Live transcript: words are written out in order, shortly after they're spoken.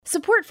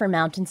Support for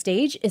Mountain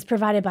Stage is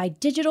provided by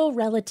Digital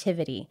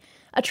Relativity,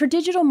 a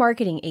tradigital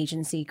marketing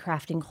agency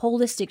crafting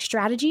holistic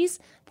strategies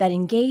that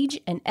engage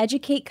and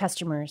educate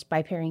customers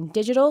by pairing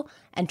digital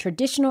and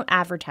traditional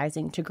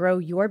advertising to grow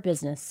your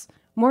business.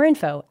 More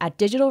info at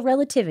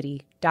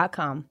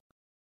digitalrelativity.com.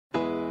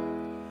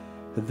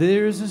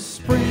 There's a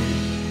spring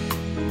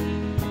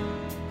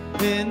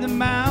in the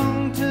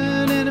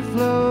mountain and it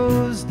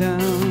flows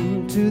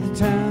down to the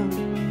town.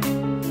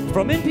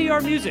 From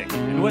NPR Music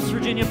and West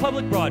Virginia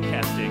Public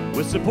Broadcasting,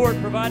 with support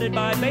provided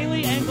by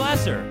Bailey and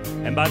Glasser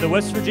and by the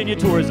West Virginia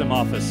Tourism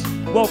Office.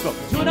 Welcome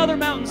to another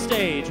Mountain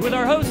Stage with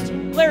our host,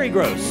 Larry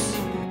Gross.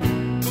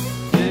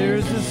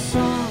 There's a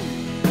song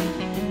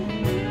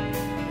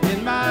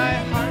in my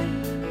heart,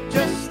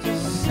 just a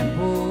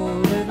simple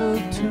little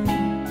tune.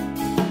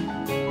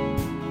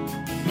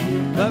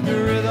 Love the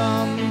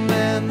rhythm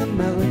and the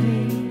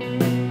melody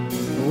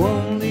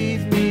won't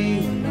leave me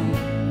alone.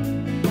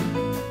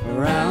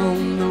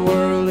 Around the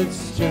world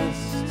it's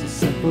just a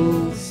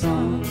simple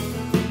song.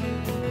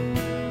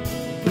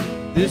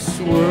 This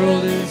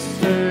world is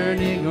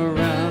turning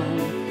around,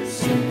 a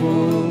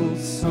simple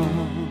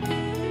song.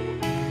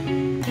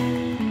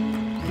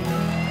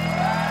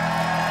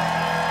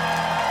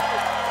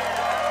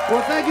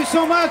 Well, thank you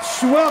so much.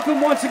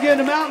 Welcome once again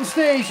to Mountain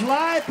Stage,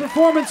 live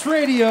performance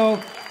radio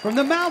from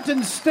the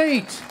Mountain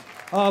State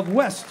of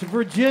West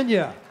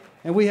Virginia.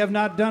 And we have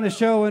not done a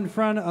show in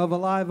front of a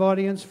live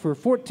audience for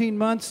 14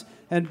 months,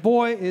 and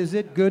boy, is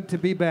it good to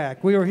be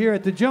back. We are here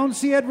at the Joan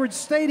C. Edwards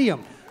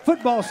Stadium,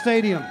 football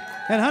stadium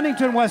in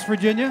Huntington, West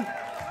Virginia.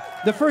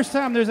 The first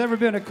time there's ever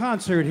been a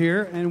concert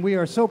here, and we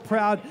are so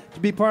proud to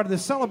be part of the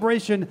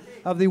celebration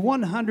of the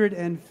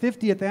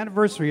 150th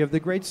anniversary of the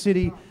great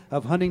city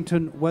of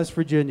Huntington, West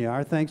Virginia.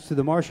 Our thanks to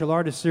the Martial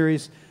Artists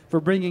Series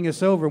for bringing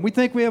us over. And we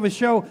think we have a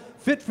show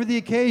fit for the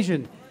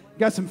occasion.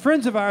 Got some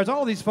friends of ours.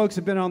 All these folks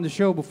have been on the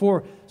show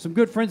before. Some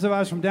good friends of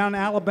ours from down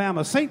in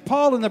Alabama. St.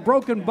 Paul and the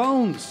Broken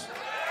Bones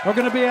are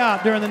going to be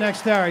out during the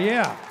next hour.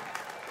 Yeah.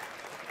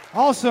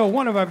 Also,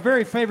 one of our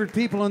very favorite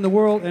people in the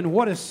world, and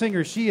what a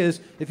singer she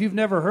is. If you've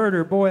never heard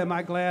her, boy, am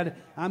I glad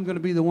I'm going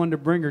to be the one to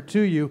bring her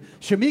to you.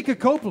 Shamika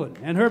Copeland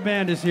and her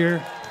band is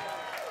here.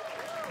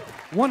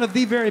 One of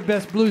the very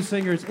best blues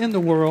singers in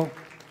the world.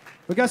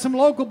 We got some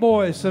local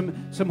boys, some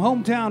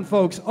hometown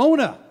folks.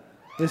 Ona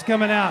is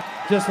coming out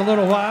just a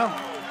little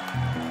while.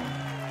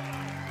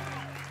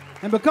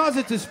 And because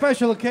it's a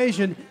special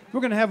occasion, we're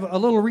going to have a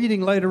little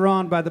reading later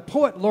on by the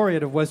Poet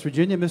Laureate of West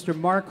Virginia, Mr.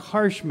 Mark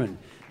Harshman.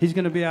 He's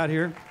going to be out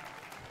here.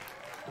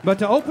 But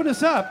to open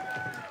us up,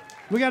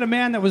 we got a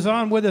man that was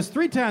on with us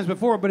 3 times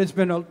before, but it's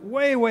been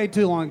way, way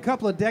too long, a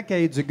couple of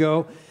decades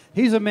ago.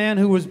 He's a man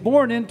who was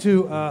born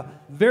into a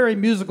very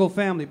musical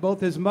family.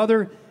 Both his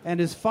mother and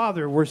his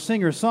father were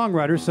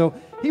singer-songwriters, so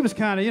he was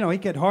kind of, he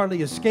could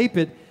hardly escape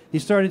it. He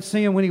started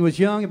singing when he was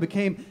young and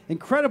became an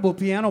incredible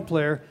piano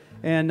player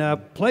and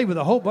played with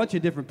a whole bunch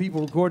of different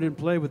people, recorded and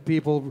played with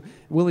people,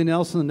 Willie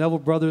Nelson, the Neville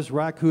Brothers,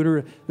 Ry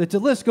Cooder. The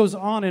list goes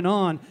on and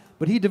on,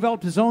 but he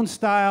developed his own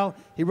style.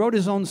 He wrote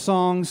his own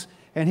songs,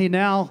 and he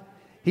now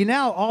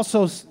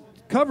also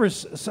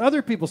covers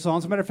other people's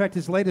songs. As a matter of fact,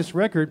 his latest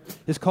record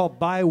is called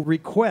By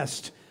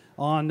Request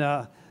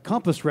on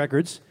Compass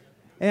Records.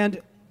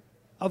 And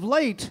of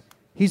late,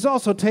 he's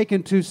also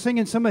taken to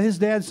singing some of his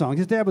dad's songs.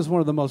 His dad was one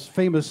of the most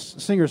famous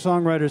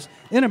singer-songwriters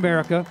in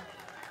America,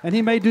 and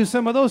he may do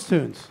some of those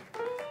tunes.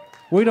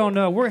 We don't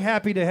know. We're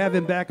happy to have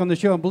him back on the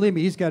show, and believe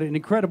me, he's got an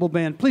incredible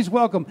band. Please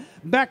welcome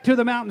back to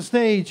the Mountain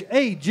Stage,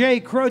 A.J.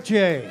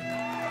 Croce.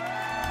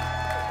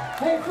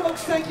 Hey,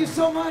 folks, thank you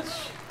so much.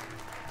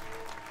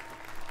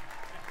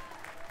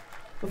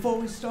 Before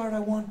we start, I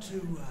want to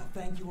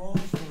thank you all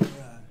for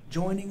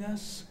joining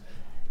us,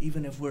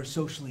 even if we're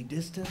socially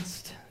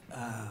distanced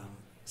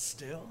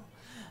still.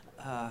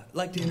 I'd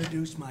like to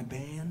introduce my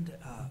band.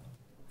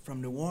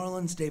 From New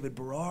Orleans, David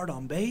Berard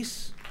on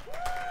bass.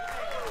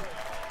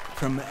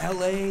 From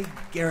L.A.,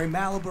 Gary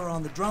Malaber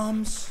on the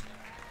drums.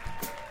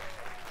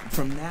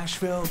 From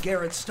Nashville,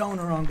 Garrett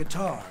Stoner on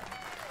guitar.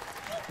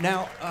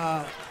 Now,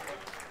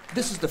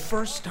 this is the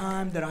first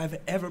time that I've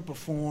ever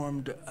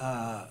performed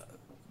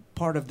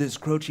part of this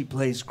Croce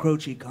Plays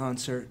Croce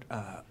concert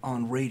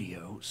on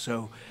radio,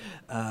 so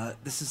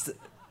this is the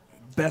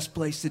best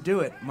place to do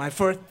it. My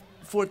fourth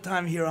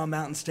time here on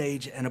Mountain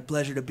Stage, and a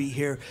pleasure to be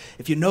here.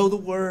 If you know the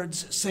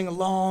words, sing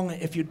along.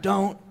 If you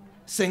don't,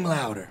 sing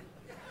louder.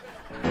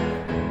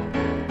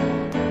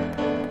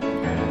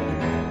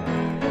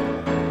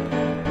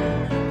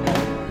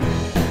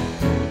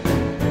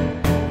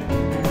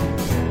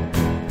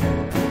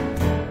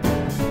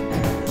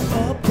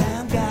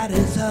 Uptown got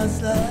his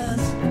hustlers,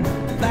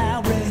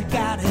 Bowery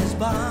got his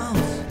bombs,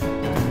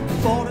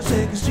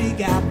 42nd Street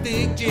got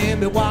Big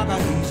Jimmy Walker,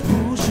 he's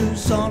Mushu,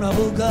 son of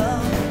a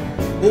gun.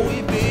 Oh,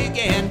 you big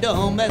and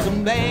dumb as a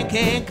man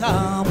can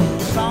come,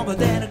 stronger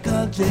than a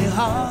country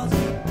horse.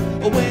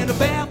 When the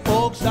bad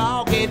folks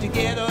all get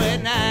together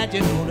at night,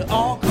 you know they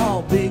all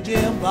call Big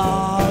Jim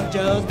Park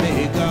just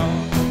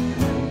begun.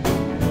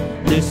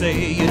 They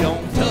say you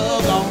don't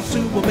tug on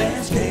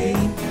Superman's cape,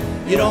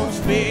 you don't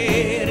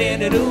spit in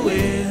the into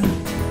it.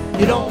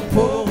 You don't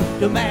pull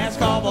the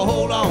mask off a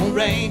hold on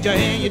Ranger,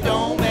 and you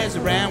don't mess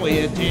around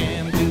with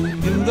Jim.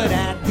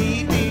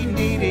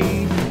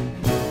 Do-do-ba-da-dee-dee-dee-dee.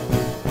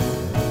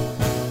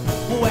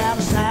 Oh, out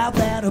of South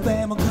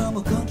Alabama come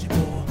a country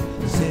boy.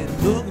 Said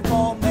looking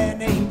for a man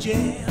named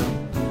Jim.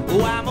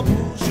 Oh, I'm a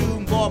bull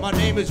shooting boy, my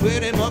name is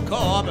Willie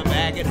McCoy, but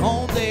back at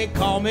home they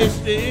call me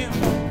Slim.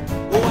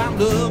 Oh, I'm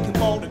looking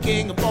for the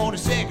king of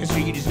 42nd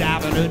Street. He's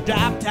driving a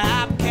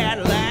drop-top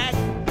Cadillac.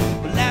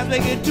 But last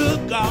week he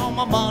took all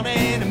my money,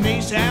 and it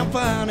may sound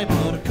funny,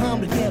 but I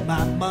come to get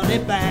my money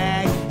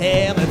back.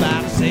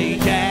 Everybody say,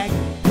 Jack,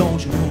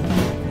 don't you know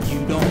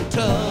you don't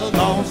tug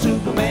on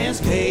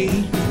Superman's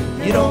cape?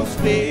 You don't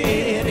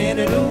spit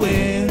into the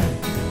wind.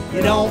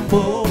 You don't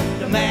pull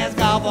the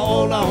mask off a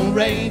hold on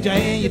Ranger,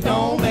 and you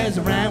don't mess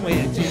around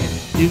with Jim.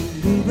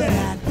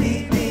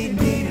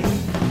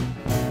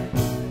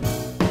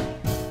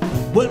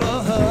 Well,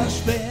 a hush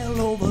fell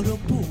over the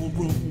pool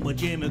room when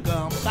Jimmy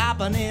come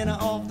popping in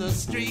off the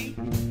street.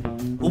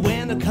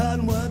 When the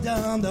cutting was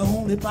done, the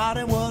only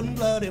body wasn't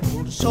bloody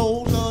for the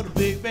soles of the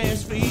big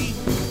man's feet.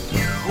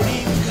 Well,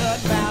 he was cut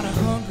about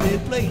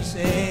 100 places,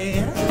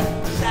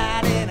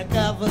 inside in a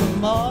couple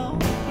more.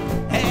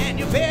 And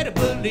you better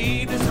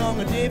believe the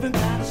song a different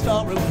kind of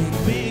story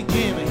when Big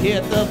Jimmy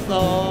hit the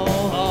floor.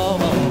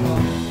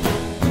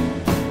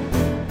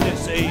 They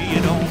say you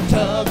don't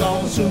tug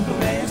on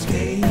Superman's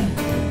cape.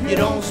 You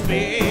don't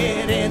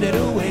spit into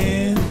the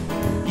wind.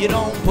 You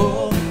don't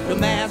pull the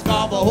mask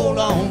off a hold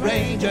on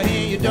Ranger,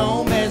 and you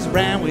don't mess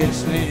around with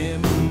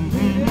Slim.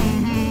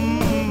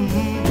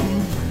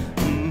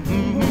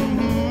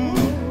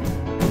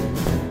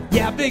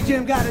 Yeah, Big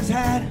Jim got his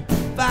hat.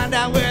 Find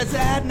out where it's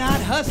at.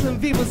 Not hustling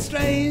people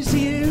strange to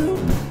you.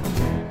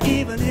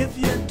 Even if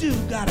you do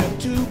got a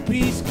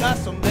two-piece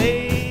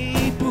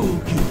custom-made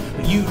boot.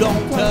 You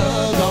don't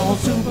tug on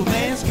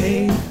Superman's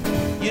cape.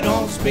 You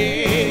don't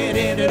spit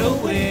into the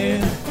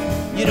wind.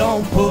 You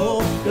don't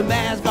pull the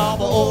mask off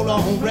a hold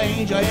on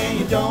Ranger, and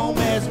you don't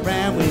mess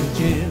around with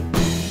Jim.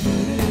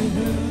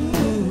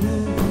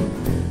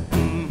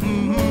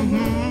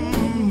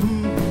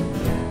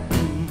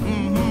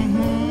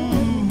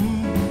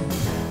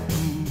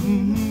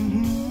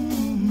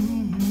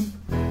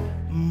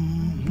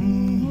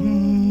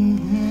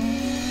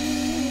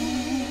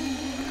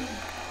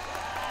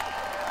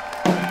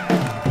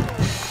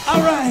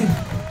 All right.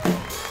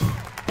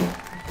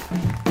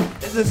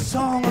 There's a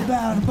song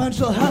about a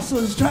bunch of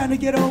hustlers trying to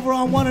get over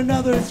on one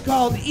another. It's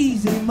called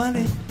Easy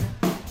Money.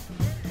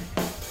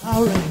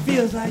 All right,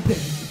 feels like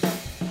this.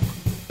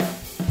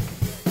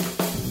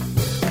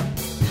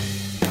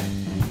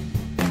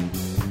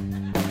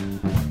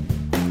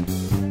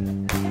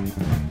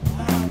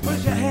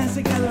 Put your hands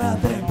together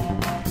out there.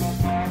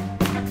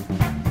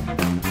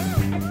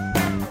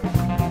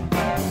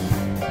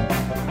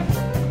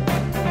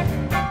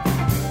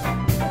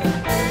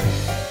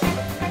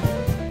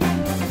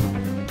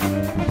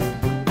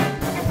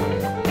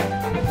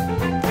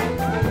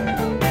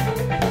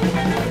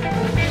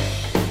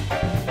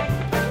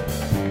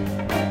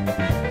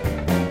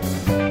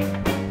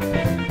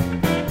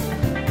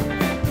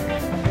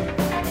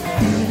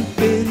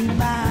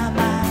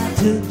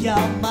 Took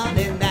your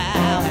money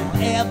now,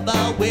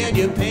 however, when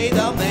you pay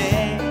the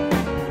man.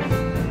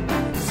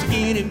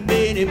 Skinny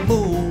bitty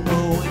moo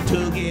moo, and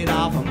took it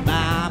off of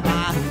my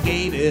mind and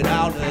gave it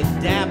all to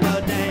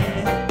Dapper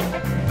Dan.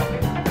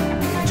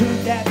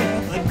 Took that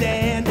Dapper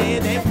Dan,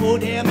 then they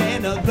put him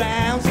in the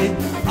ground, and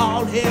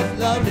all his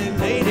lovely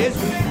ladies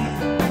with.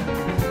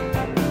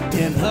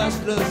 10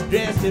 hustlers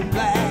dressed in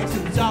black,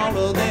 since all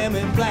of them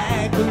in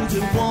black boots,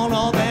 and one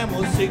of them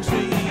was 6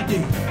 feet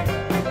deep.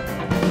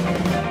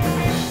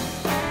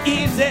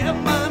 Easy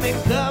money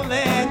come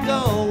and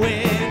go,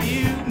 when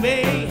you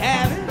may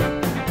have it,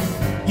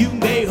 you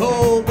may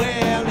hold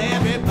well,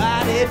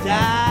 everybody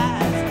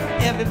dies,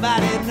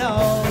 everybody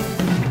knows.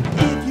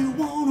 If you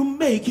wanna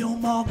make your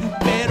mark, you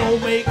better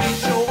make it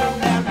sure.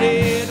 That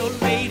little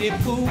lady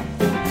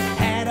poo-poo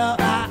had her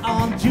eye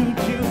on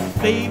Juju,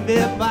 baby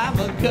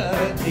mama cut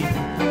her teeth.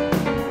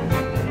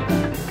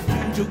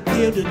 Juju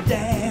killed the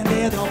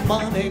dandy, the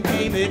money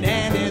came in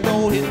handy,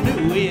 though he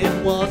knew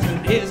it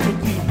wasn't his to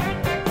keep.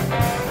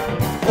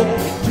 Oh,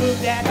 he took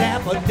that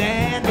Dapper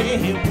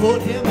Dandy and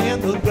put him in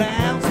the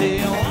ground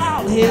till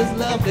all his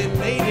lovely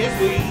ladies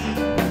weep.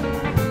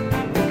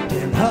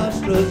 10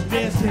 hustlers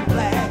dressed in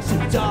black,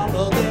 since all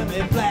of them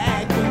in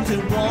black boots,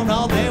 and one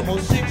of them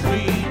was 6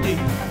 feet deep.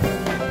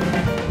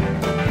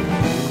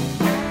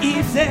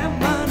 Easy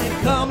money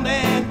come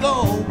and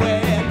go,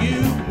 where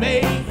you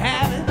may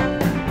have it,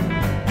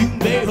 you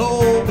may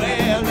hold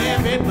well,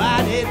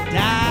 everybody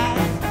dies,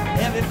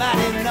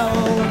 everybody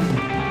knows.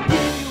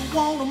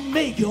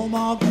 Make your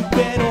mark, you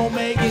better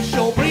make it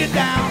show. Bring it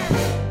down.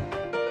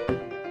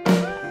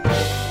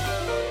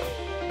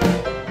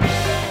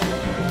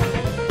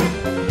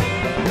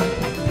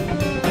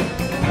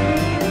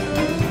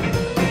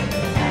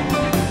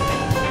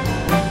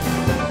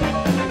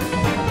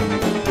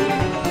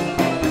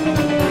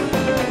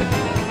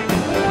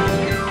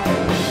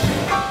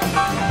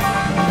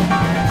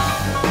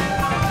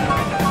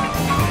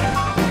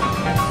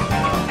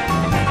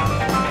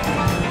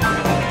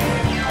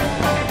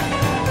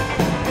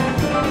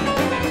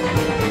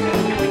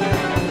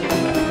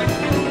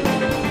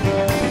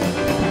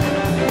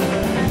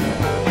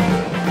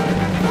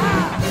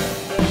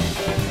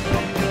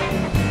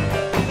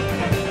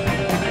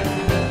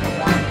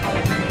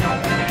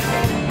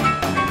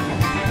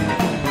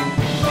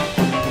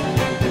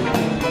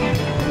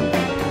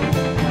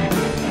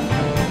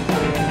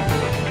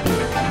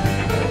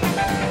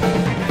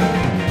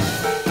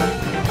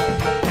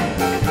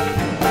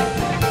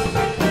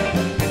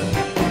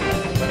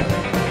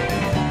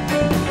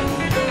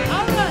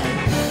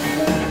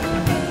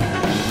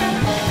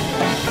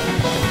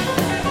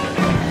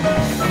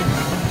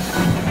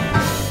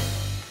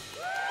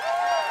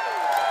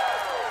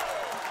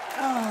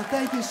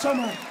 Thank you so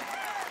much.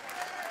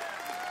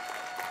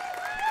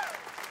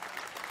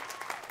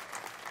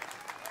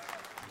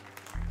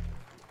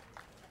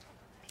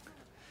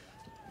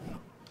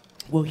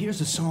 Well, here's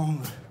a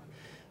song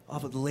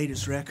off of the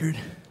latest record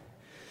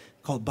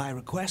called By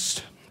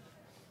Request,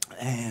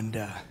 and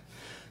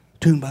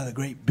tuned by the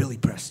great Billy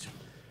Preston.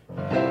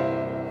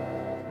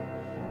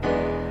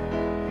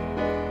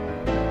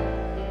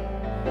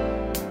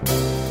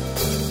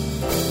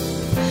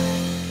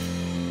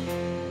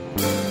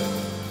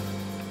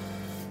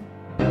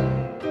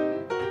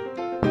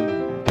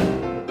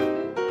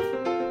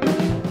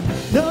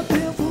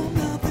 Nothing for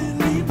nothing,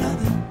 leave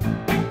nothing.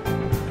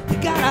 You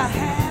gotta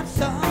have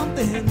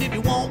something if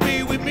you won't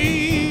be with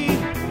me.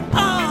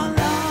 Oh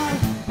Lord,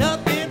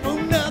 nothing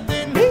from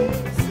nothing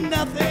leaves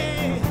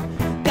nothing.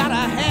 Gotta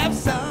have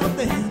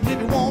something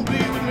if you won't be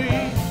with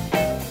me.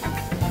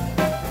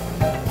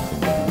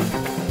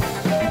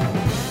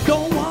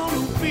 Don't want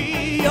to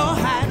be your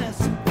highness.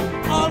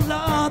 Oh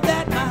Lord,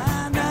 that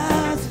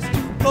minus is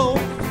too close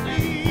to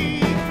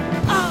see.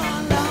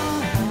 Oh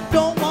Lord,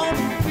 don't want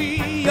to be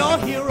your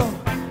hero.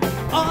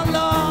 Oh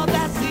Lord,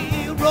 that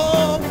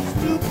zero is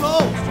too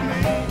close to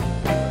me.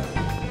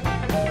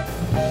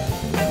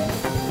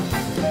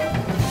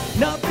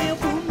 Nothing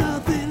for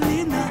nothing,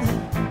 leave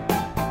nothing.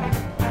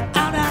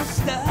 Out of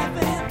stuff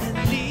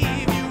and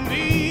leave you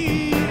me.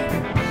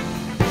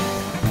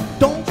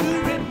 Don't you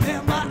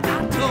remember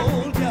I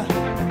told you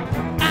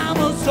I'm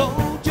a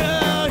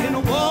soldier in a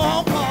war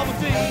of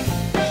poverty.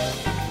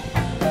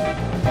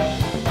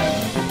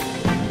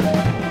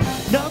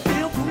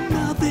 Nothing for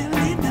nothing,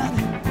 leave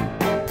nothing.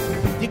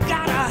 You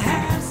gotta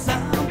have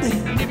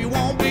something if you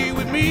won't be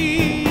with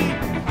me.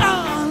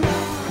 Oh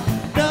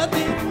Lord,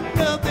 nothing from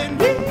nothing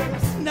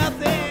leaves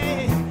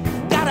nothing.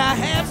 Gotta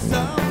have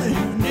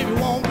something if you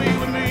won't be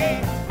with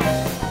me.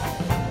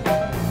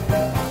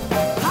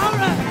 All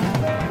right.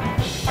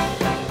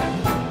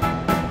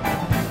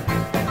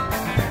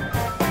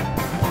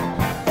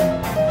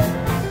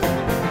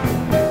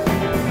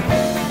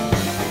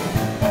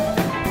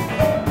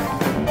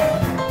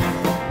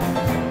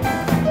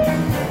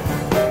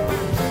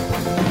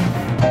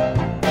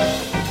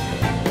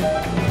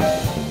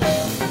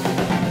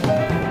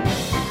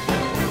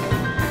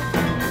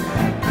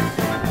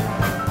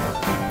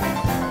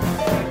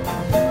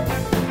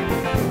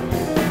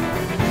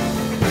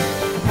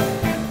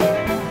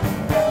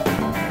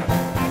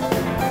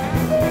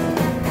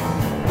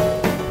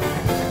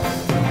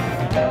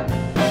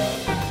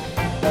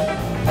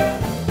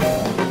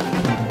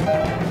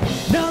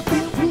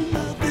 Nothing from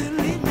nothing,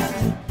 leave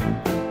nothing.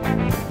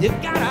 You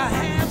gotta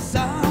have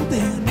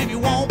something if you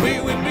won't be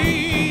with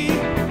me.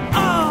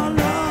 Oh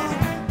Lord,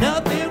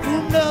 nothing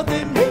from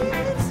nothing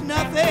leaves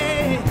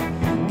nothing.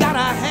 Gotta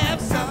have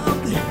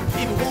something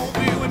if you won't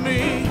be with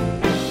me.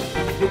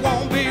 You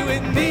won't be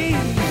with me.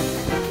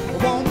 You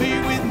won't be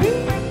with me.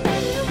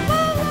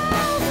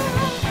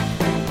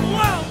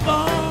 Whoa,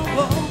 whoa,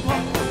 whoa,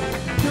 whoa.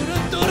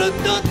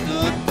 Do-do-do-do-do-do-do.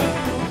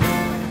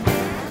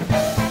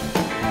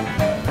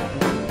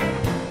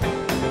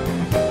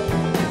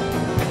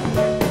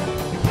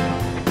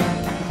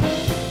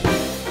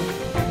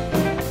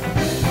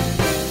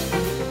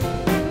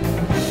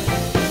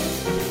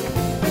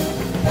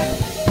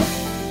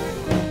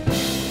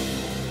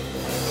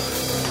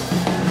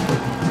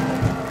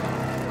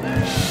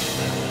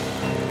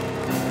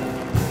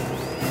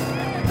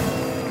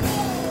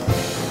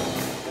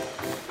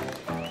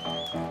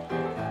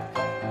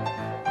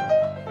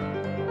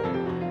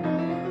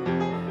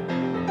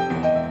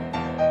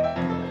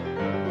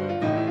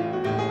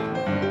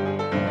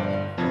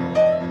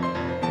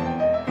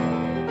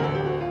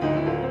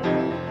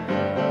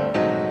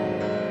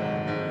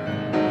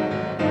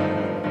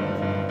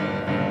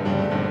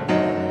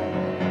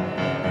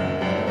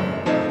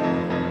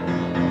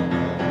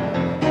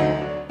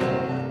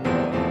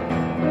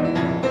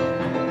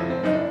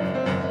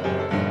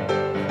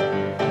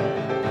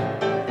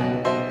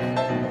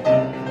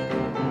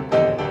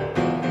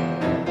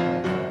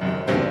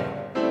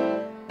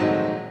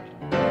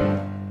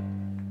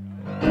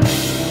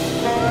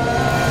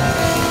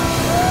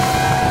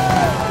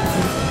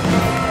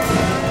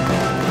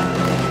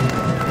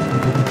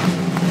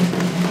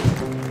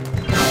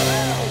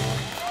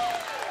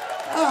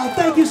 Oh,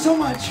 thank you so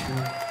much.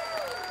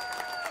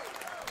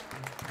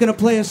 Gonna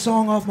play a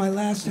song off my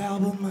last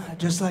album,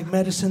 Just Like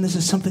Medicine. This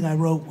is something I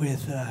wrote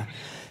with a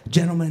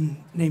gentleman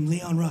named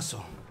Leon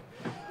Russell.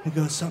 It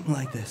goes something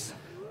like this.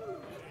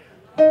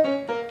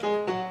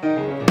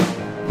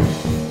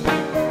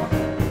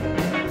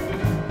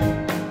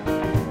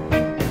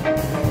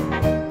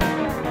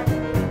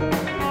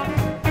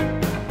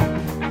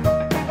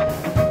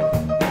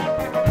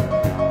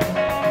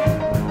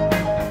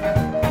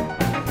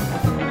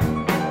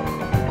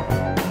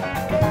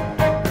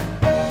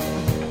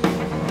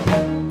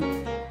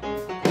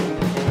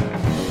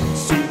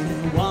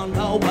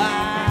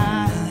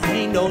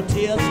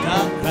 Tears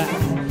stop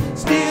crying.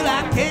 Still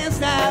I can't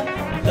stop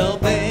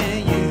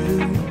loving you.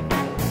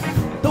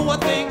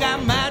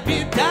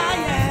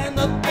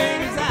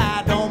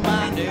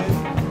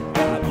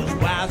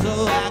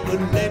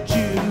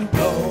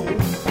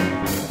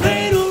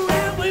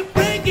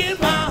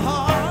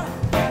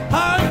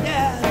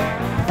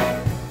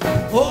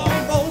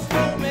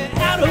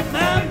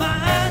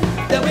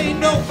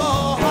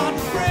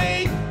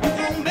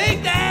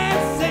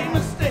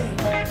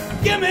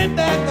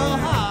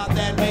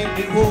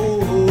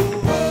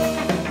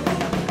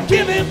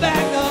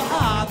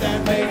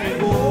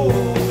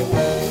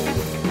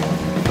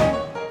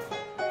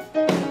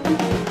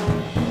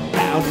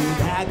 How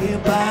did I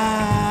get by?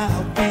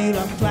 I feel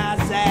I'm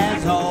twice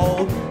as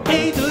old.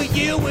 Either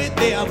you with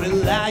every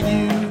lie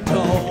you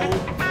told.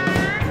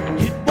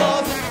 It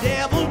was the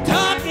devil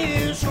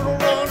talking,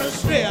 should've run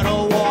instead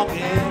of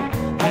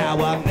walking.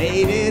 How I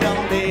made it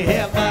only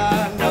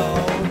heaven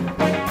knows.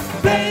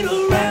 Played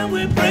around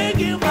with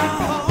breaking my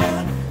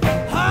heart,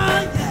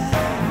 oh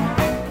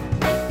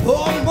yeah.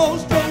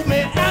 Almost drove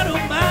me out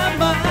of my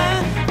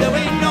mind. There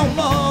ain't no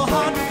more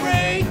heart to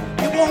break.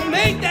 You won't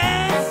make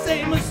that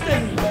same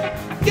mistake.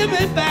 Give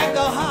me back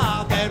the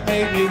heart that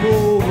made me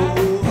whole.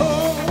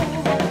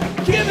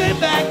 Give me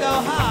back the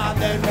heart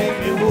that made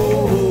me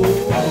whole.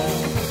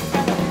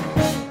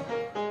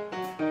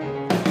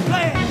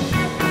 Play it.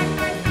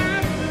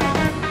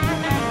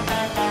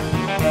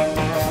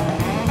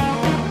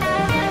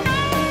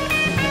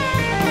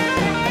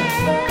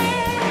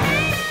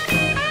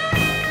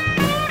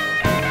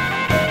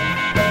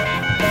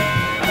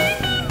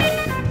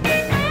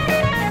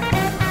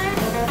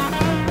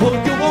 Oh,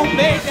 you won't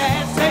make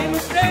that same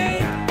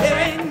mistake. There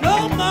ain't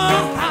no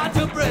more heart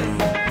to break.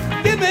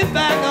 Give me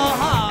back the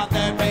heart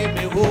that made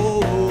me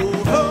whole.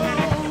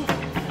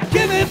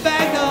 Give me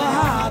back the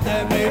heart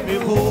that made me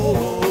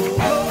whole.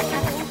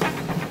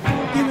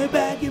 Give me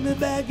back, give me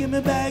back, give me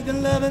back the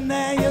loving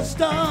that you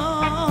stole.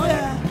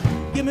 Yeah.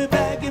 Give me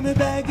back, give me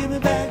back, give me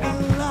back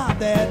the love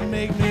that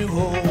made me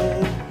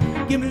whole.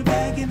 Give me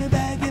back, give me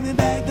back, give me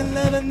back the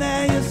loving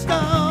that you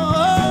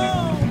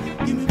stole.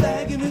 Give me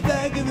back, give me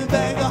back, give me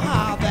back the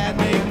heart that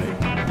made me.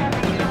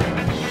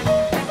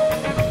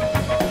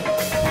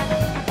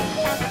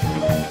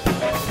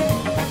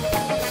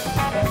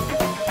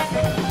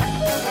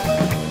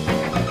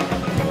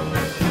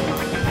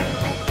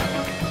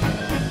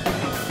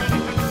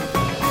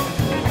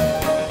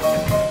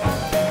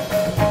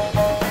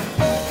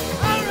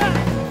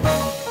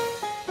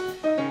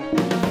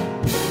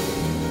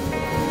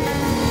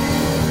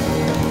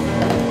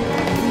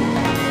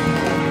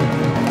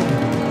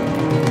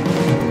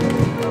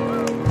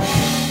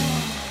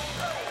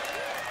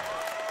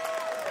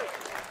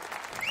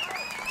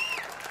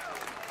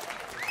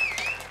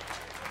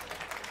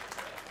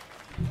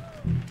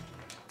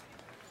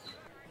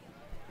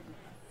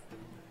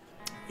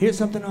 Here's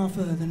something off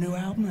of the new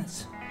album.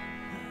 It's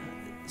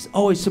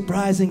always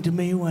surprising to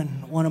me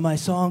when one of my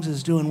songs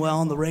is doing well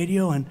on the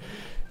radio, and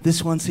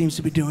this one seems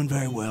to be doing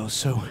very well.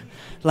 So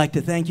I'd like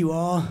to thank you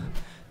all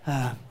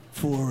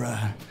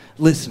for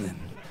listening.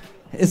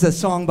 It's a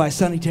song by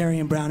Sonny Terry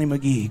and Brownie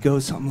McGee. It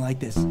goes something like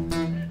this.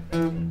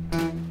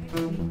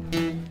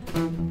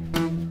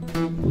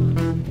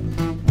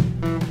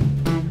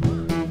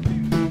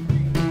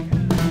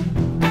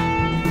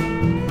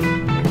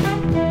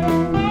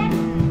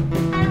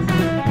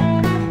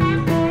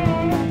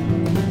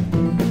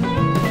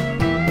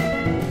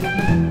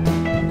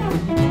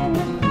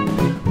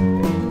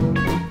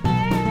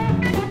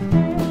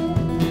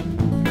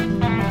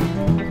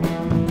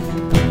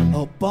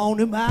 On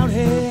the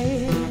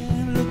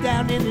mountain, look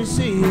down in the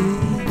sea,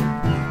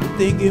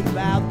 thinking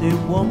about the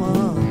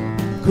woman,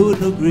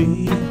 couldn't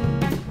agree.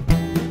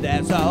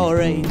 That's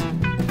alright,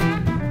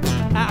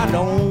 I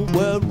don't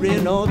worry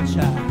no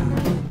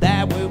child,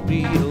 that will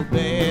be a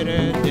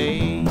better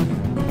day.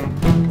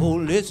 Oh,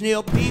 listen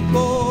here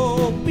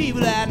people,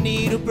 people that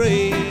need a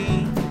break,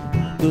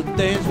 good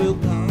things will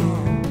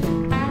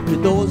come to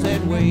those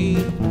that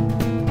wait.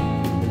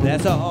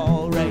 That's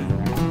alright,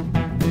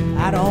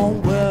 I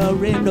don't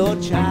worry no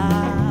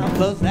child,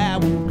 'cause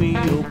that will be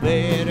a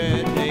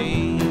better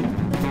day.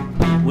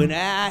 When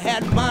I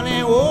had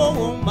money,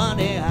 oh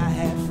money, I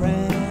had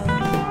friends.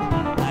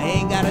 I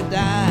ain't gotta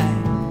die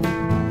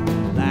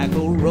like a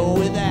road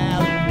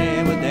without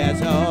them, but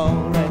that's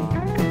alright.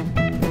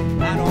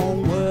 I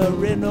don't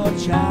worry no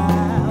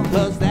child,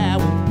 'cause that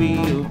will be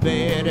a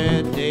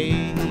better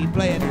day.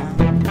 Play it now.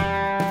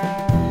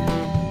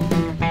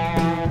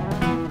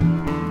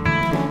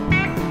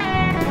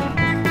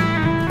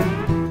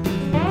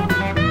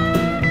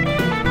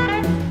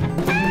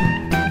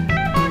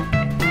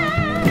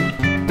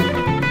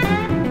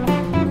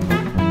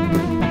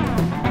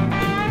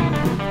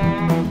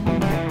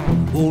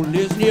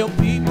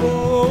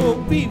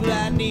 People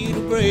that need a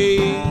break,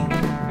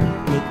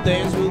 good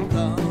things will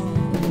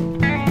come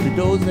to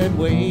those that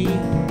wait,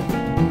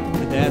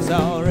 but that's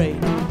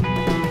alright.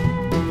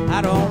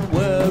 I don't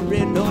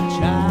worry no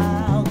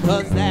child,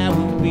 'cause that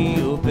will be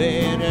a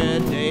better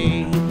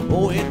day.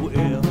 Oh, it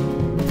will,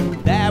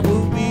 that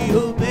will be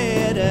a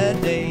better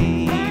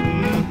day.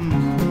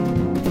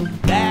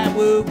 That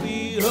will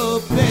be a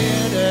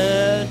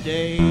better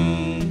day.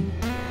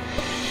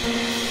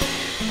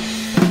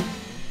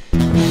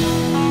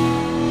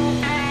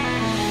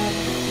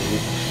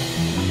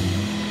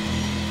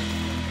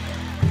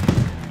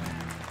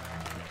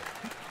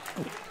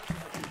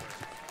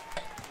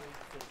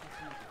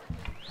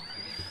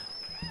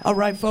 All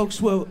right,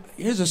 folks, well,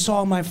 here's a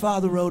song my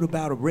father wrote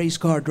about a race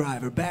car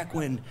driver back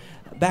when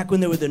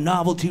there were the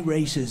novelty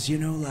races, you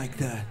know, like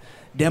the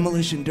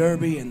Demolition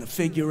Derby and the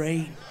Figure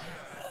Eight.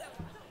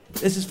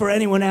 This is for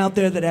anyone out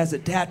there that has a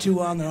tattoo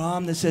on their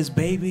arm that says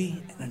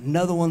baby and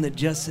another one that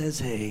just says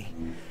hey.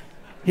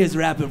 Here's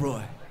Rapid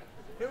Roy.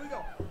 Here we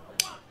go.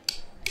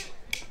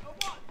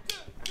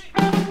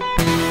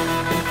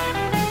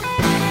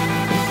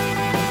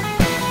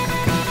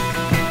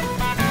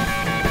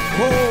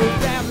 Oh,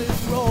 Rapid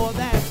Roy,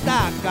 that's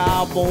not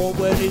cowboy,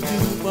 well, it's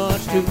too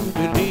much to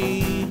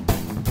believe.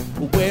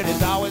 Well,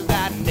 he's always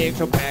got an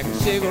extra pack of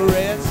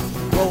cigarettes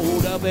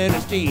rolled up in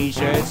his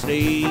t-shirt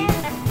sleeve.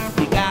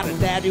 He got a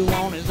tattoo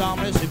on his arm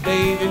that says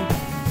baby.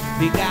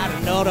 He got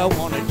another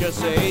one that just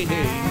say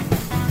hey.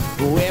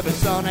 Oh, every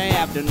Sunday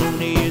afternoon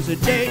he is a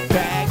date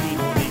track. He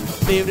won't even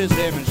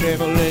 57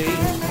 Chevrolet.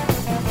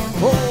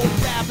 Oh,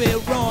 Rapid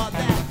Roy,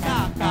 that's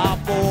not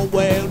cowboy.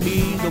 Well,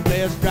 he's the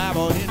best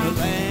driver in the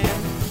land.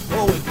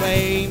 Oh, we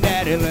claim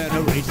that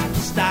Atlanta racing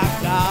stock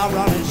car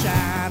running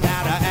shine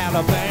out of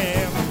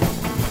Alabama.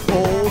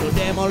 Oh, the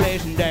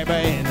demolition derby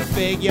and the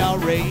figure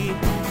eight.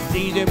 It's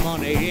easy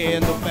money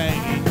in the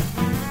bank.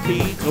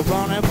 He's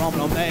running from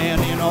the man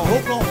in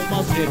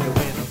Oklahoma City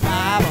with a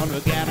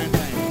 500-gallon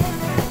tank.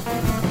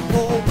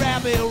 Oh,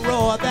 Rapid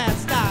Roy,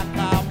 that's not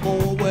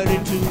cowboy. Well,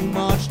 it's too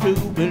much to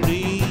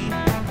believe.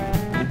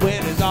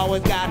 Well, he's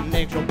always got an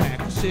extra pack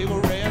of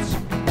cigarettes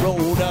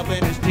rolled up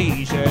in his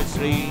t-shirt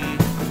sleeve.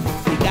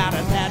 He got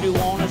a tattoo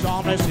on his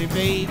arm that say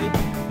baby.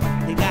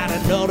 He got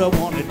another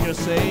one that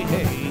just say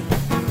hey.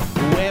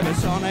 Oh, every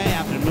Sunday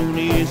afternoon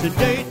he is a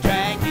date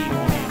track. He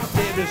won't have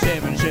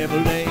 57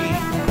 Chevrolet.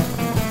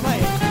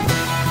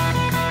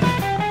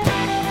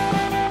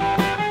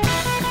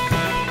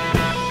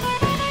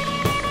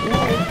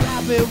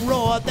 Rapid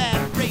Roy,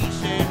 that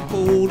racing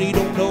fool, he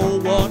don't know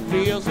what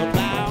feels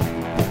about.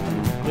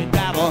 We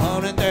drive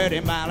 130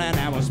 miles an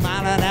hour,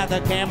 smiling at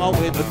the camera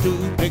with a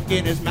toothpick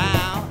in his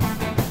mouth.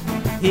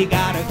 He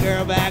got a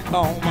girl back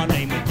home, her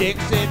name is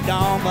Dixie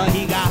Dawn, but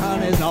he got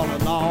honeys all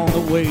along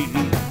the way.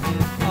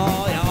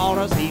 Oh, you ought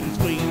to see him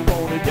scream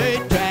for the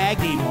dirt track,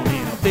 he won't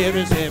in a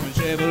 57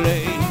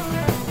 Chevrolet.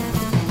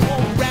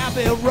 Oh,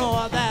 Rapid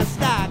Roy, that's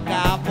not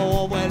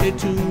cowboy, well,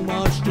 it's too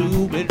much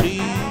to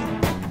believe.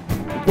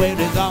 Well,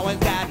 he's always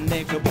got an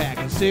extra pack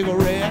of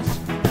cigarettes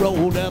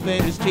rolled up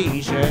in his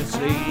t-shirt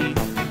sleeve.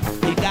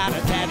 He got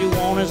a tattoo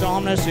on his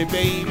arm that say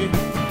baby.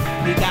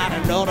 He got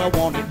another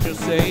one that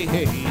just say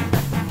hey.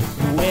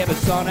 Every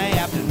Sunday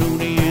afternoon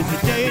he is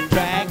a day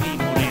track. He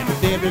won't in a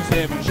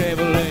 57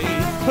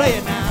 Chevrolet. Play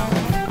it now.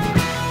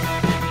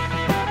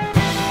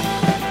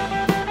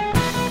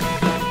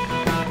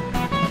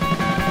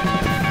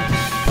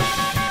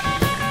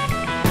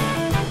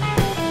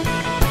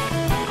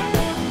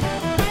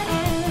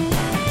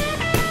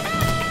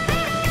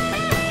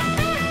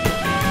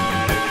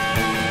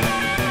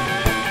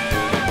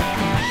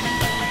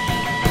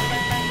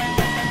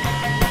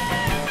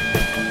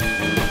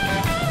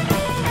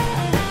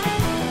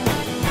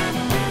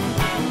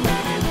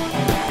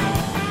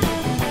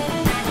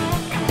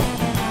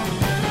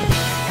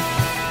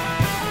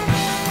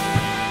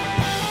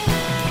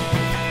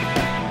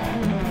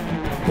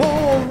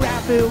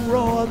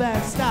 Roy,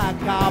 that's not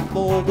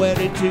cowboy, well,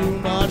 it's too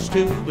much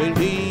to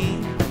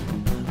believe.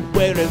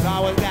 Well, he's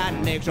always got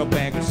an extra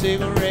pack of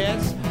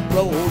cigarettes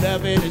rolled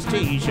up in his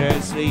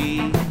t-shirt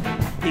sleeve.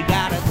 He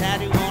got a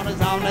tattoo on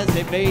his arm that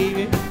say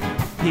baby.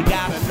 He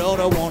got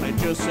another one that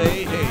just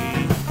say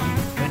hey.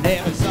 And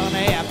every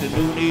Sunday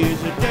afternoon he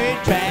is a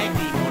dirt track.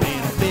 He won't in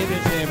a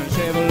 57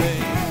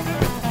 Chevrolet.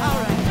 All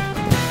right.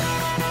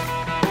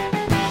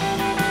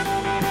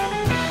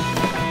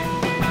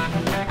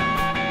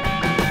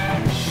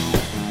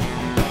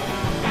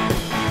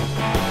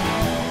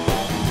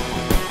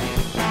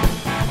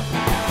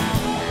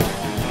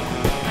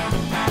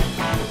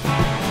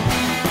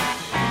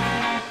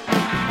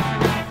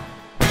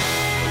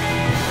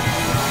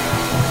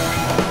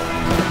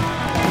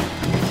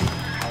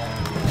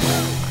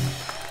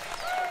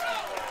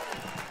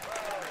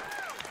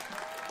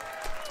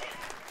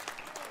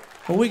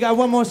 Well, we got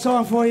one more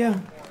song for you.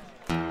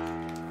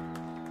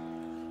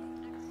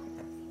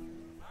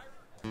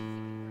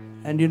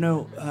 And you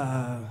know,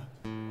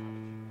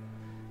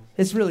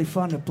 it's really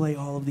fun to play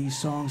all of these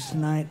songs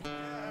tonight.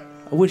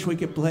 I wish we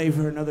could play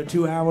for another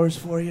 2 hours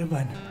for you,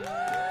 but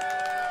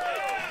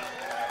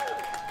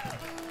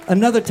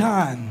another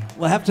time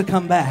we'll have to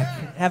come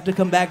back. Have to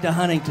come back to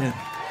Huntington.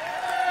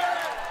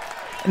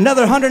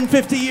 Another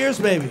 150 years,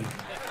 baby.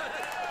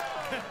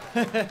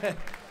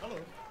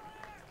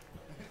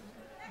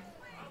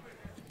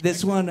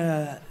 This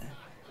one's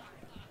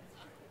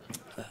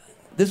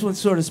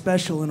sort of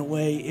special in a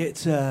way.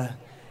 It's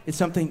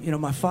something, you know,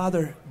 my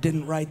father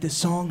didn't write this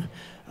song.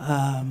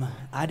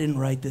 I didn't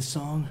write this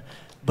song,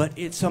 but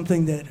it's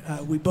something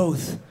that we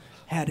both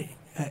had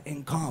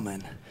in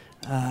common.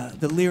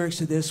 The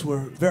lyrics of this were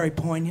very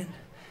poignant.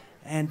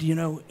 And, you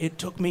know, it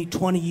took me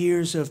 20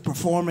 years of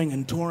performing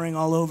and touring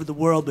all over the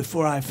world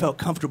before I felt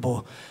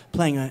comfortable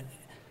playing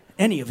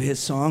any of his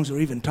songs or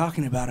even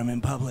talking about them in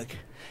public.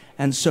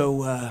 And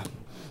so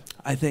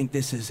I think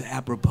this is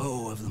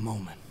apropos of the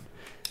moment.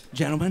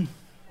 Gentlemen.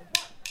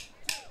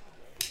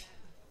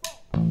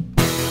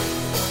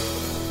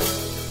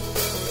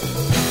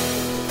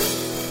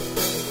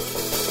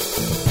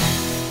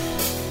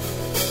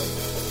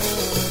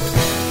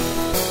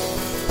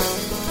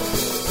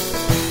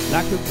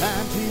 Like a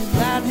blind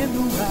light in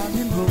the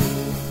winding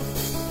road.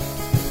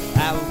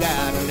 I've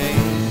got a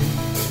name.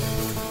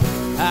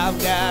 I've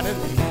got a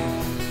name.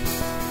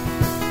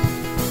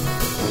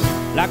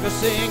 Like a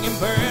singing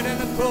bird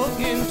and a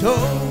croaking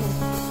toad.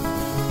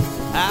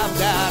 I've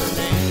got a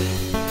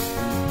name.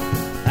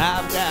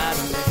 I've got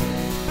a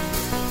name.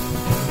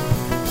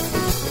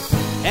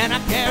 And I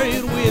carry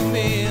it with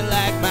me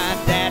like my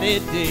daddy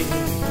did.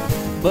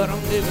 But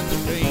I'm living the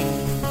dream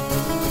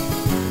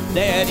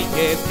that he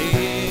kept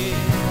in.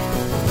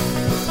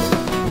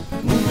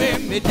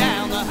 Moving me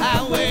down the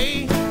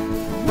highway,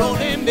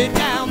 rolling me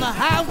down the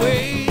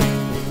highway,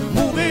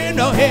 moving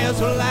ahead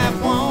so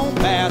life won't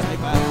pass me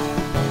by.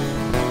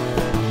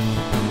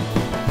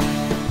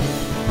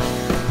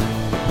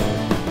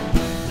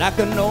 Like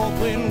a north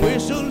wind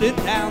whistling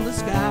down the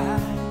sky,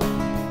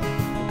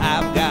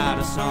 I've got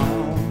a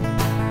song,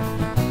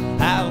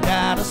 I've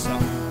got a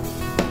song.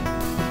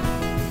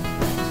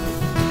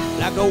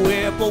 Like a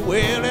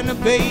whippoorwill and the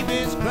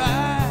baby's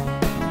cry,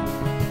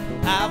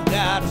 I've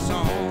got a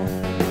song,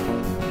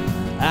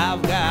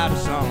 I've got a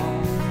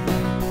song.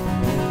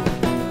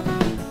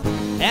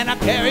 And I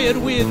carry it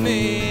with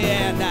me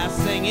and I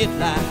sing it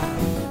loud.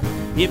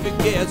 If it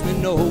gets me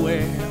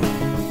nowhere,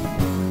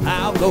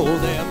 I'll go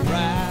there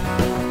proud.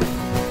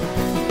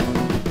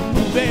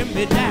 Moving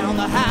me down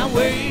the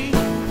highway,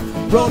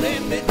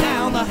 rolling me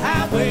down the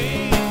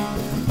highway,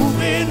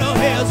 moving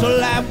ahead so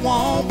life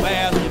won't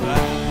pass me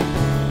by.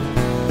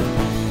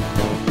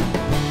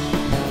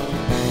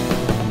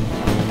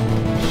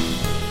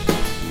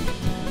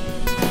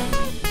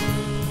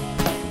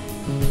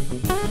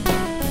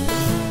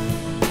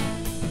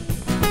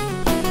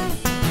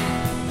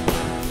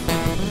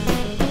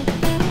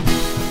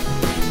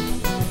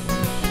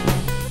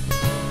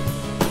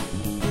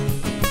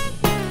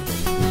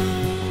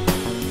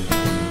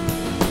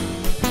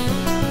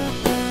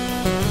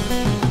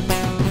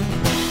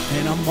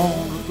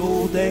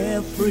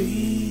 They're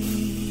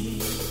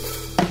free.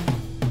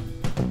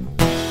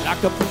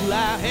 Like a fool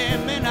I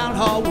am and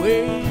I'll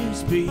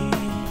always be.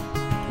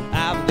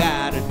 I've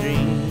got a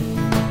dream,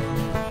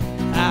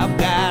 I've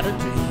got a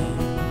dream.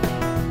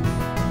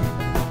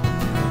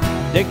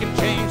 They can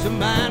change their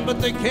mind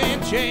but they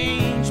can't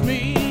change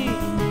me.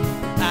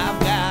 I've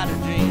got a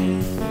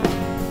dream,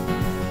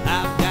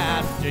 I've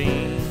got a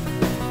dream.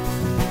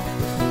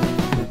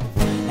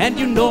 And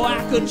you know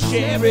I could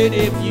share it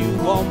if you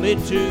want me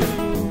to.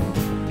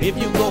 If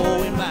you're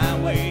going my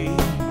way,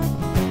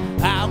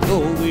 I'll go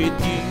with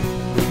you.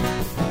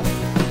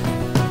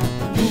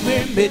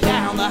 Moving me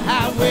down the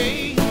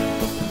highway,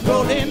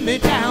 rolling me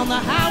down the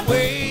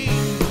highway,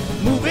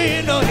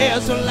 moving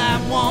ahead so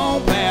life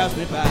won't pass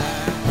me by.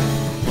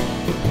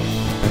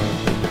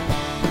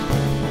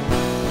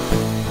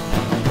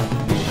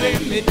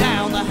 Moving me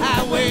down the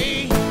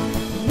highway,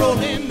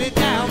 rolling me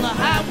down the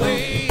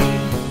highway,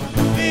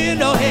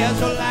 moving ahead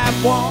so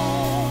life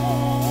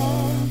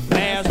won't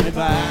pass me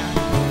by.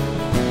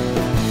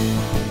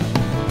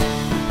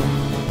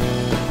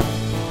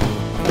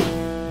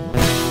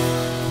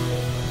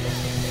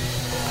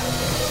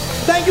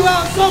 Thank you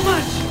all so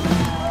much.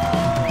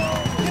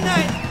 Good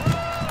night.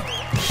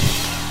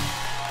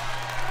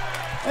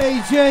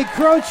 A.J.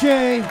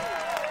 Croce.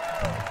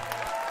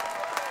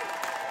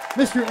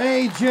 Mr.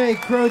 A.J.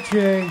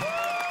 Croce.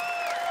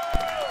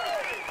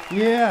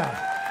 Yeah.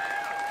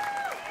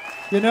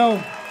 You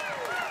know,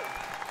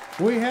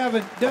 we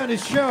haven't done a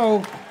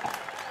show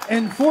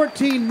in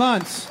 14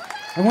 months.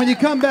 And when you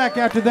come back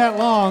after that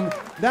long,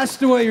 that's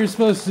the way you're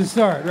supposed to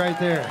start, right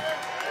there.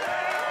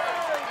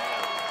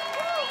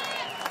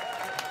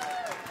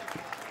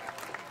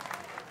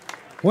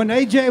 When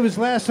AJ was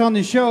last on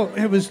the show,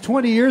 it was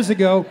 20 years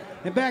ago,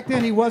 and back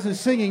then he wasn't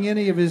singing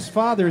any of his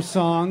father's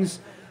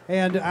songs,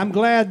 and I'm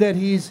glad that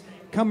he's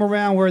come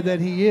around where that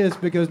he is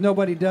because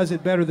nobody does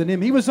it better than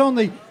him. He was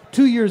only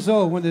 2 years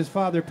old when his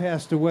father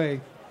passed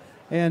away,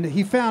 and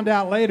he found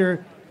out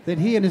later that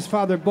he and his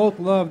father both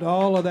loved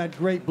all of that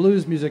great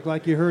blues music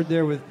like you heard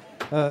there with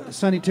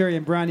Sonny Terry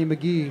and Brownie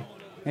McGhee,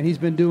 and he's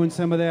been doing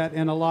some of that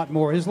and a lot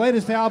more. His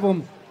latest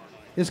album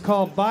is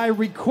called By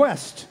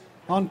Request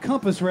on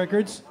Compass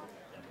Records.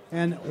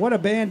 And what a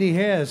band he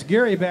has.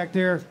 Gary back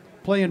there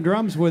playing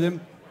drums with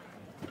him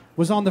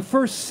was on the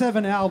first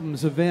 7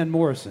 albums of Van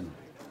Morrison.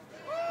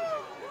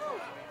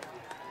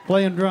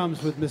 Playing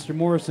drums with Mr.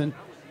 Morrison.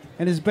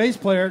 And his bass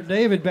player,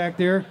 David, back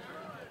there,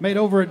 made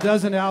over a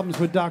dozen albums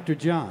with Dr.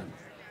 John.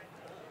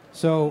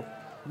 So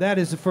that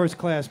is a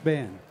first-class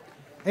band.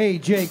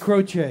 A.J.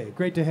 Croce,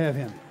 great to have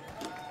him.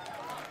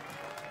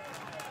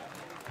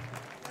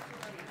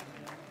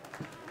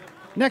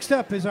 Next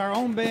up is our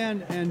own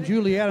band, and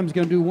Julie Adams is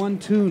going to do one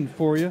tune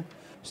for you.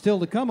 Still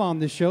to come on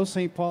this show,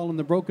 St. Paul and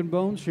the Broken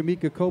Bones,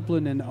 Shamika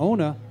Copeland, and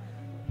Ona.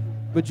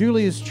 But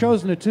Julie has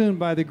chosen a tune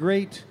by the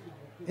great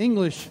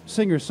English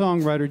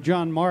singer-songwriter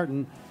John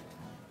Martin,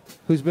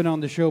 who's been on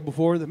the show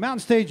before. The Mountain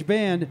Stage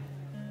Band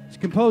is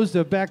composed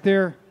of, back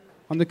there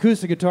on the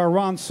acoustic guitar,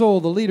 Ron Soul,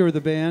 the leader of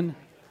the band.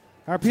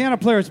 Our piano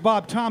player is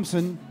Bob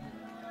Thompson.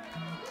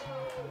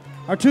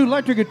 Our two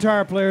electric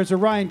guitar players are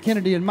Ryan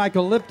Kennedy and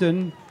Michael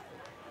Lipton.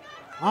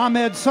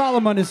 Ahmed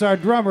Solomon is our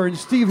drummer, and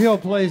Steve Hill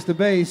plays the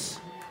bass.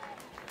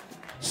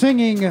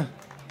 Singing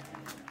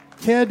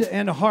Head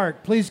and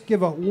Heart. Please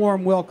give a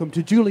warm welcome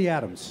to Julie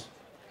Adams.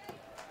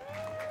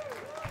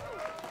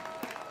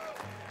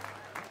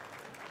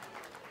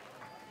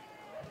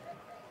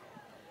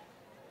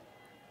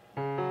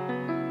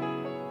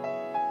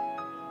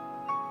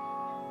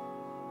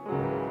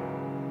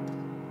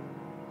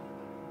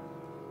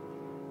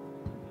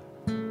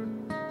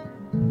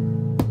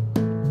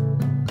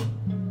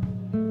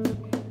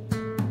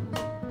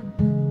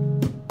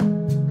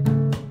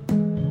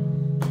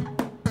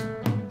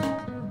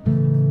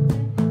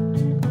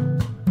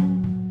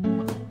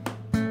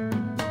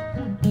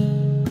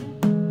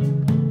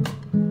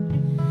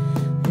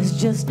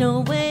 Just no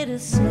way to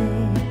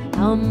say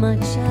how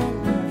much I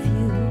love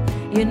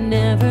you. You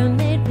never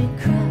made me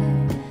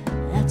cry,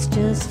 that's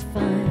just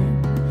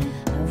fine.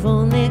 I've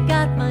only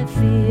got my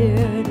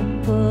fear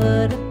to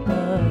put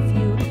above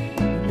you.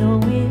 I know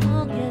we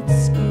all get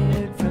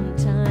scared from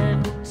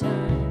time to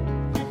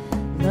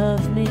time.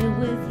 Love me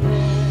with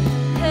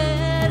your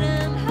head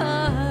and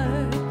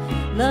heart.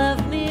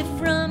 Love me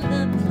from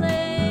the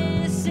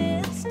place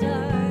it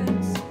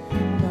starts.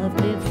 Love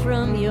me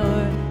from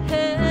your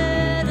head.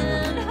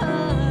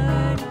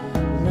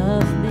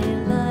 Love me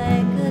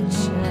like a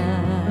child.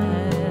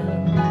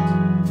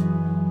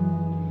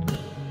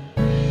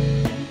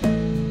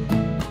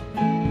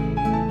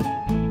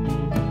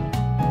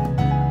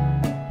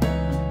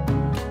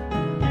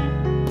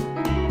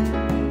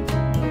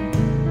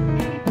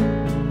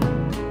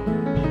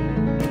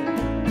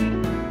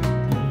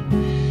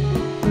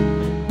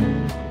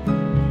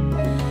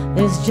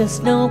 There's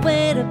just no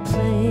way to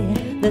play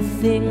the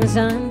things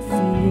I'm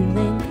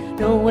feeling,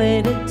 no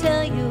way to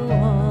tell you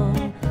all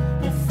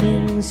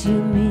things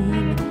you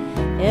mean.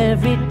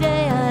 Every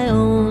day I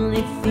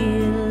only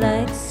feel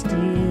like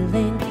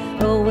stealing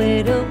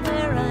away to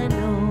where I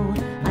know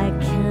I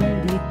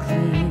can be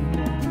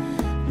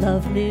clean.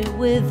 Love me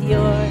with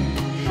your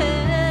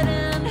head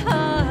and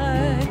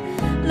heart.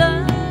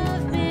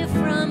 Love me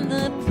from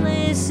the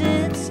place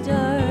it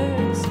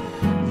starts.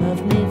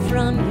 Love me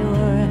from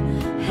your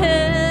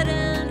head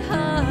and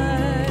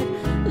heart.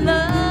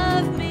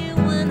 Love me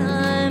when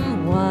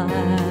I'm wild.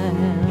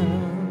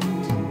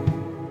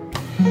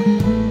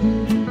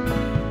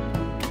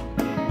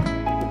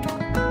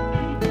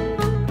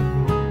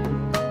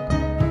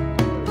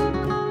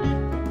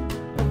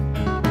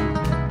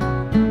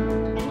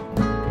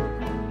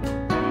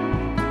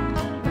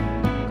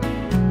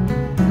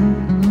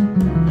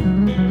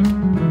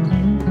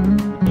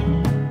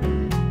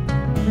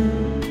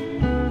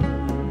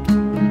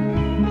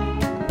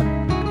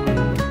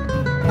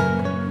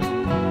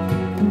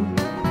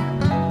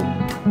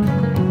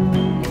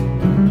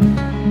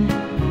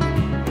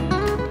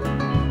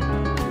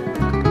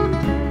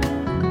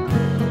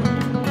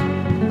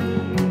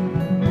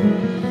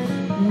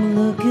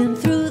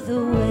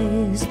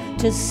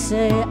 To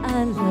say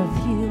I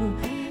love you,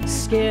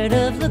 scared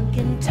of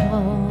looking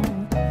tall,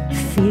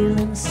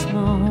 feeling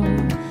small,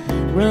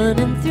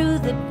 running through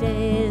the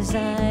days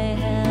I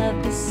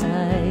have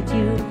beside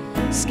you,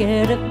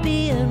 scared of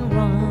being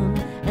wrong,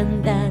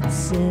 and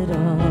that's it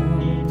all.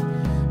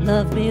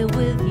 Love me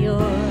with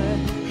your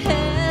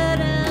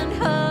head and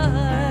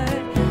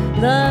heart.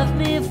 Love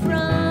me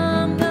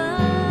from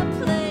the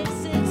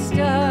place it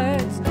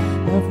starts.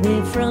 Love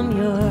me from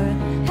your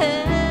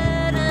head.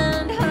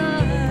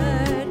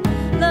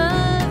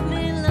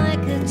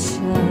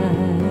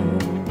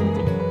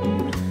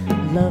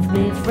 Love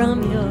me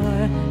from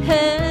your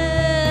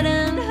head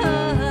and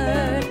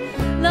heart.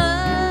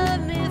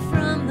 Love me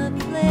from the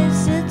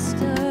place it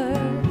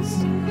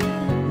starts.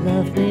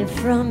 Love me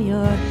from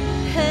your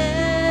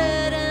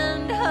head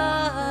and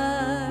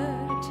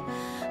heart.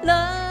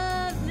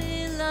 Love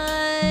me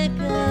like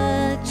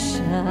a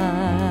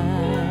child.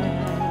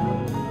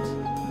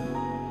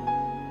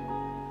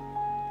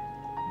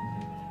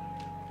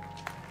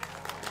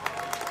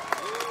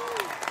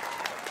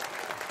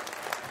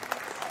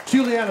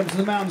 Julie Adams and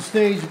the Mountain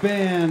Stage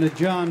Band, a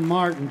John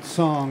Martin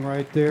song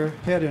right there,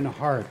 Head and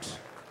Heart.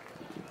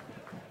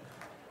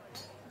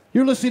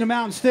 You're listening to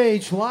Mountain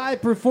Stage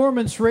live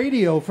performance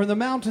radio from the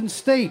Mountain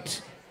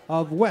State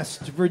of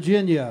West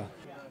Virginia.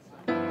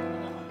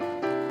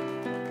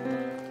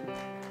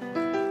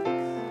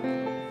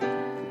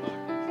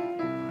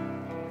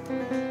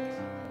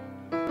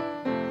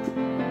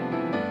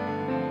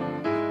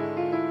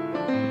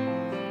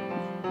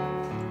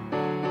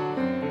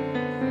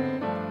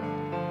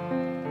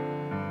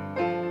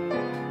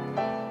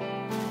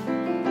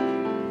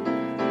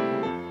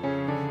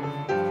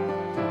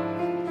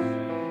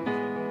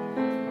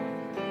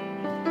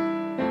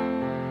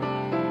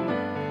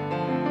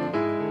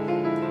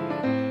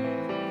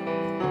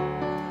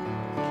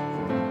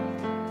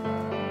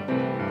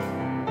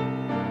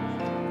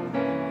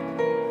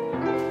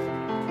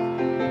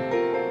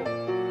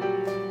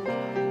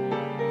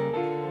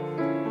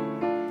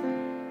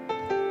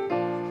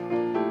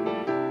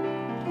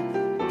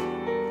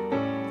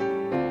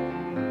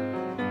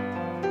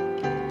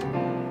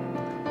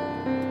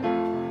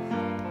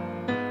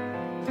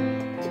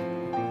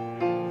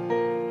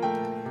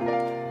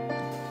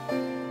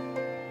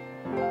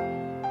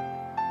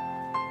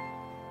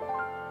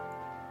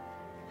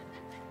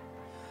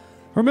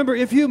 Remember,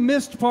 if you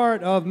missed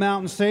part of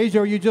Mountain Stage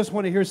or you just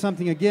want to hear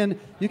something again,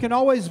 you can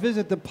always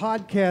visit the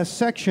podcast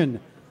section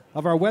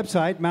of our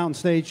website,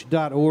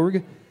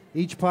 mountainstage.org.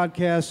 Each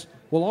podcast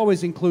will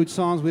always include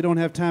songs we don't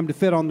have time to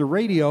fit on the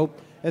radio,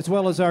 as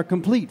well as our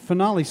complete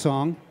finale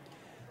song.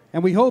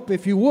 And we hope,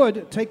 if you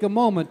would, take a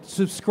moment,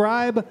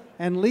 subscribe,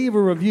 and leave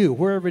a review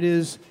wherever it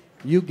is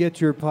you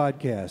get your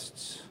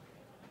podcasts.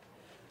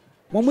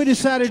 When we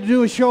decided to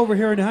do a show over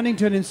here in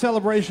Huntington in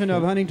celebration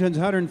of Huntington's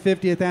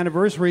 150th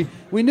anniversary,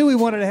 we knew we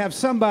wanted to have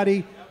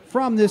somebody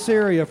from this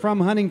area,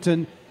 from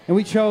Huntington, and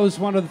we chose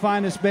one of the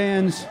finest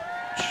bands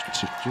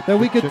that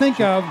we could think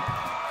of.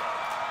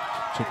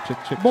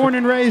 Born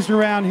and raised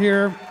around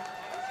here.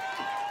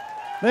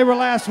 They were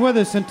last with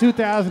us in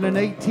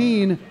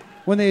 2018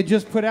 when they had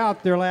just put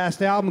out their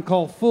last album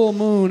called Full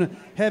Moon,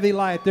 Heavy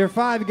Light. They're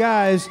 5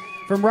 guys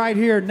from right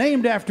here,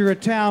 named after a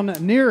town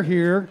near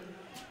here.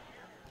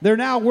 They're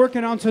now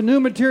working on some new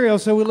material,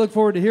 so we look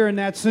forward to hearing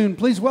that soon.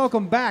 Please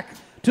welcome back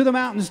to the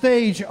Mountain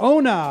Stage,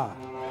 Ona.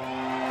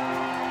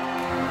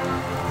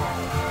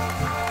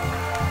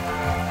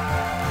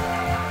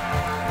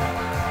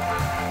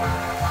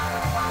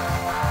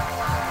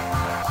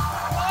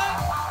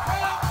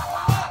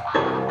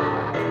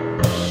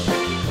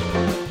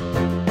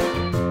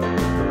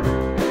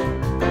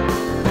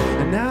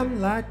 And I'm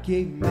like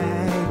a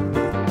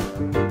magnet.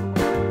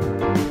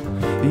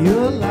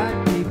 You're like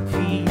a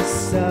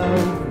piece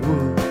of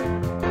wood.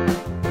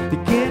 They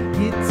can't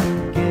get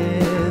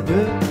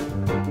together.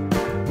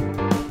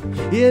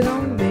 It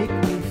don't make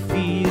me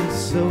feel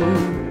so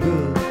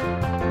good.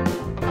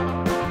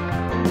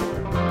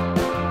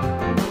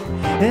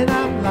 And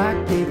I'm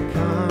like a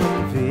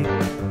convict.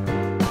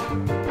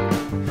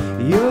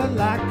 You're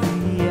like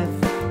the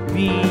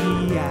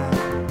FBI.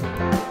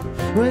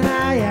 When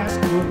I ask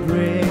for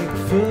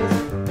breakfast,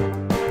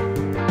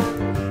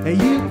 and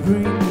you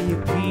bring me a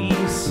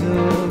piece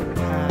of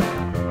pie.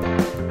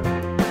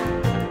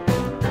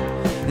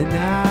 And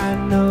I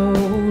know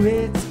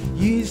it's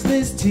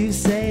useless to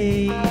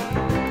say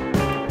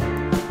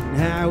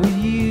how it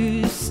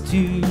used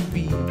to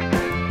be.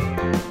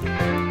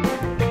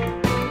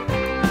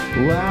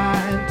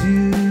 Why do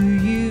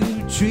you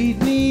treat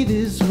me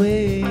this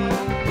way?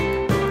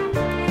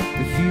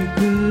 If you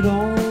could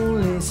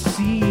only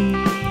see,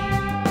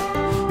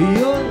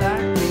 you're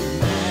like a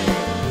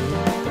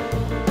magnet,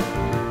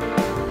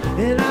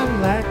 and I'm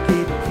like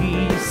a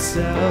piece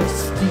of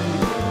steel.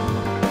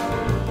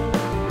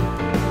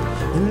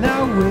 And I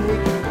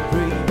wake and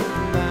break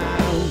my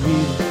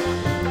will.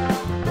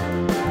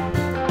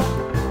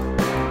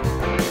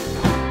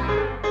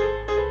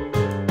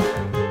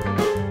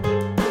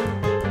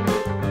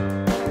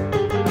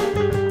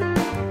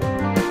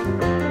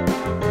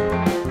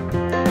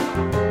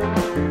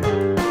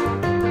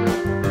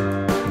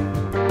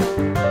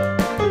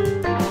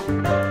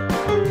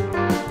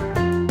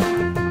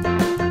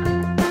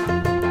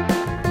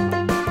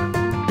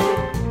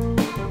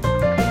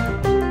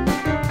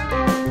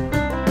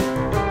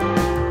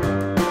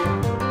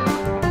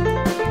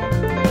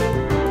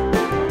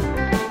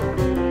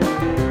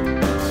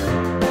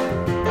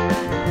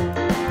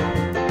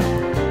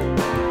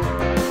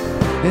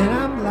 And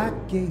I'm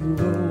like a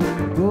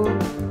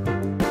rowboat.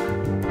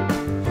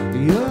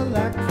 You're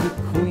like the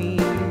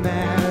Queen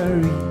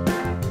Mary.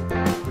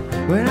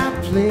 When I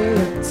play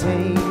a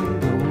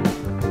tango,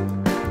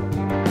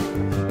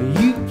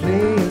 you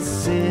play a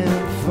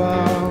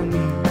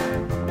symphony.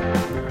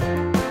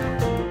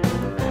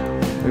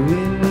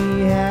 When we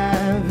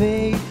have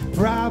a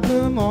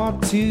problem or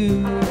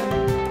two,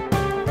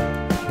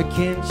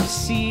 can't you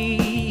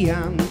see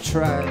I'm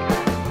trying?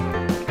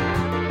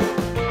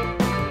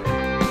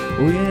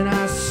 When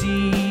I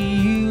see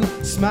you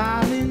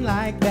smiling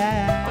like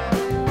that,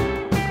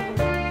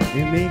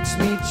 it makes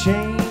me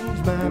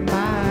change my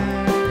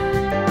mind.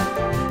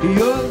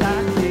 You're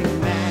like a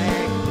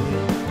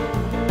magnet,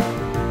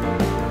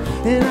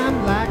 and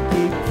I'm like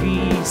a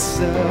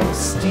piece of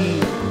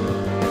steel.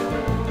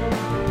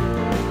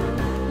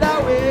 The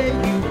way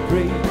you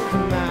break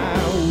my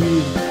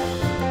will.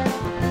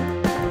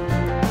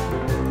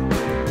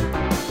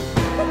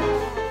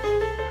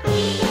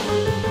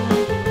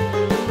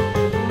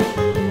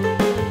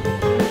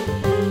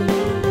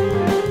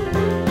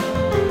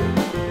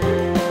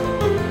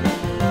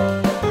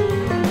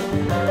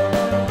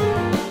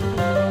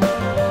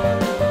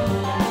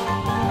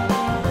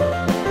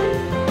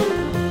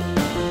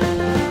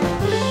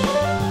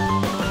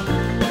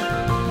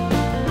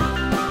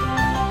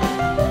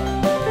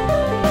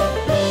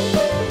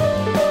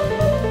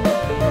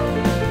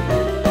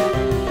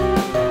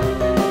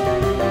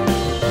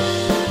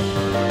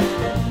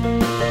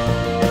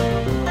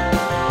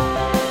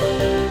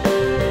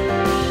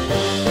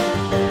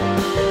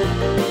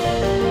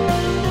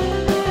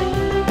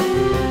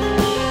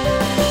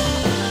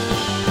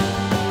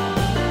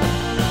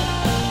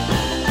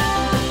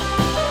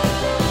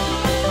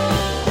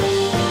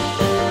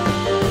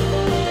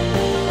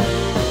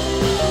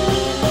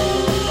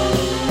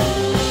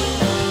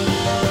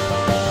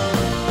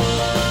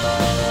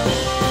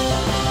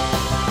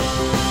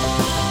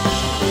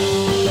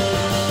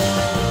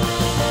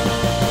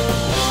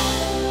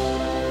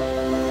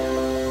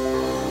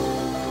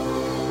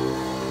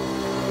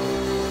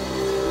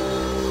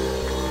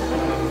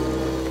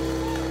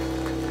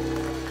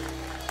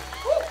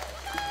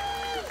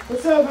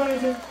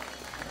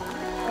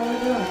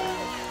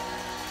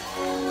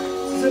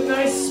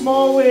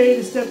 small way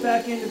to step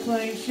back into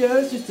playing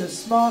shows, just a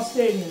small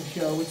stadium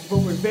show, which is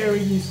what we're very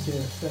used to.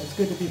 So it's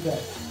good to be back.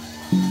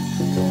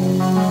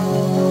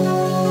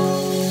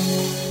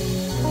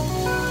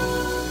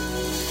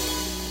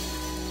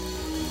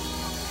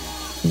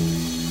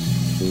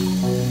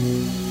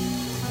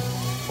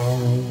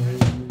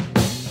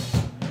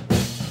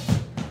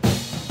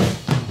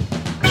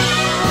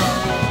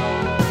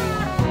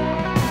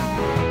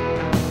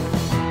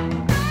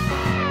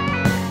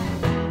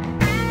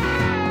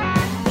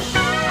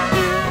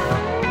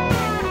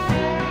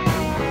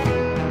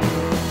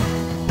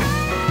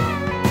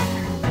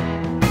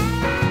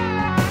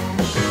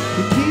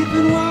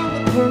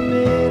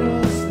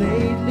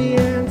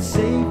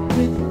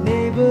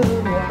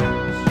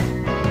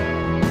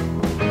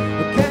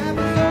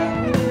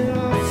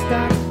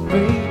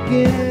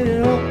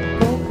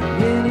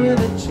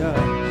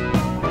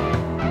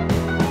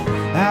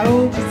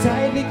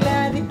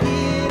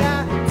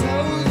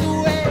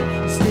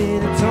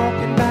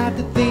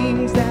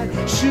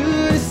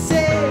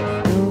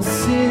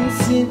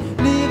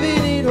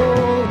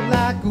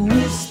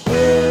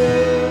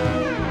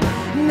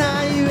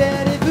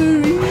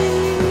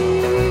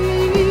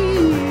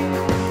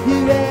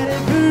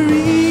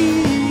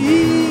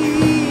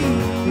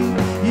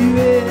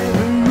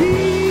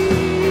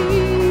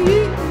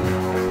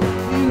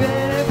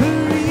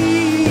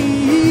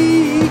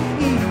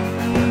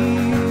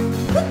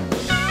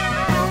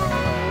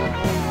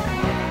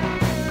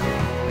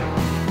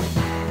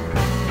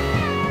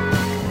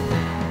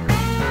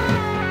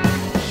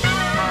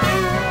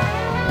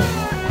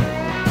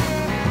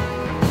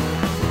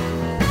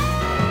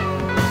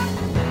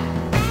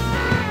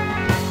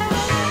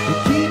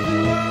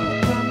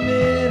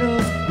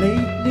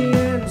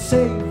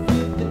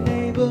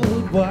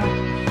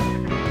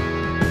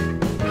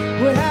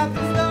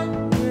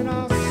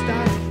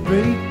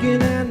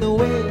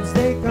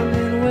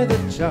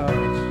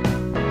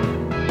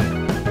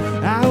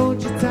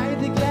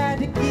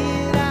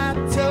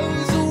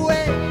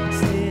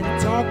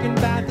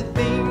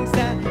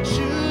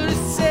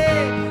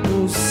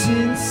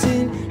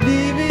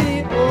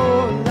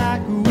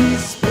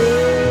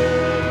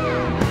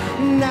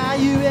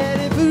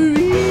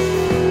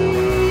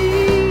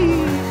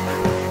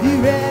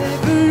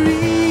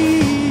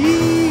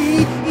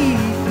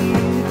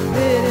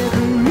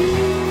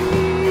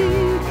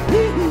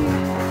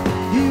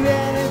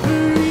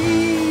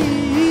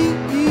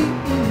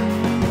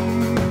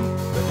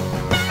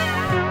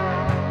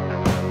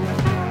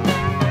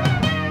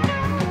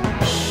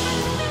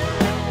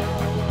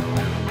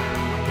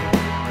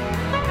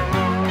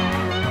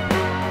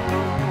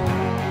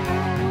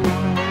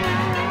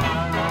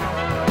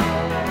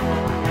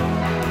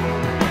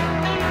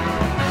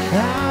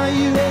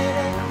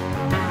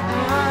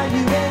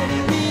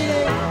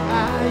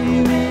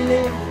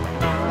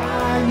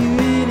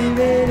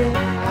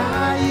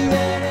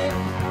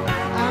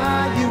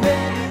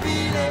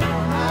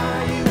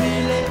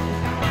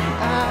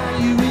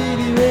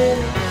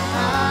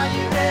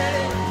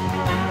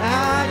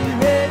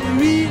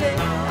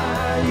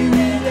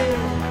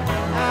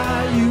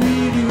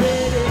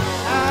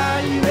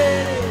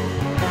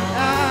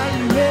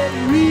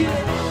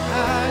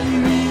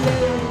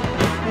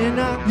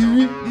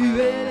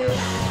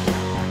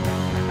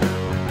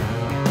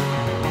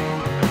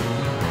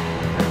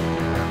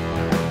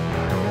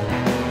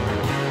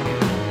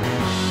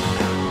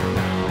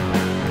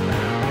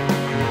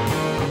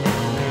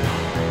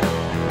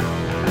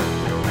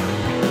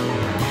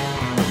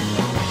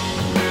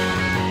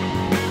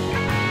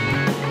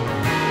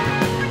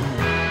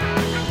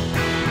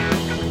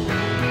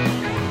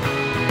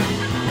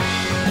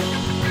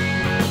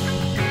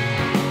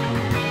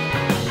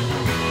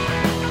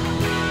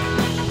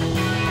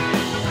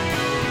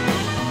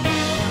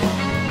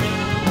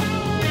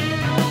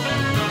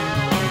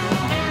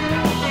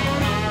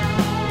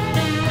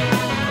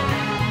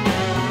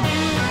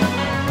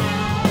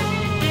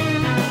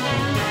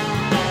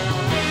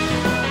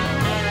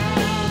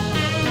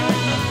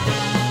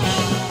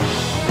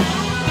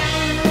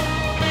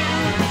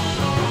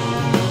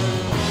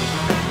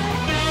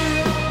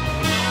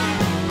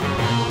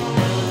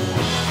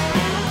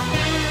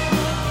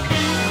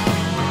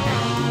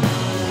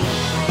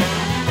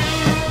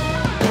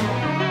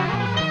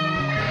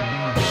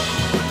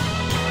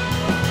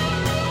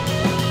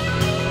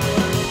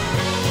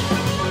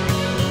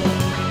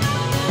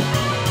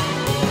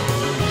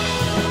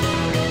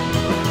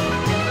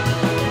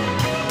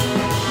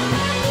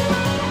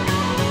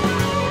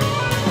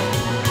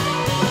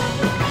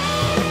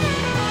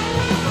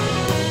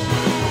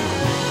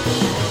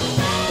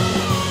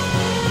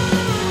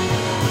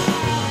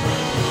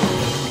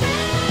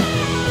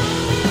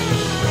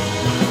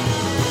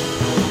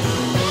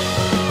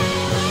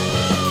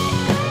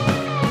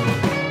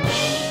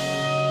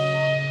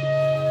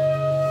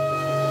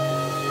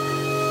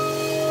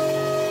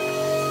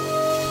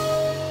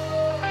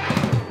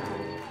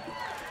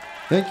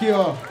 Thank you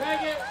all.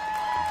 Thank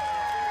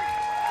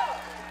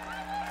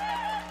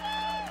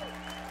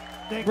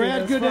you. Brad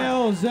Ed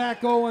Goodell,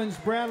 Zach Owens,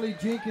 Bradley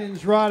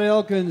Jenkins, Rod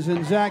Elkins,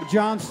 and Zach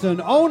Johnston.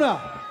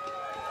 Ona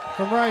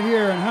from right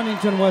here in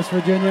Huntington, West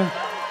Virginia.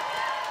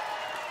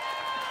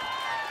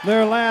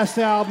 Their last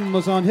album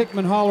was on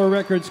Hickman Holler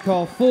Records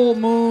called Full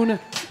Moon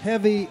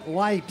Heavy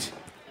Light.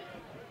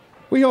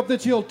 We hope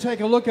that you'll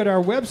take a look at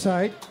our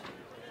website,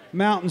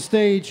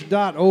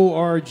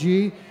 mountainstage.org.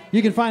 You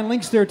can find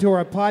links there to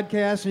our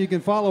podcast, and you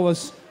can follow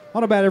us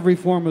on about every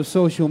form of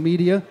social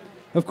media.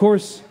 Of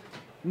course,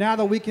 now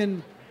that we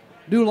can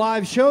do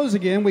live shows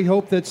again, we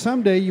hope that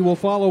someday you will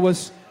follow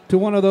us to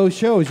one of those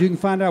shows. You can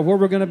find out where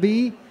we're going to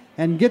be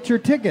and get your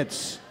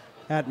tickets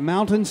at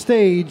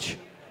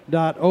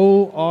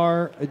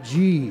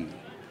mountainstage.org.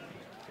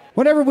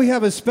 Whenever we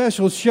have a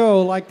special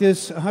show like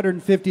this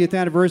 150th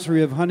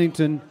anniversary of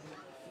Huntington,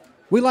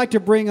 we like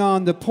to bring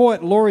on the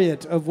Poet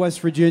Laureate of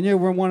West Virginia.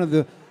 We're one of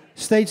the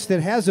states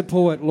that has a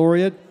Poet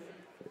Laureate,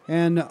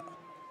 and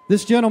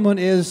this gentleman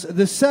is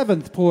the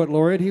 7th Poet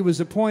Laureate. He was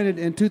appointed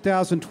in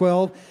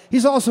 2012.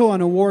 He's also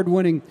an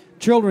award-winning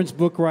children's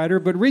book writer,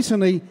 but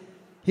recently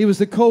he was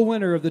the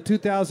co-winner of the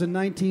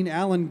 2019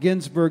 Allen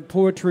Ginsberg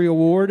Poetry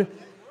Award,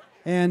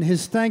 and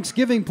his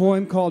Thanksgiving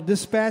poem called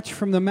Dispatch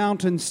from the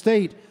Mountain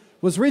State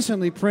was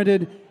recently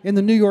printed in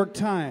the New York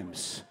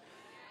Times.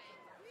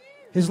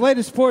 His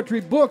latest poetry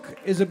book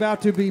is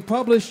about to be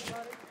published.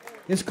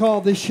 It's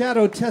called The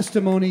Shadow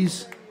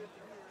Testimonies,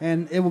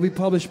 and it will be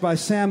published by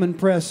Salmon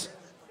Press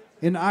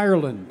in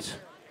Ireland.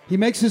 He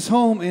makes his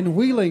home in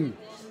Wheeling,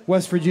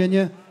 West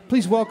Virginia.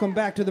 Please welcome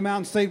back to the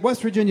Mountain State,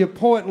 West Virginia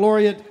Poet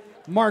Laureate,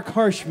 Mark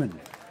Harshman.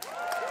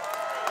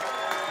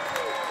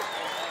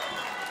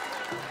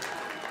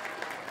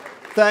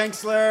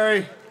 Thanks,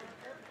 Larry.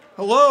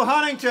 Hello,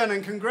 Huntington,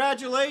 and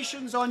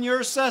congratulations on your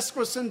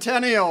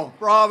sesquicentennial.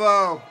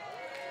 Bravo.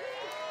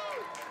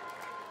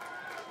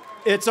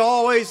 It's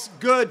always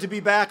good to be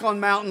back on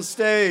Mountain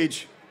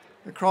Stage,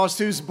 across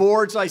whose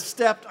boards I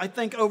stepped, I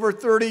think, over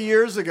 30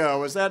 years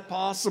ago. Is that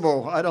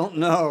possible? I don't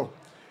know.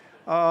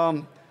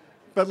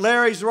 But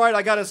Larry's right.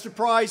 I got a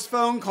surprise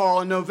phone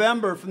call in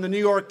November from the New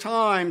York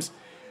Times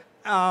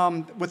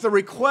with a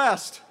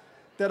request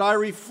that I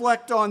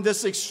reflect on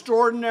this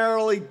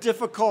extraordinarily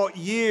difficult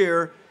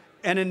year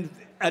and in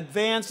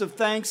advance of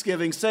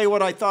Thanksgiving, say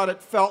what I thought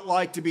it felt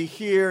like to be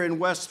here in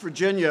West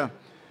Virginia.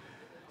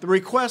 The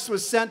request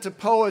was sent to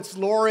poets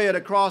laureate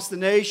across the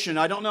nation.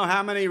 I don't know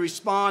how many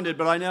responded,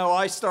 but I know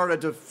I started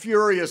to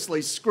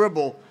furiously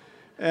scribble,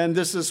 and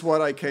this is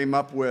what I came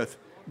up with.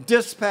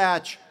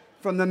 Dispatch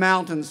from the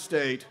Mountain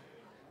State.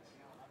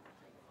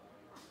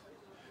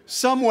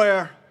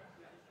 Somewhere,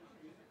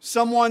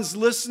 someone's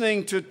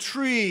listening to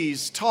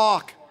trees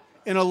talk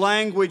in a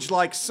language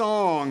like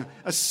song,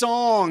 a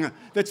song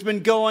that's been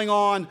going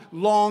on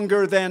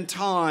longer than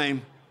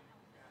time.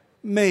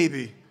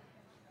 Maybe.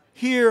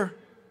 Here,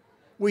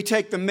 we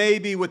take the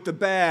maybe with the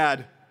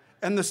bad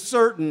and the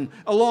certain,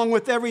 along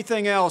with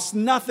everything else.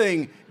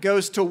 Nothing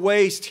goes to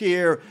waste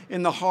here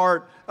in the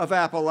heart of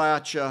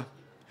Appalachia.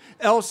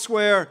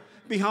 Elsewhere,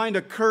 behind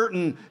a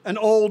curtain, an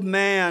old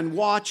man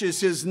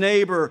watches his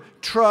neighbor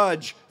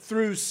trudge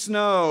through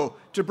snow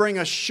to bring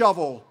a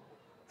shovel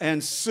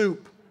and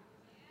soup.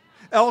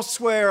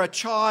 Elsewhere, a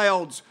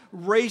child's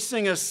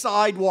racing a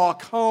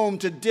sidewalk home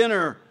to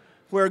dinner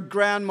where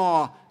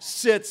grandma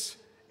sits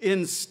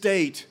in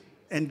state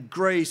and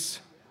grace.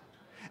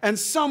 And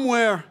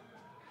somewhere,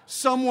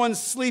 someone's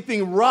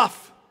sleeping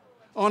rough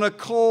on a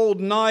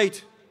cold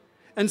night,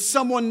 and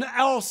someone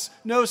else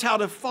knows how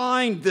to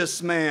find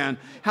this man,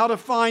 how to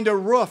find a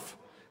roof,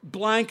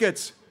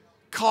 blankets,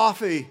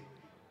 coffee,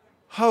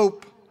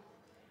 hope.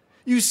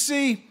 You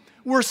see,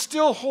 we're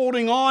still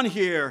holding on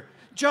here,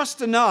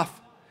 just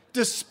enough,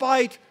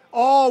 despite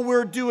all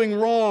we're doing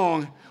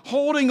wrong,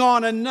 holding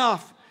on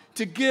enough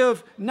to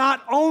give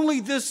not only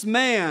this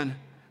man,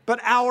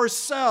 but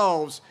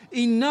ourselves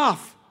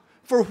enough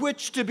for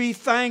which to be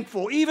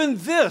thankful. Even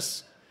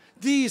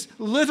these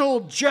little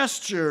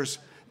gestures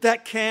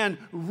that can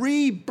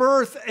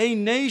rebirth a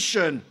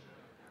nation,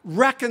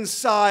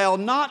 reconcile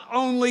not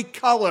only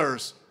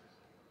colors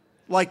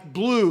like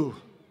blue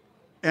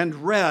and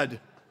red,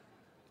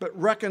 but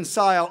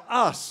reconcile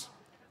us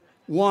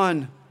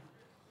one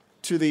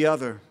to the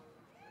other.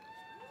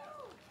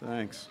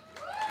 Thanks.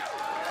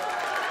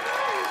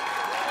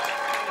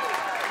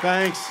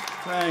 Thanks.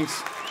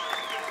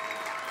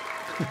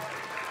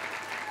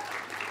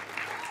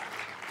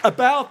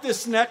 About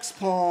this next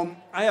poem,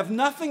 I have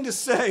nothing to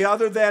say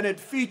other than it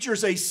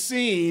features a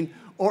scene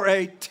or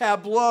a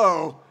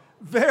tableau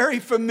very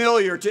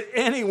familiar to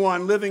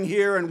anyone living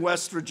here in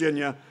West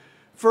Virginia.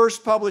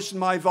 First published in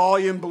my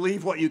volume,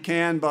 Believe What You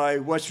Can, by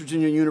West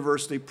Virginia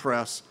University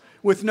Press,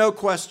 with no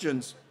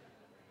questions.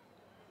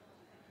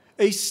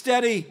 A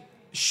steady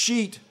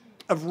sheet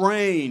of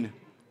rain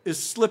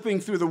is slipping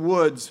through the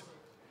woods,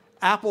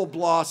 apple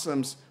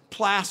blossoms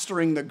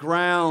plastering the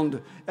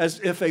ground as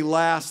if a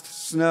last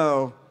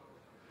snow.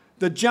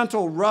 The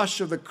gentle rush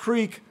of the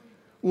creek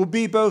will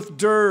be both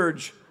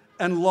dirge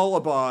and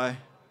lullaby.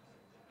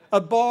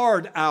 A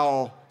barred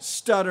owl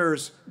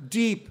stutters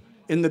deep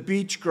in the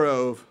beech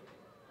grove.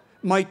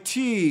 My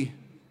tea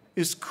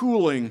is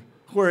cooling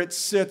where it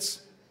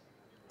sits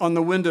on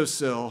the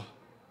windowsill.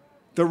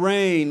 The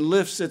rain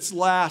lifts its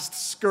last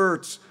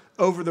skirts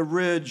over the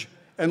ridge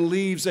and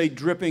leaves a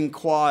dripping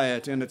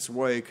quiet in its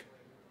wake.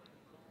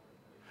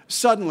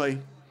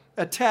 Suddenly,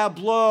 a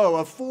tableau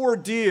of 4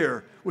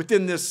 deer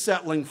within this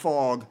settling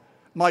fog.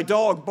 My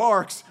dog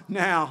barks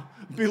now,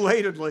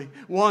 belatedly,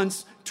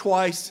 once,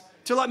 twice,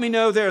 to let me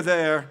know they're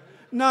there.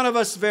 None of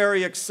us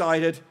very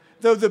excited,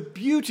 though the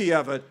beauty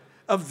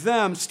of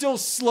them still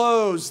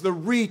slows the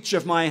reach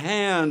of my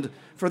hand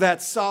for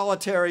that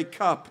solitary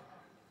cup.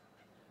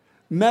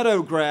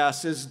 Meadow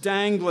grass is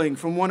dangling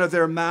from one of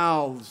their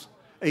mouths,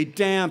 a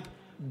damp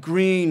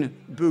green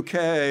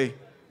bouquet.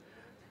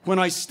 When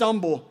I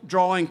stumble,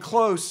 drawing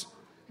close,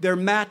 their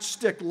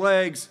matchstick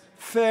legs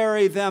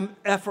ferry them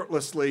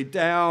effortlessly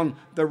down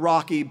the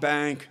rocky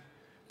bank,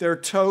 their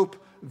taupe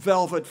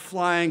velvet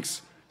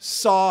flanks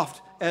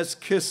soft as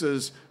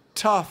kisses,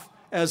 tough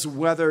as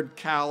weathered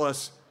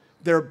callus,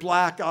 their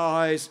black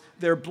eyes,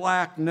 their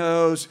black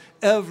nose,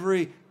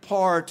 every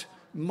part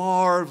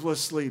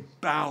marvelously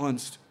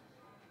balanced.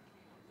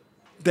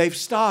 They've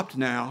stopped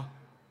now,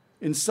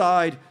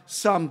 inside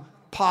some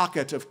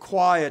pocket of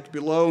quiet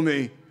below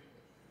me.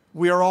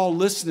 We are all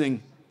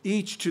listening,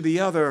 each to the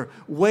other,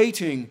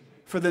 waiting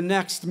for the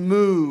next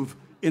move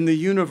in the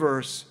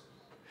universe.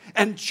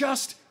 And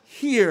just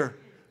here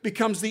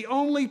becomes the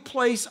only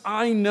place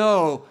I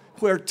know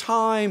where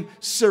time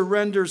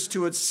surrenders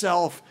to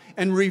itself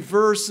and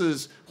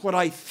reverses what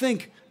I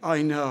think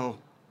I know.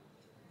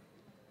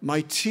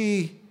 My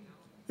tea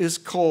is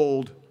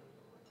cold,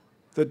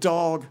 the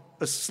dog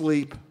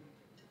asleep,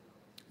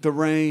 the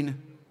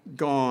rain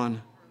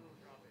gone,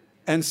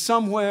 and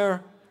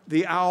somewhere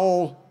the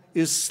owl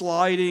is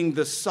sliding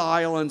the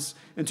silence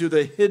into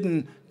the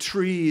hidden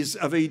trees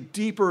of a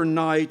deeper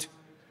night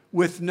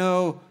with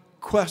no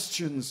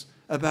questions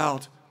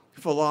about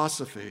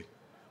philosophy,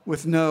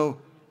 with no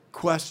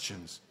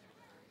questions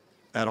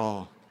at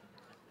all.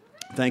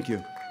 Thank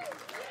you.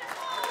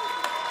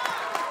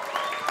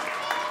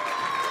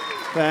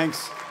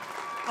 Thanks.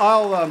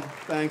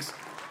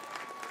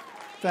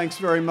 Thanks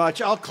very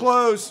much. I'll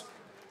close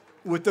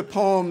with the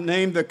poem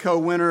named the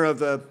co-winner of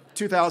the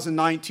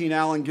 2019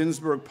 Allen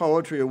Ginsberg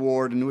Poetry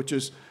Award, and which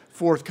is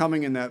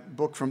forthcoming in that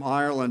book from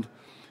Ireland.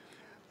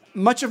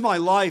 Much of my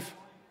life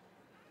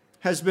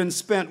has been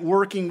spent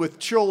working with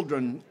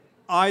children,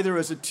 either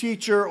as a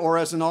teacher or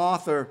as an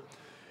author.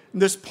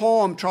 This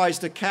poem tries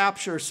to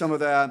capture some of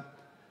that.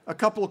 A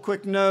couple of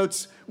quick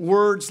notes.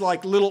 Words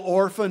like little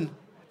orphan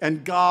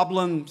and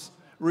goblins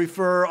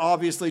refer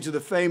obviously to the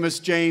famous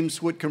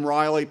James Whitcomb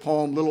Riley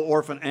poem, Little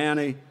Orphan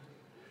Annie.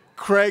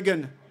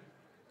 Cregan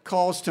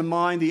calls to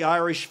mind the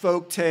Irish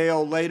folk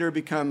tale, later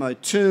become a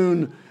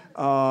tune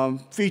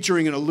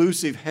featuring an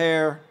elusive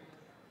hare.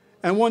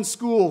 And one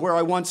school where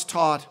I once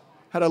taught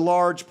had a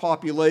large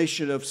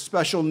population of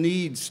special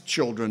needs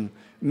children,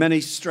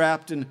 many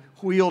strapped in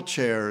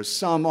wheelchairs,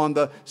 some on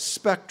the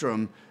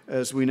spectrum,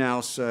 as we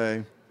now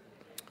say.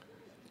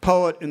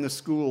 Poet in the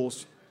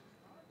schools.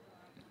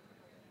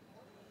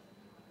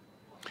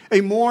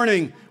 A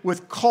morning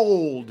with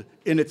cold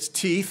in its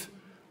teeth,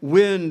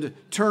 wind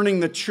turning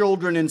the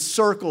children in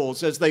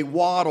circles as they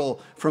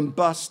waddle from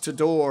bus to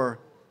door.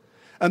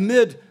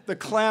 Amid the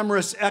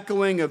clamorous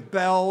echoing of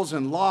bells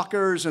and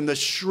lockers and the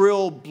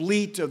shrill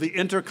bleat of the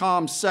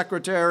intercom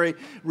secretary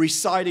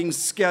reciting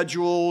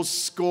schedules,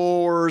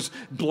 scores,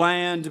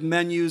 bland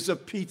menus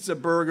of pizza,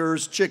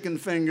 burgers, chicken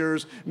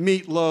fingers,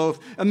 meatloaf.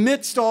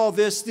 Amidst all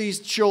this, these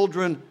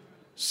children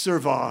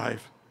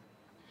survive.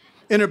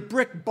 In a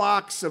brick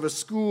box of a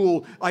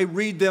school, I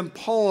read them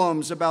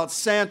poems about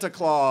Santa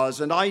Claus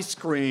and ice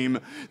cream,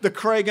 the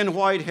Cregan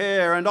white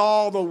hair, and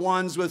all the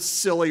ones with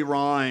silly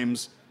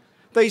rhymes.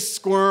 They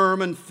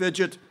squirm and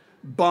fidget,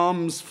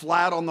 bums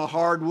flat on the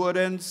hardwood,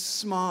 and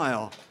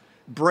smile,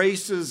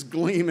 braces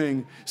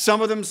gleaming.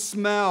 Some of them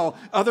smell,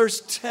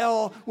 others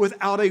tell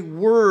without a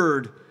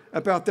word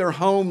about their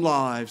home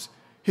lives.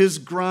 His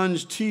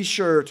grunge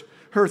t-shirt,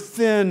 her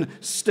thin,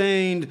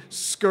 stained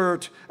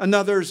skirt,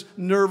 another's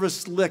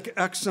nervous lick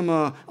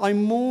eczema. I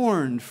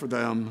mourned for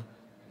them.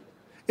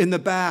 In the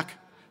back,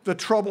 the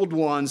troubled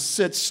ones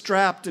sit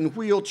strapped in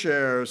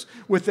wheelchairs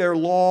with their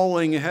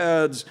lolling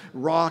heads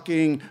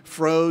rocking,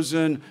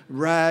 frozen,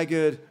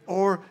 ragged,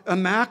 or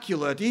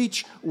immaculate,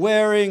 each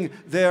wearing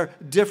their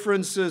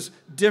differences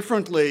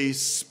differently,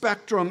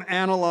 spectrum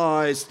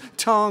analyzed,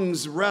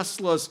 tongues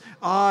restless,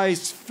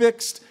 eyes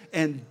fixed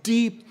and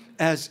deep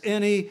as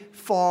any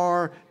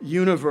far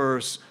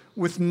universe,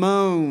 with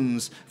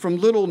moans from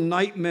little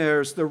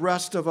nightmares the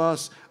rest of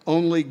us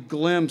only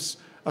glimpse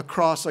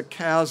across a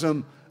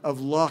chasm of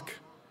luck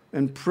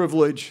and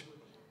privilege.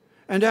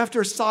 And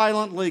after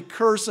silently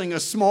cursing a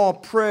small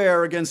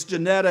prayer against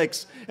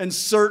genetics and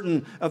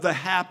certain of the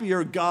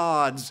happier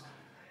gods,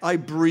 I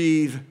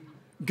breathe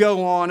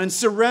go on and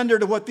surrender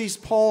to what these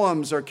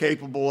poems are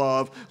capable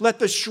of. Let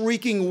the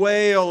shrieking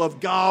wail of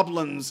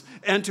goblins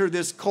enter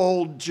this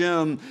cold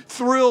gym.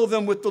 Thrill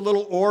them with the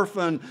little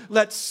orphan.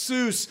 Let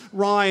Seuss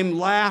rhyme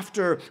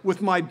laughter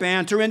with my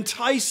banter.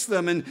 Entice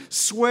them and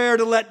swear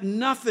to let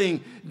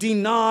nothing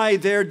deny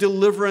their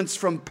deliverance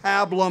from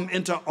pablum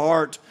into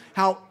art.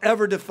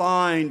 However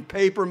defined,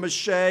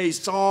 papier-mâché,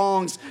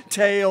 songs,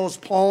 tales,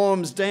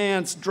 poems,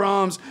 dance,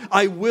 drums,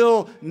 I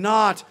will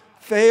not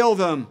fail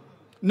them.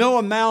 No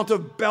amount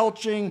of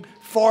belching,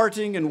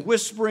 farting, and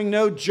whispering,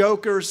 no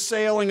joker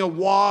sailing a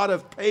wad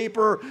of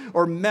paper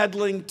or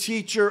meddling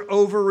teacher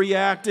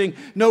overreacting,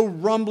 no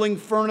rumbling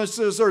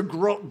furnaces or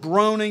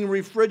groaning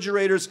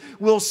refrigerators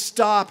will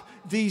stop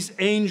these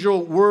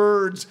angel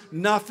words.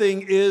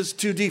 Nothing is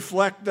to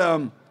deflect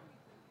them.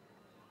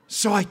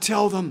 So I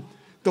tell them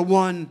the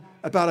one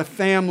about a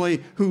family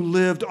who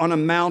lived on a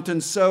mountain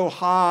so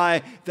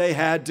high they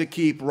had to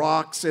keep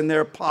rocks in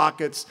their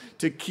pockets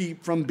to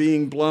keep from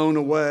being blown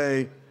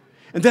away.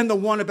 And then the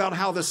one about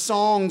how the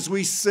songs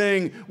we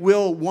sing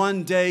will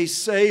one day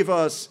save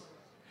us.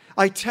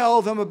 I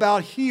tell them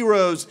about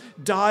heroes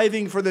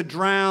diving for the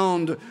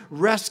drowned,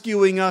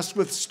 rescuing us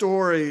with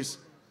stories.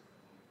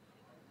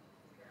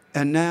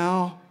 And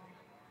now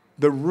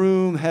the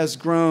room has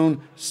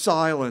grown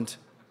silent.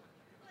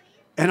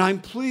 And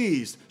I'm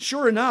pleased,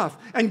 sure enough,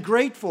 and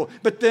grateful.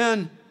 But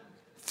then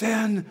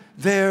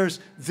there's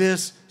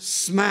this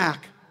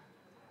smack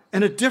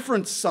and a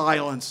different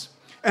silence,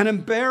 an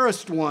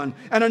embarrassed one,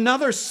 and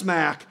another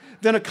smack,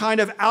 then a kind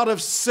of out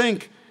of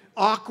sync,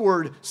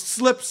 awkward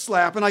slip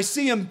slap. And I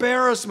see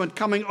embarrassment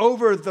coming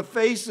over the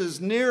faces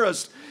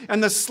nearest,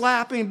 and the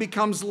slapping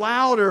becomes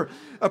louder,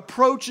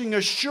 approaching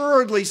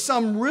assuredly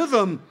some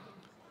rhythm.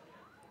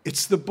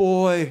 It's the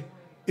boy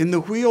in the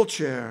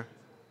wheelchair.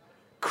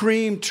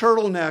 Cream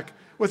turtleneck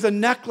with a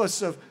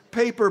necklace of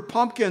paper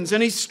pumpkins,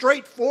 and he's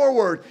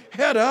straightforward,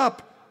 head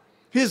up,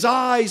 his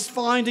eyes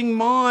finding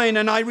mine,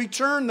 and I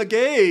return the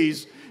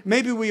gaze,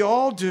 maybe we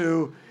all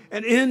do,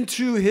 and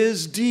into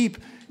his deep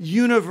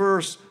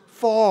universe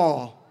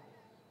fall,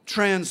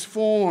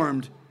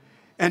 transformed,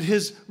 and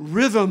his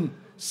rhythm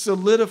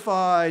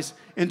solidifies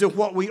into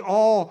what we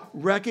all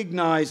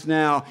recognize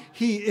now.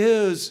 He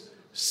is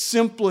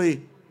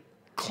simply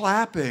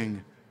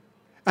clapping.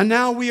 And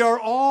now we are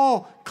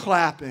all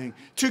clapping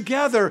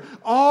together,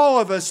 all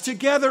of us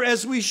together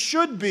as we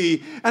should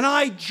be. And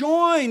I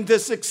join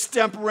this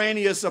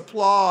extemporaneous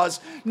applause,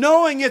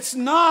 knowing it's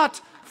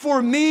not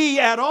for me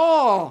at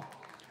all,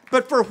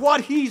 but for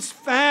what He's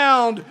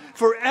found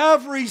for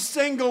every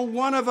single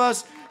one of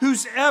us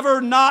who's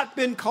ever not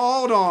been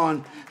called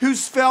on,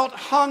 who's felt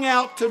hung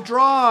out to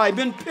dry,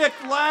 been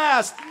picked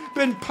last,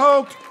 been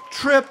poked,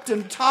 tripped,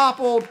 and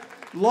toppled,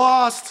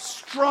 lost,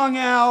 strung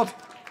out,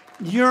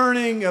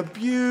 yearning,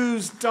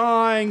 abused,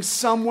 dying,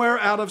 somewhere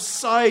out of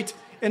sight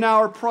in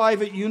our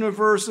private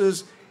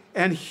universes.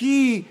 And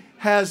He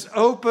has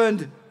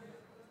opened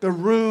the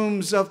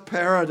rooms of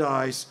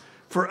paradise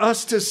for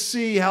us to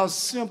see how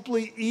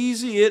simply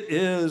easy it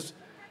is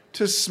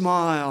to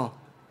smile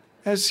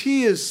as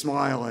He is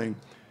smiling,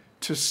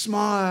 to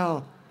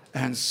smile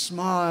and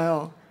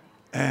smile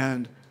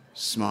and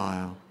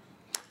smile.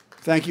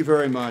 Thank you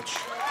very much.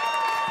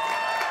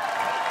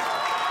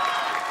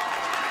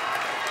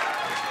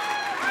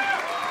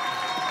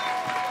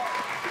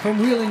 From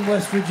Wheeling,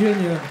 West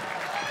Virginia,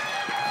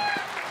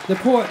 the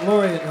Poet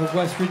Laureate of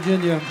West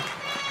Virginia,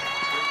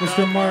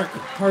 Mr. Mark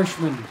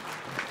Harshman,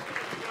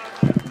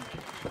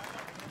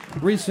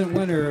 recent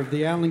winner of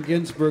the Allen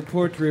Ginsberg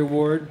Poetry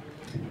Award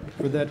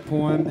for that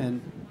poem.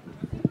 And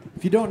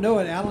if you don't know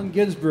it, Allen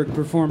Ginsberg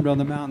performed on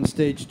the Mountain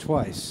Stage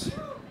twice,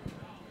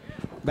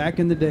 back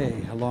in the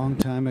day, a long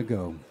time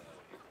ago.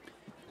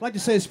 I'd like to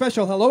say a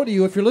special hello to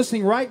you if you're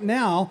listening right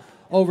now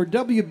over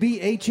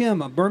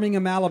WBHM of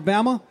Birmingham,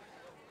 Alabama,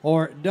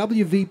 or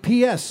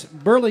WVPS,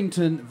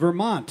 Burlington,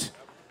 Vermont.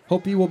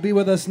 Hope you will be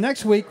with us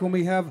next week when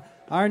we have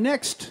our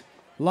next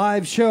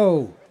live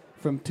show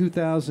from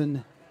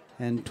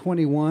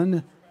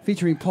 2021,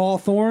 featuring Paul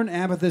Thorne,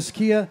 Amethyst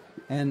Kia,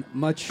 and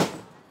much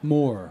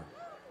more.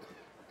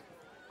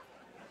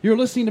 You're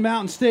listening to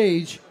Mountain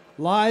Stage,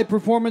 live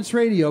performance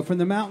radio from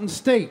the Mountain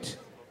State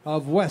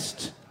of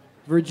West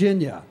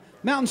Virginia.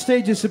 Mountain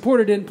Stage is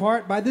supported in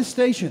part by this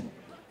station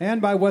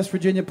and by West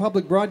Virginia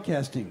Public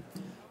Broadcasting.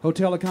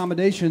 Hotel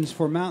accommodations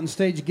for Mountain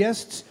Stage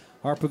guests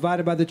are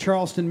provided by the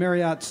Charleston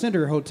Marriott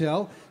Center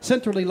Hotel,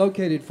 centrally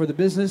located for the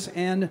business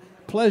and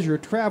pleasure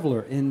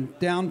traveler in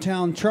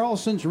downtown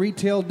Charleston's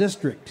retail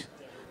district.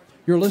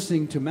 You're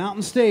listening to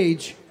Mountain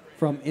Stage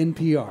from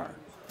NPR.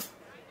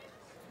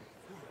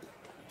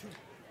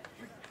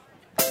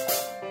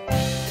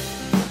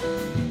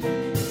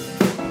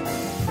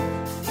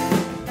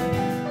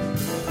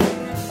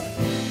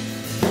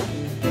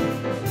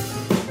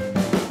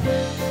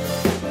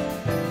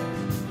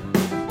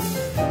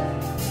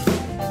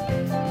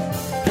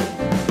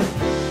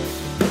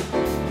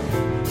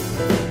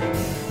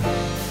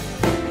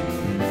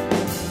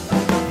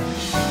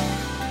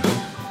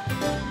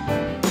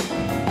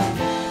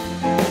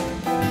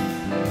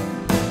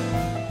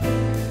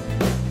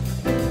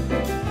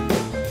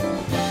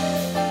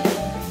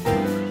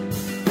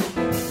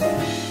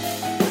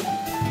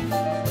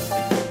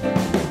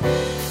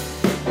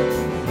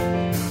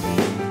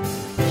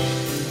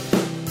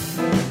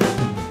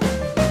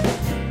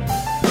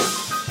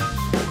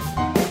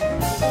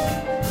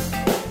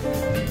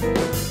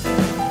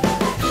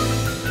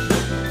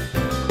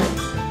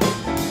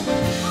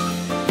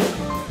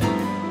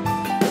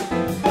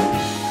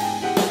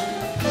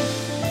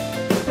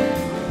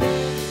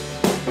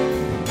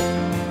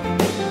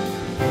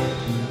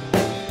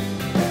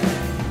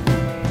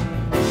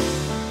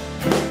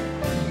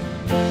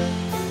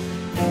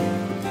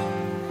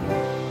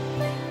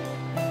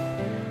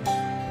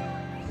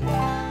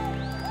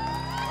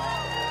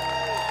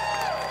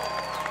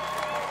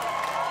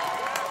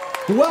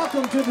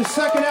 Welcome to the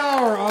second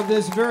hour of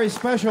this very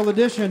special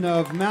edition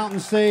of Mountain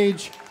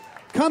Stage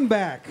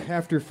Comeback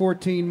after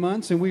 14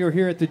 months, and we are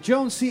here at the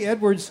Joan C.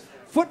 Edwards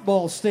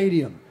Football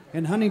Stadium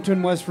in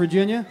Huntington, West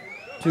Virginia,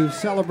 to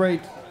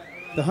celebrate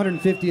the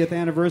 150th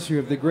anniversary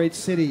of the great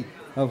city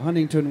of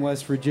Huntington,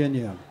 West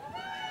Virginia.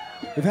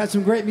 We've had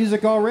some great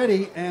music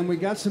already, and we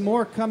got some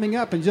more coming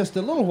up in just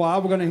a little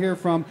while. We're going to hear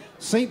from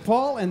St.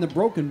 Paul and the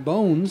Broken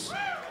Bones.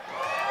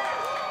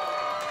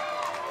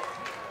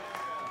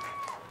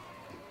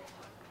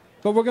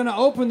 But we're going to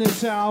open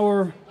this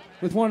hour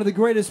with one of the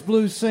greatest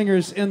blues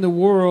singers in the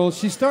world.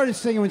 She started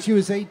singing when she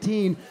was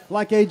 18,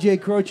 like A.J.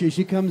 Croce.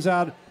 She comes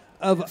out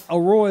of a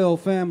royal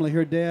family.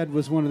 Her dad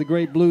was one of the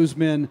great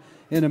bluesmen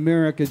in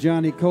America,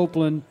 Johnny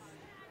Copeland.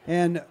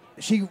 And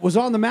she was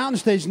on the mountain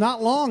stage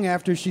not long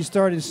after she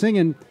started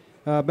singing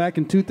back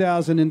in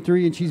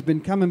 2003, and she's been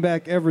coming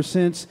back ever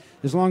since.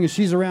 As long as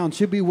she's around,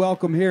 she'll be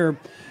welcome here.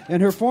 In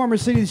her former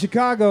city of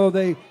Chicago,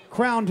 they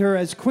crowned her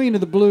as Queen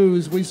of the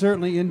Blues. We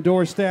certainly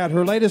endorse that.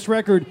 Her latest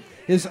record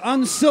is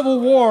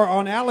Uncivil War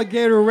on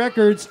Alligator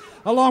Records,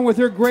 along with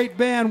her great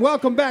band.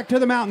 Welcome back to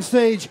the mountain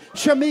stage,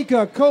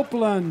 Shamika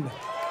Copeland.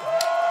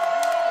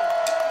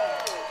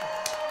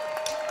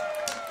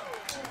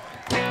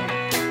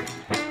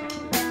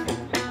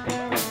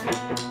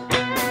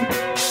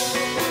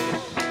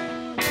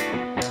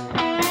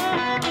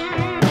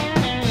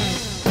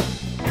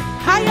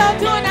 How y'all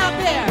doing out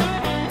there?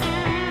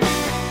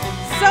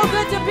 So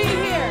good to be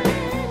here.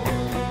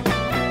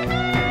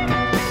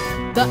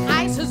 The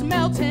ice is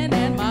melting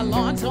and my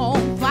lawn's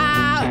on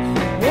fire.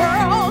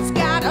 World's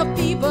got a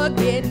fever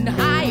getting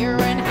higher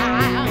and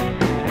higher.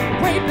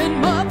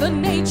 Raping Mother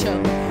Nature,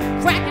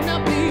 cracking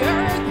up the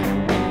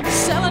earth,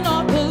 selling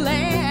off the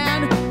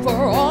land for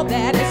all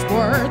that it's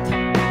worth.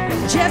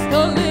 Just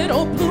a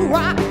little blue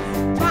rock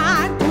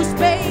flying through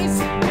space.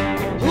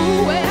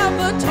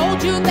 Whoever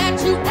told you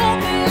that you own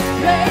this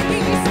place?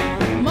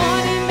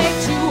 Money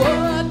makes you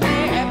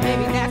ugly,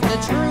 baby, that's the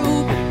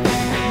truth.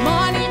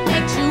 Money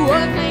makes you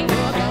ugly,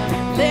 you're the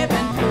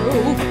living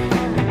proof.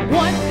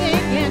 One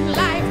thing in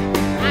life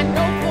I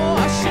know for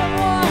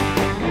sure,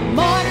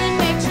 money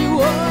makes you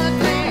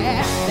ugly,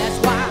 that's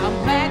why I'm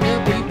glad to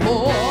be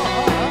poor.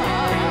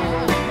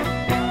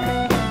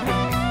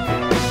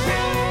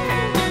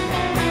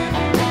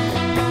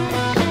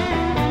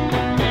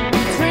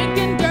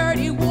 Drinking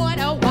dirty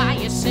water while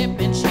you're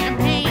sipping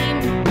champagne.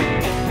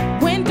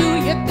 When do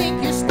you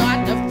think you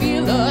start to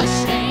feel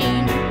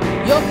ashamed?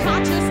 Your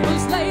conscience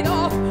was laid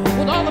off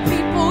with all the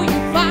people you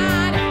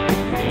find.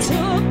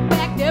 Took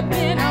back their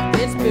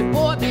benefits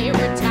before they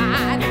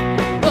retired.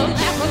 The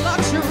life of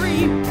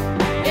luxury,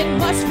 it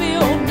must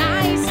feel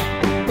nice,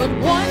 but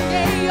one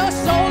day your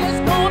soul is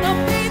gonna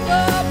pay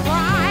the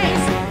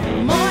price.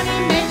 Money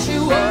makes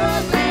you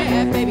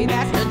ugly, baby,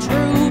 that's the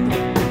truth.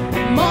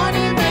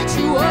 Money makes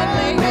you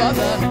ugly, you're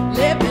the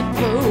living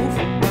proof.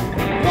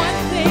 One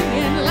thing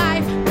in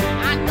life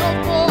I know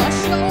for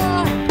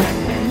sure,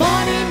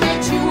 money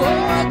makes you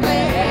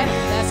ugly,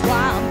 that's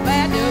why I'm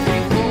glad to be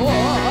poor.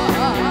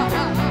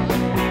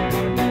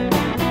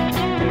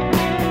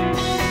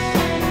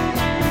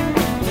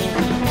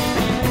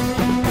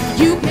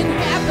 You can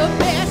have the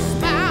best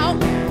smile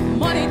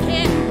money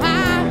can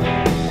buy.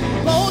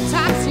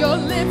 Botox your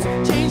lips,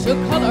 change the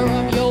color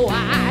of your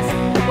eyes.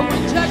 But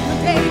when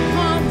judgment day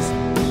comes,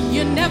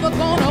 you're never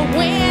gonna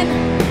win.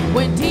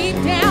 When deep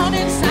down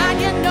inside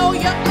you know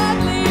you're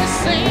ugly as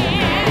sin.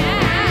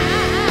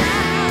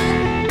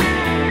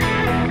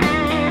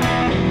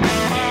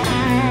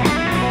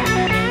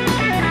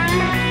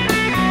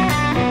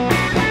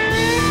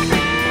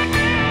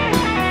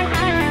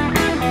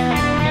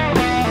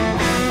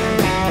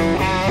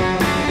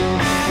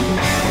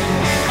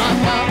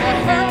 Another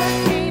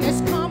hurricane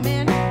is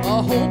coming,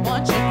 a whole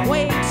bunch of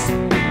quakes.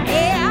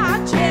 Air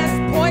just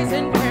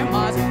poisoned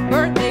grandma's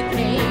birthday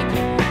cake.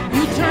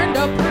 You turned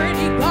a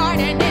pretty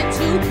garden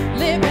into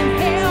living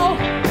hell,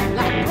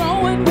 like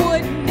throwing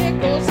wooden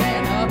nickels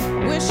in a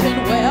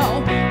wishing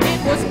well. It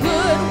was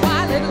good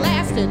while it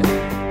lasted,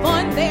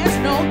 fun there's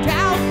no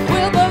doubt.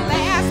 Will the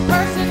last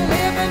person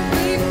living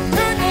please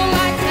turn the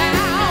lights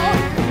out?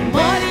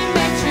 Money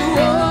makes you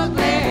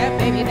ugly,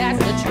 baby, that's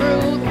the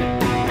truth.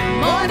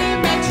 Money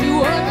makes you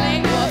ugly,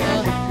 you're the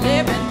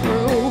living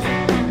proof.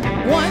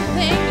 One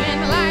thing in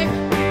life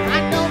I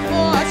know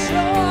for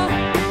sure,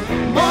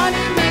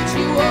 money makes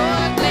you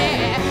ugly,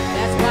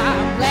 that's why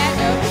I'm glad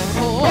to be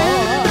poor.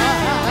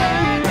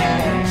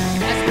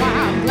 That's why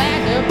I'm glad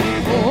to be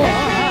poor.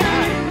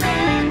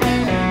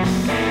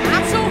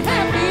 I'm so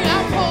happy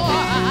I'm poor.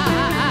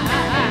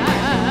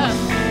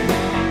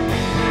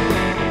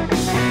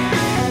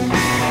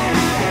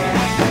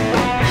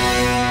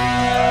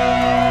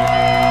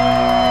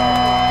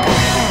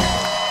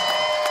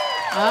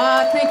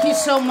 Thank you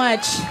so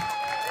much.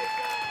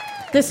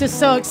 This is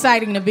so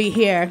exciting to be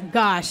here.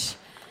 Gosh,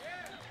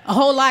 a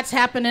whole lot's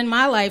happened in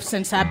my life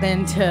since I've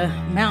been to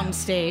Mountain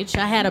Stage.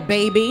 I had a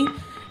baby.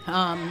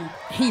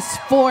 He's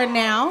 4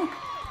 now.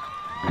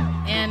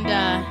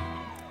 And,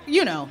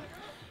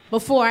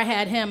 before I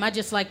had him, I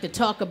just like to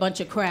talk a bunch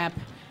of crap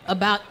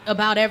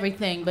about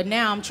everything. But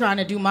now I'm trying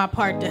to do my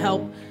part to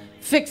help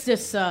fix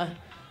this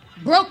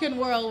broken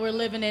world we're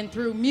living in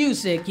through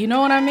music. You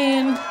know what I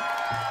mean?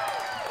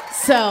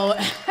 So,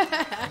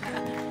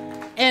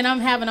 and I'm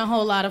having a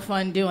whole lot of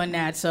fun doing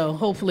that. So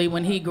hopefully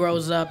when he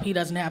grows up, he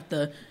doesn't have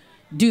to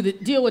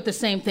deal with the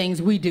same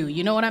things we do.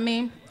 You know what I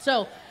mean?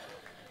 So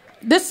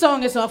this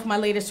song is off my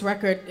latest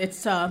record.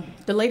 It's the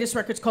latest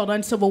record's called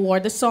Uncivil War.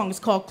 This song is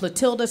called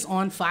Clotilda's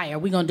on Fire.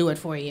 We're going to do it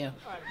for you.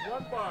 All right,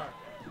 one bar.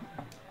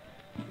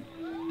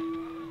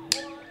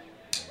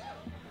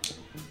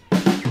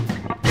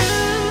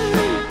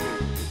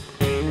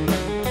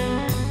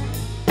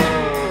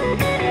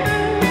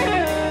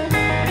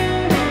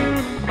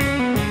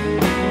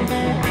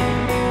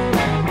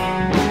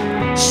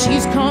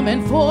 She's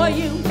coming for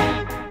you.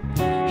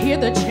 Hear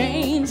the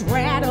chains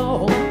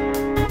rattle.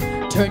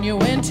 Turn you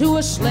into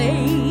a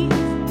slave.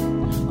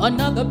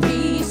 Another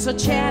piece of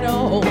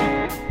chattel.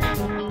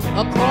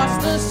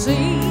 Across the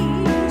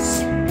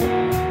seas,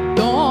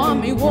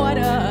 stormy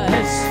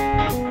waters.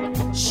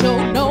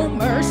 Showed no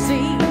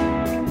mercy.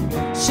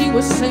 She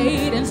was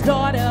Satan's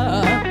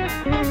daughter.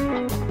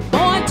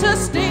 Born to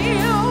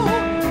steal,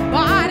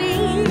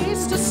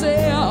 bodies to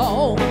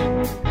sell.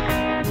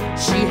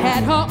 She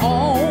had her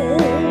own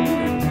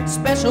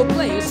special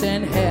place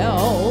in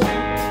hell.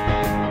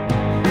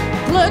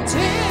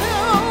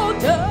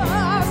 Clotilda's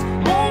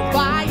on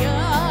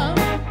fire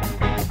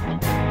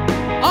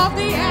off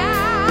the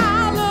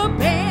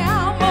Alabama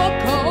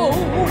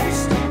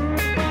coast.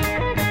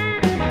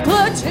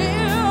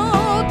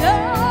 Clotilda's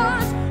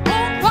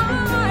on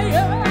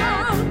fire.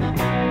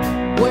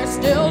 We're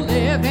still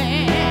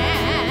living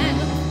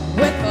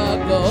with her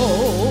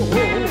ghost.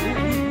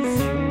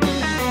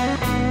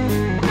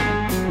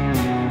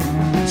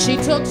 She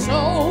took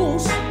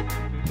souls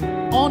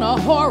on a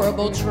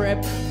horrible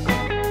trip.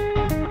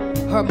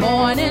 Her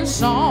morning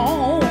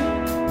song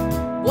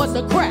was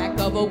the crack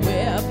of a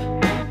whip.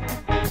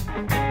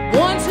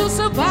 Ones who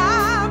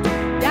survived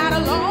died a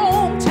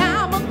long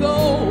time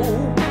ago.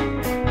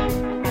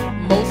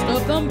 Most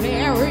of them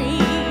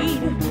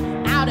buried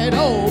out at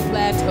Old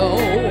Plateau.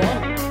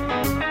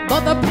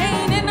 But the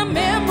pain and the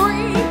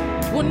memory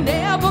will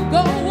never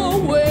go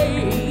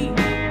away.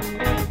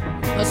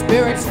 Her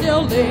spirit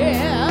still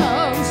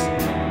lives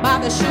by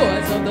the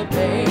shores of the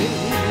bay.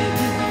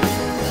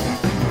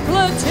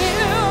 Clotilda's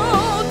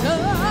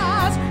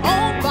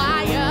on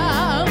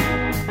fire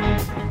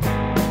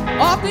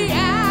off the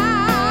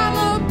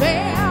Alabama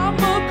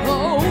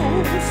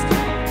coast.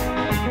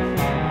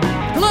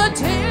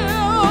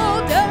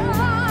 Clotilda's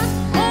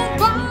on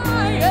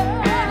fire.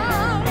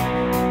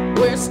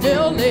 We're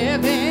still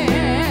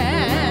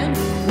living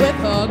with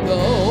her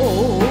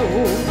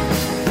ghost.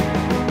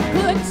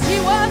 But she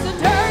was a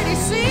dirty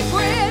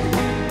secret,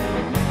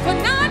 for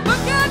not but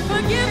God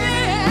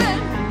forgiven.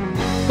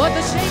 But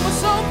the shame was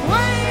so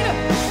great,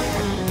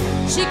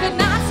 she could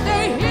not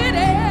stay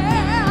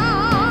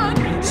hidden.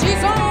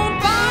 She's on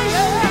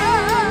fire.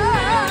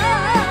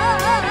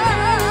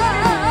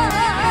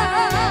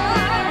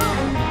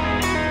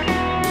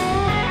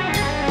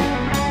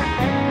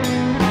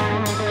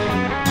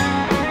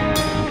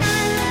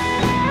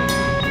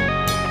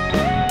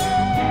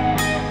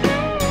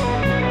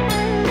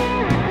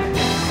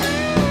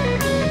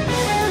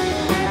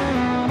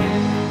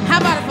 How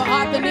about it for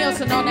Arthur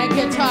Nielsen on that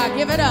guitar?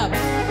 Give it up.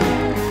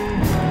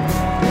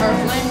 Her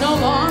flame no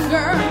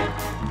longer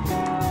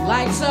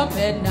lights up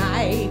at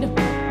night.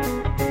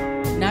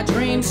 Now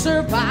dreams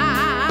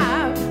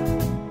survive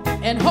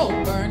and hope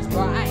burns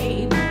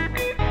bright.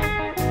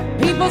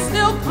 People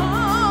still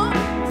come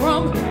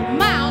from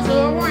miles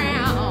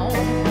around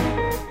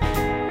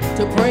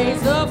to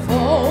praise the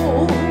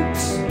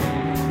folks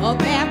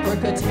of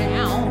Africa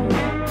town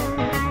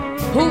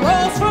who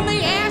rose from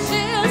the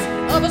ashes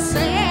of a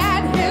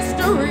sad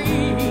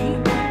history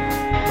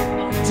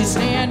to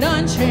stand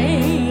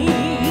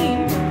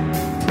unchained,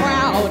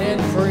 proud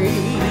and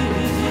free.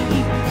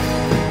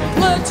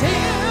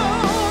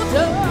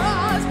 Clotilda's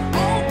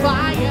on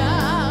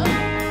fire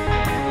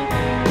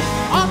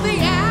on the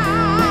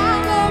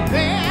Alabama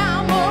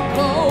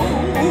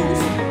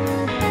coast.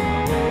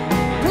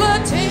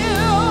 Clotilda's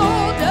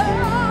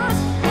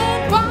on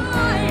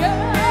fire.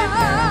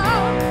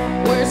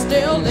 We're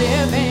still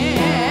living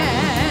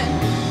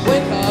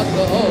with her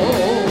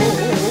ghost.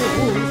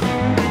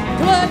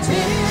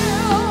 Clotilda's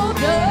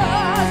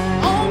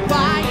on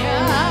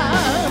fire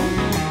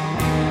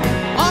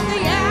on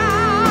the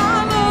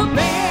Alabama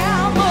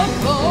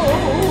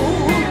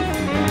coast.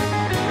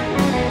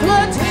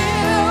 Clotilda's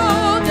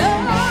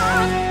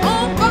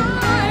on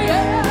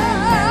fire.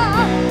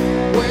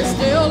 We're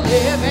still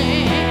living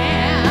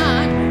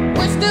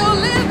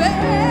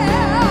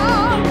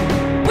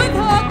with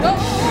her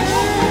ghost.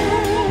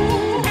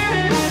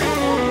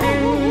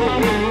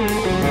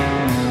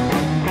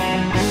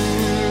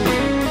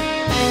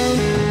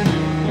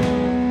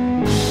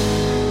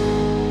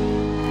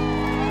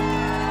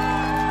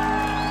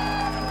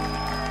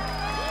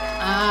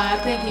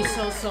 Thank you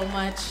so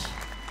much.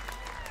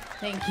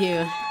 Thank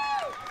you.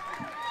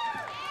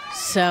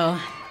 So,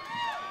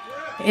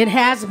 It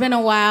has been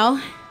a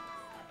while.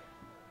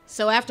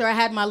 So after I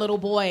had my little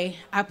boy,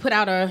 I put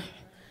out a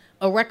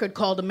record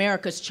called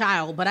America's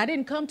Child, but I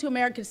didn't come to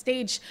American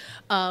stage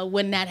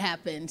when that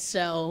happened.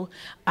 So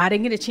I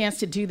didn't get a chance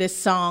to do this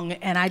song,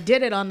 and I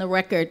did it on the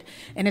record,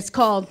 and it's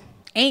called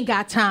Ain't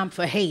Got Time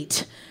for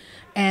Hate.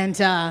 And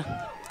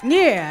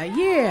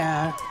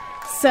yeah.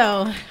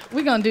 So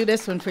we're gonna do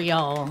this one for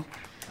y'all.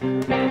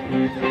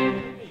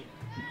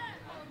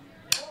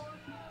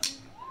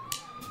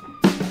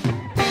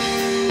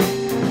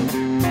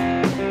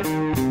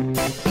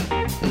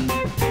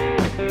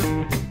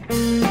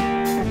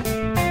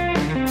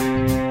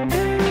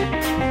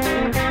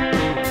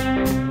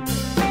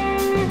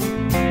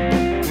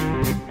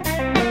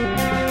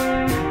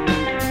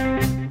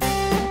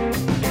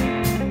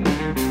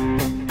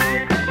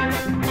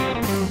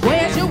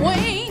 Where's your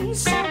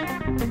wings,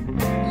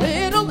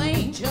 little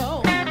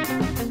angel?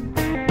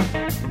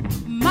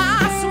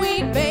 My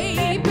sweet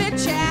baby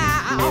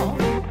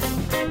child.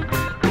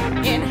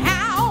 And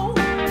how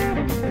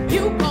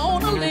you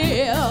gonna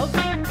live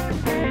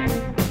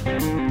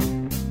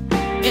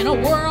in a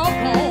world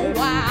gone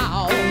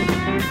wild?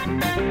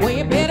 Well,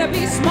 you better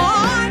be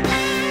smart,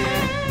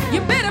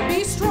 you better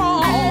be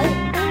strong.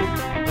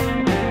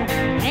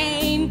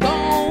 Ain't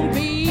gonna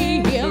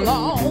be here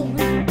long.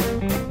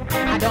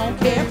 I don't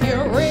care if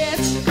you're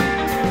rich,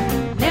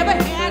 never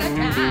had a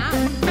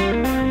dime.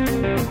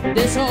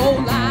 This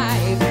whole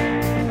life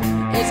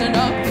is an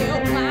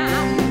uphill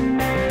climb,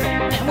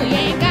 and we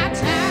ain't got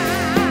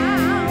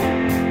time,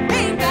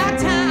 ain't got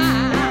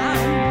time.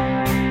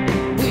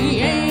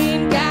 We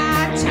ain't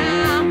got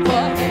time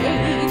for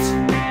hate.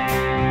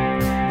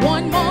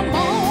 One more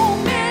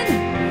moment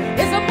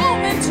is a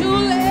moment too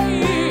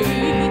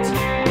late.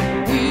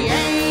 We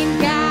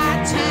ain't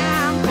got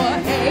time for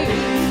hate.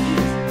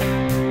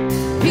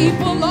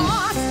 People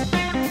lost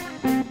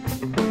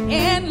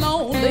and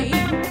lonely,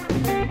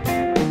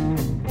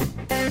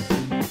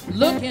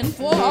 looking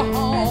for a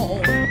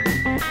home.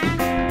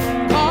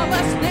 Call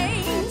us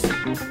names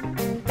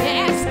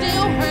that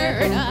still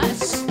hurt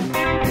us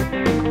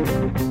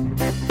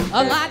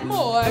a lot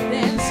more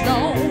than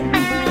stone.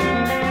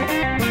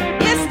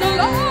 It's the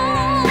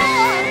Lord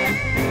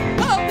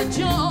of the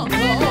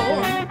jungle,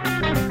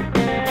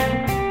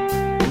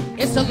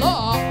 it's the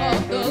law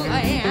of the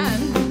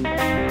land.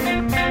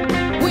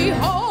 We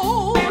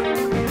hold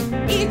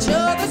each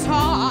other's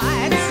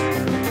hearts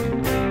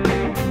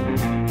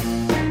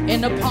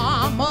in the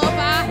palm of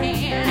our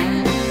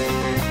hand,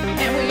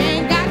 and we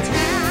ain't got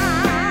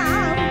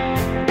time,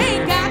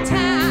 ain't got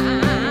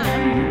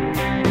time.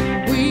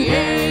 We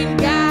ain't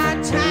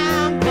got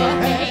time for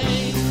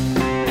hate.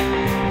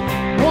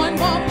 One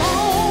more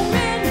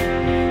moment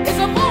is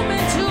a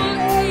moment too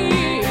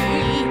late.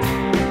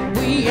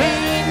 We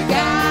ain't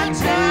got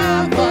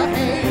time for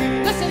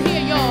hate. Listen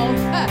here, y'all.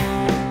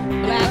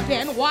 Black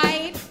and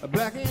white,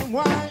 Black and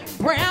white,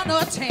 brown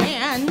or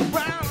tan,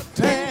 brown or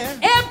tan,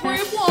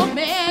 every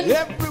woman,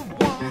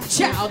 everyone,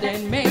 child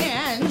and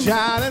man,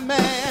 child and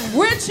man,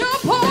 rich or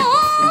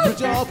poor,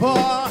 rich or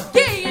poor.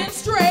 gay and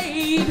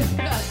straight.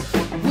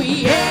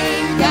 We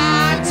ain't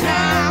got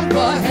time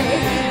for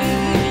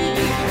hate.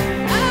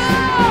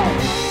 Oh!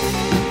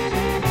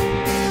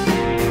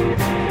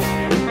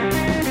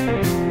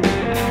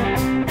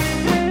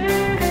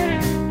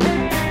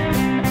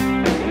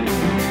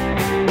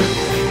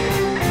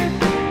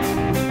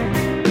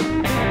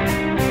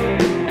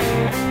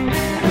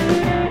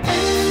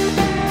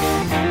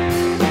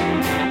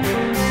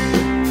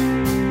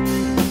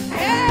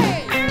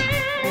 Hey!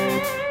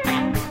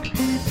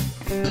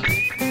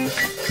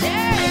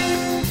 Hey!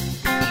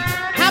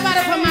 How about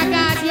it for my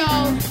guys,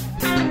 y'all?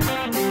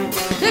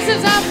 This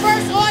is our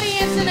first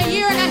audience in a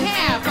year and a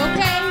half,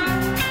 okay?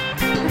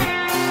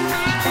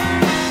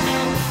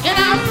 And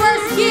our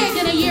first gig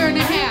in a year and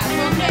a half,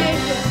 okay?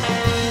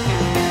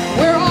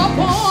 We're all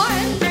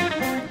born,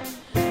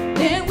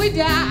 then we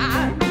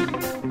die,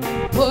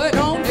 put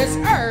on this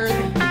earth,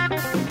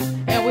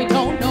 and we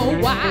don't know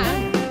why.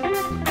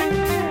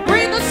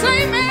 Breathe the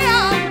same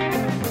air,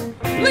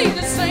 bleed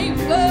the same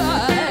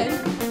blood,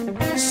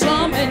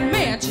 some in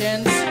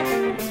mansions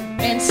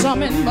and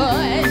some in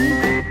mud.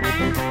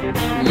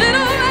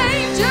 Little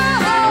angel,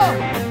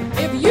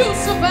 if you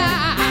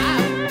survive,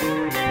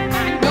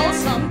 I know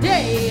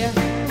someday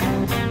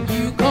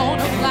you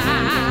gonna fly.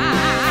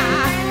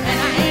 And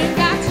I ain't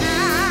got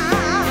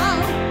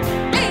time,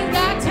 ain't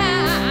got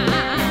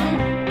time.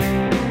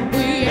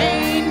 We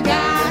ain't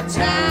got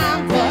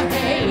time for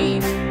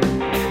hate.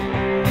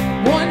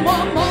 One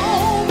more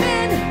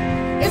moment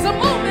is a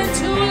moment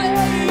too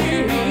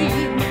late.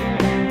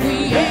 We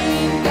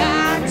ain't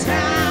got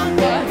time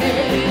for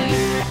hate.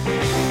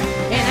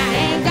 And I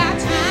ain't got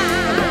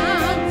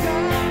time,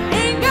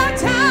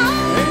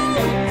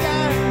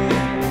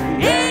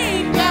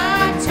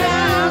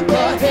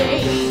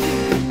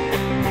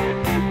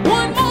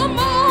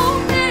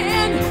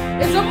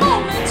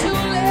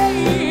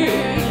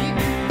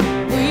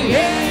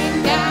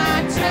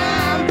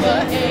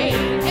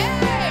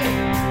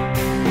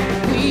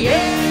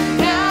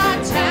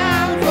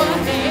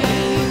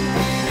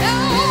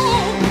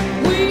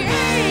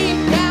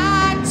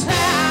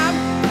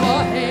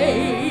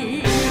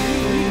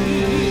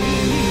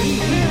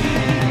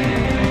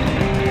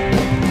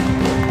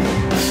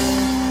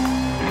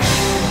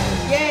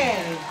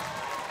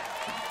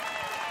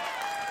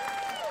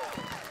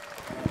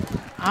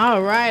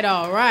 All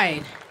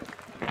right.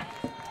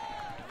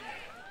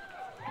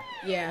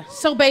 Yeah,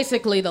 so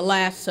basically the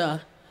last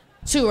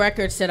 2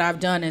 records that I've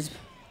done has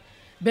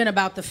been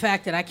about the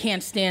fact that I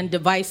can't stand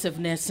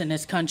divisiveness in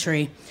this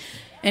country.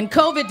 And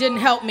COVID didn't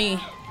help me.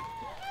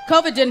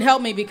 COVID didn't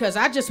help me because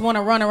I just want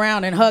to run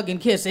around and hug and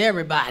kiss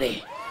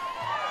everybody.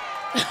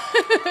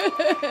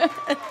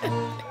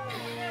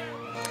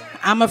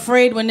 I'm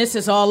afraid when this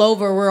is all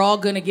over, we're all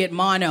going to get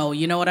mono,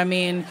 you know what I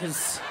mean?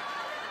 Because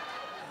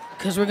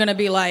we're going to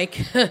be like,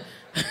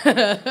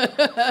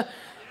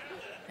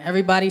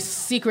 everybody's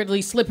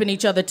secretly slipping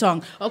each other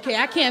tongue. Okay,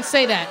 I can't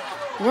say that.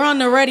 We're on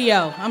the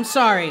radio. I'm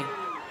sorry.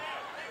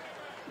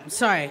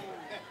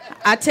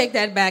 I take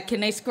that back. Can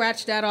they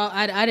scratch that off?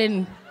 I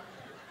didn't.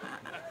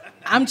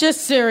 I'm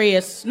just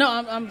serious. No,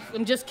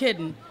 I'm just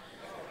kidding.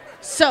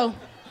 So,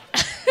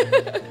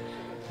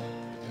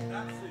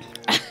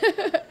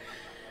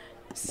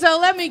 so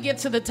let me get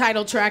to the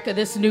title track of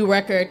this new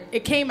record.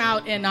 It came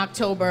out in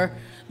October.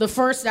 The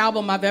first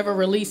album I've ever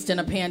released in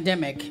a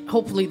pandemic.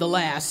 Hopefully the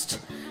last.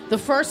 The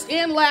first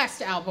and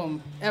last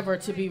album ever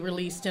to be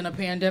released in a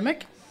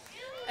pandemic.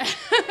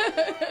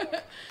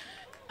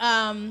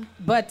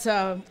 But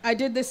I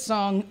did this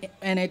song,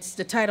 and it's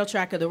the title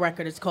track of the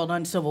record. It's called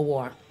Uncivil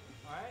War.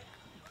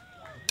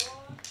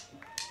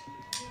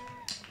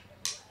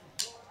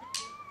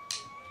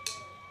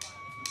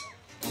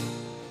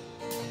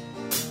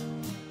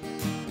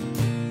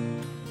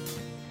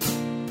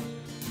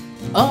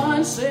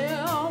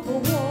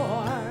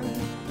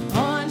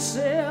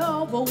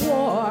 Uncivil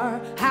war,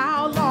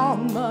 how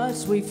long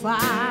must we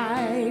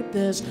fight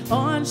this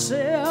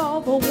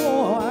uncivil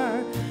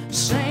war?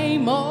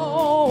 Same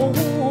old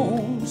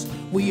wounds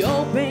we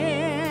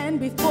open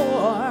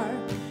before,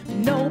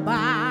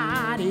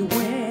 nobody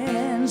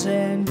wins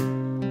in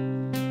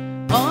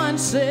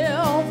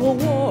uncivil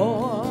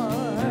war.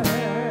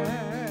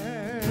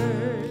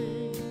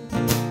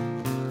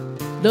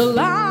 The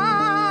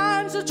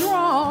lines are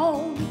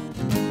drawn,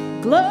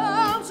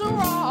 gloves are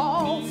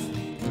off,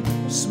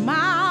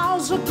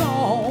 smiles are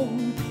gone,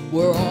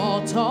 we're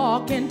all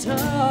talking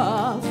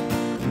tough.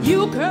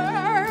 You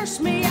curse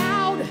me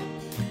out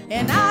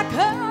and I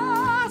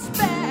curse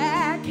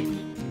back.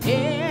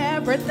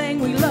 Everything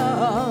we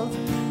love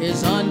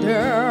is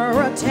under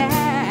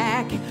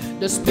attack.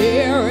 The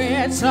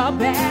spirits are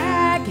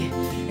back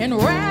in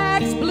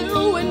rags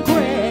blue and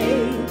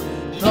gray.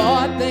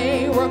 Thought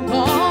they were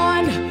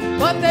gone,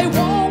 but they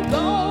won't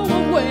go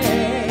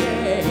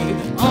away.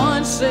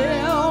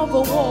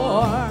 Uncivil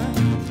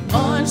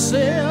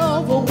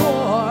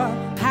war,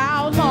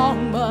 how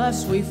long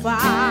must we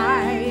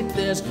fight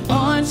this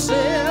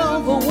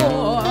uncivil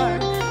war?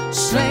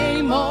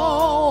 Same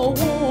old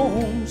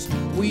wounds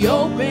we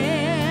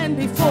opened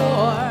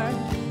before,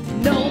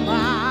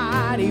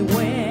 nobody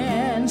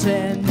wins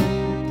in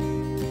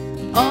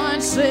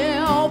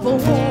uncivil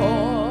war.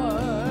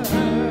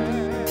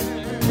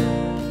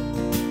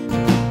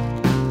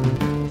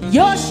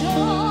 You're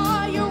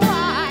sure you're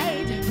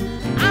right,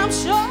 I'm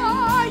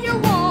sure you're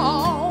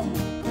wrong.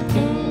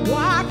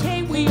 Why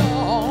can't we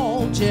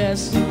all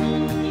just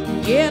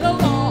get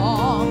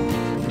along?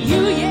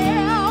 You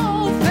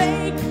yell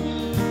fake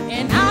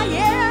and I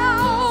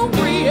yell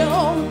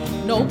real.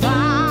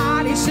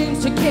 Nobody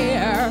seems to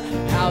care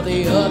how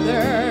the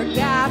other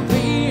guy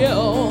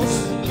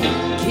feels.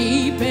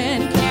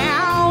 Keeping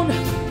count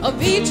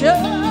of each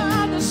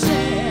other's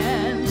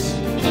sins.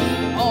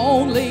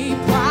 Only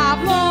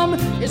problem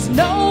is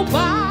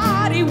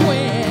nobody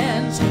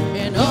wins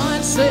in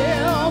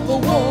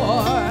uncivil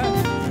war.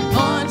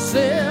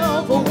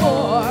 Uncivil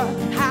war,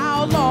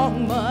 how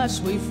long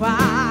must we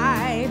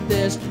fight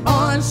this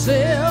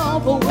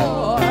uncivil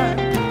war?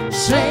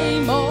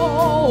 Same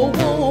old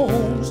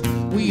wounds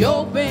we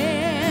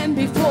opened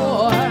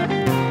before,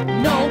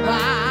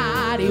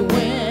 nobody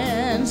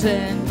wins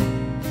in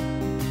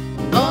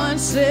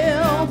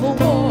uncivil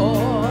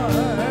war.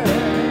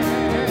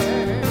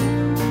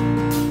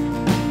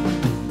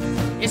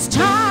 It's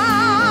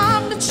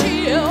time to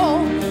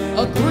chill,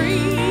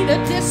 agree to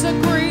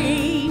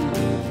disagree,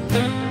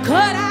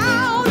 cut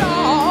out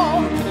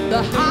all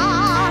the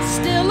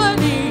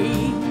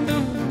hostility,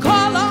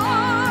 call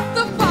off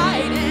the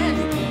fighting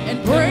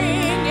and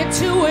bring it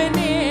to an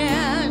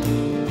end.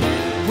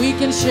 We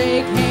can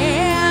shake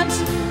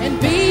hands and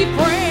be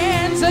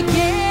friends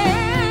again.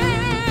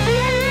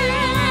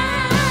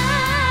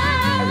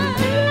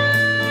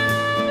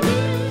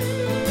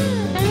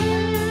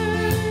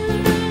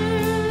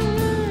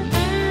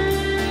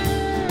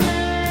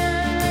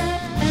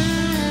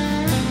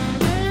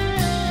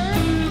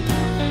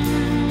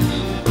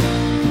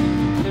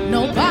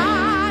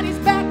 Nobody's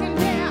backing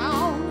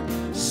down,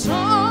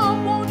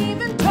 some won't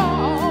even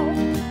talk.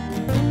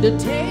 The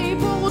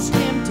table's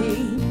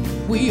empty,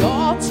 we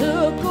all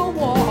took a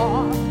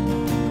walk.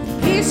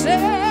 He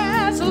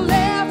says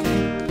left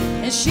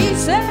and she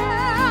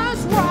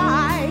says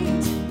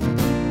right.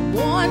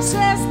 One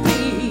says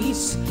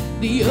peace,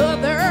 the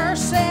other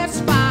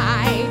says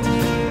fight.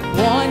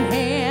 One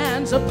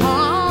hand's a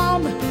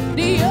palm,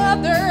 the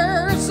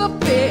other's a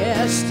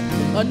fist.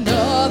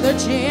 Another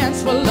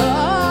chance for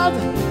love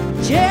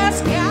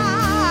just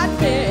got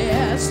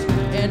missed.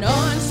 An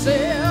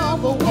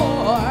uncivil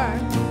war,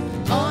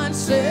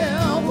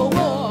 uncivil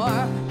war.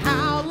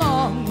 How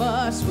long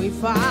must we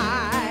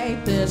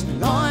fight this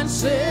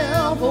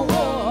uncivil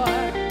war?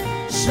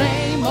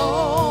 Same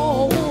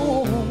old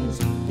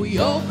wounds we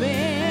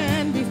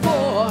opened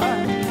before.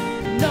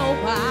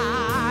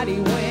 Nobody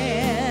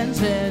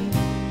wins in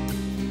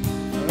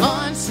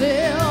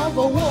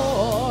uncivil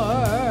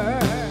war.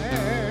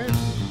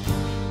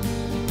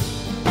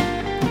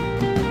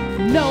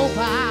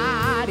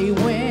 Nobody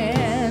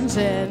wins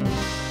in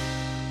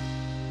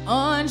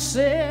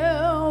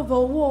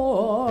uncivil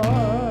war.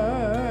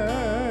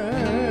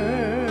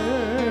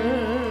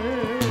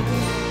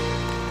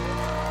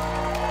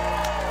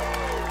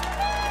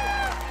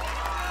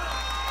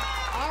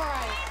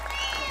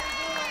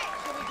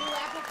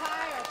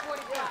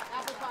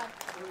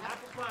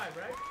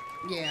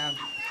 Yeah.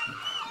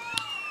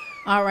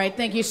 All right,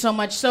 thank you so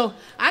much. So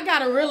I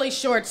got a really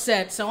short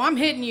set, so I'm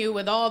hitting you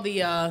with all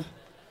the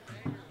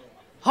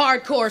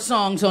hardcore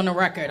songs on the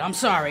record. I'm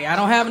sorry, I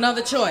don't have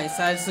another choice.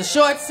 It's a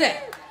short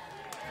set.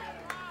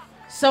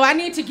 So I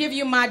need to give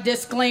you my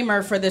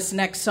disclaimer for this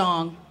next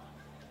song,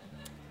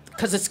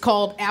 because it's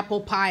called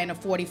Apple Pie and a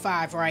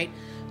 45, right?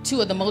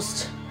 Two of the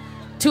most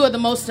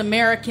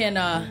American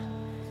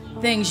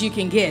things you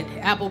can get,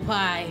 apple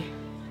pie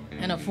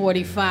and a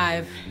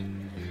 45.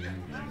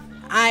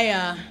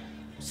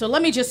 So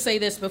let me just say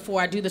this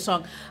before I do the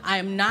song. I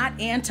am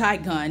not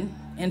anti-gun.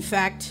 In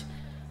fact,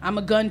 I'm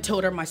a gun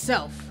toter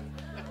myself.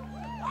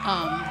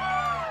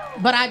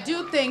 But I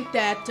do think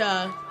that,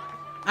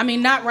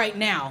 not right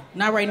now.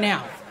 Not right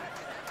now.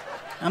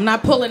 I'm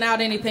not pulling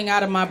out anything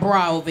out of my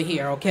bra over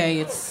here,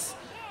 okay?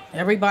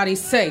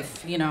 Everybody's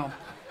safe, you know.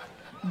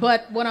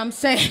 But what I'm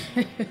saying...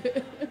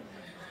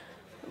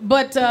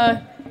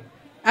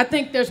 I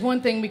think there's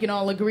one thing we can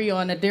all agree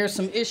on, that there's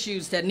some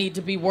issues that need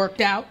to be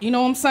worked out. You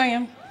know what I'm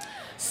saying?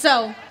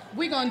 So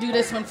we're going to do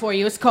this one for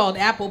you. It's called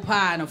Apple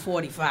Pie and a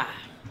 45.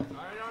 All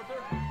right,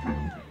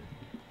 Arthur.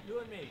 You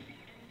and me.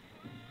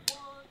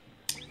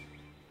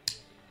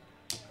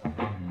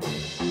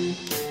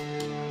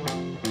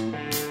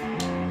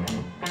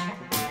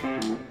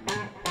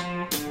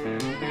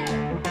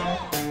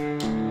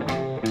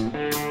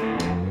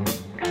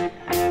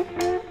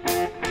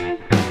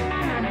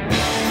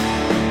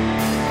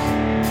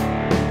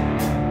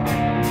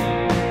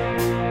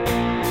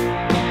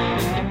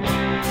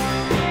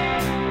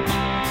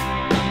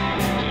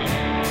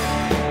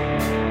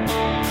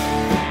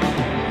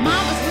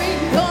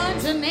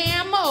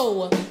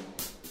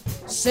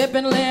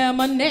 Sipping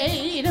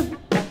lemonade,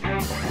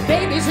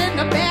 babies in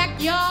the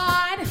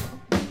backyard,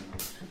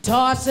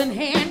 tossing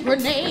hand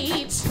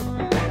grenades,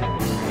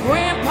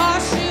 grandpa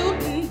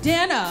shooting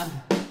dinner,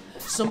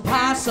 some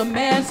possum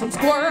and some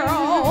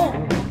squirrel.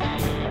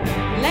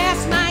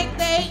 Last night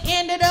they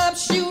ended up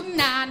shooting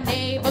our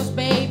neighbor's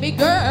baby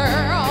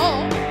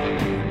girl.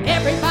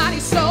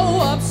 Everybody's so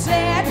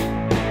upset,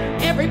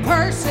 every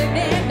person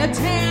in the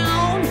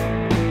town,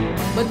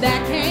 but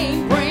that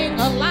can't bring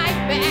a life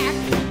back.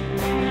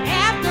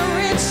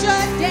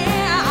 Shut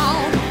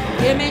down.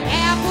 Give me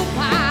apple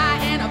pie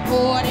and a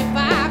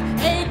 45,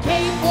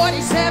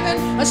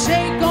 AK-47, a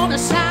shake on the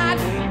side.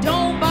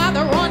 Don't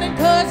bother running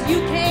 'cause you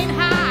can't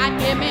hide.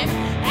 Give me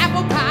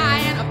apple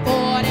pie and a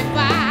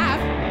 45.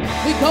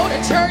 We go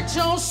to church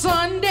on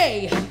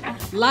Sunday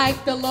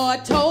like the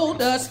Lord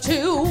told us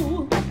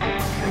to,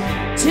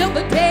 till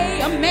the day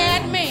a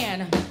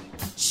madman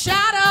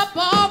shot up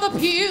all the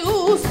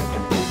pews.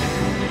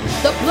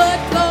 The blood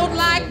flowed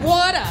like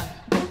water,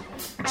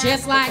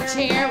 just like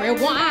cherry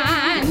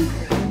wine.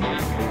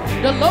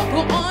 The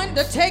local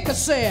undertaker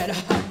said,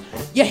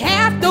 you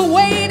have to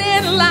wait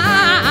in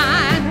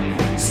line.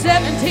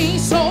 17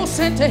 souls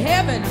sent to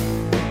heaven,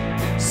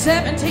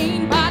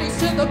 17 bodies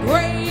to the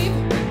grave,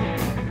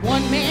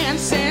 1 man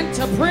sent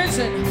to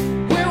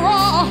prison. We're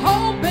all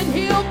hoping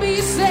he'll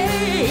be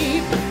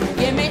saved.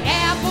 Give me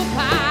apple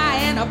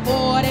pie and a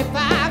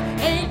 45,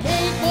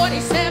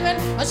 AK-47,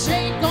 a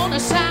shake on the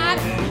side.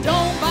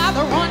 Don't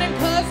bother running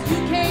 'cause you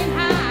can't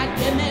hide.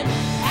 Give me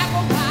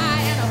apple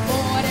pie and a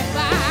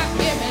 45.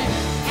 Give me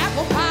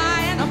apple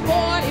pie and a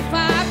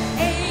 45.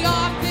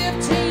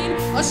 AR-15,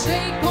 a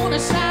shake on the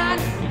side.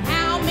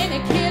 How many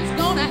kids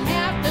gonna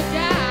have to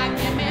die?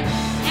 Give me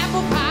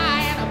apple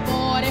pie and a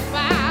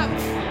 45.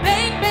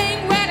 Bang, bang,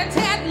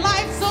 rat-a-tat,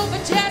 life's over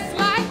just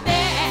like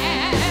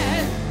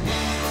that.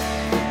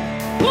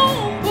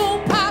 Boom,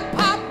 boom, pop,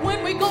 pop,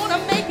 when we gonna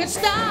make it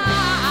stop?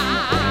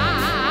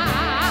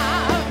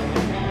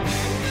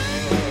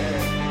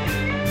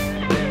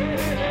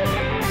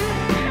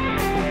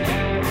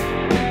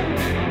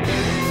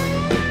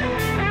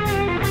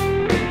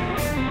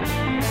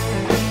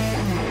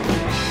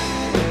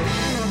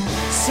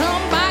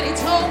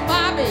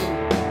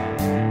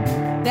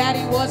 That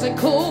he wasn't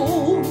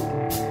cool,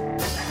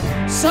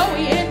 so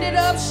he ended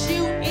up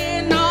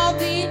shooting all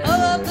the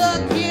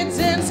other kids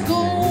in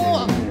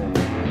school.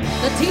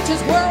 The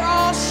teachers were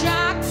all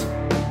shocked,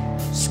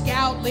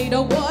 Scout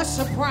leader was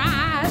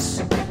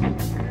surprised.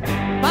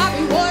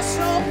 Bobby was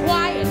so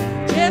quiet,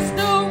 just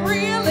a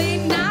really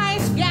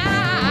nice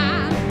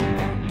guy.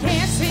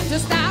 Can't seem to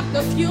stop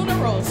the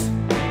funerals,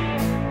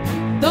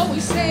 though we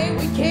say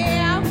we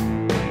care.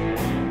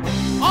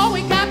 All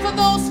we got for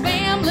those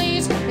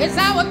families is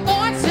our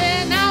thoughts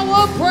and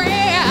our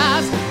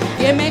prayers.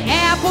 Give me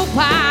apple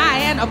pie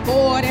and a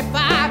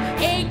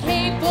 45,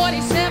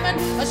 AK-47,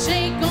 a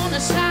shake on the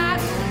side.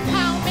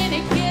 How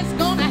many kids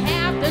gonna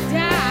have to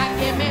die?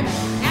 Give me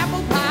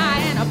apple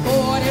pie and a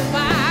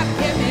 45.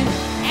 Give me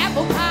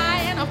apple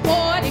pie and a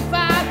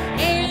 45.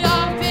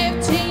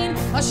 AR-15,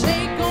 a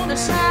shake on the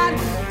side.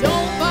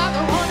 Don't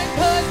bother running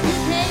 'cause you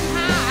can't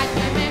hide.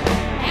 Give me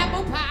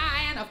apple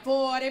pie and a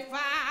 45.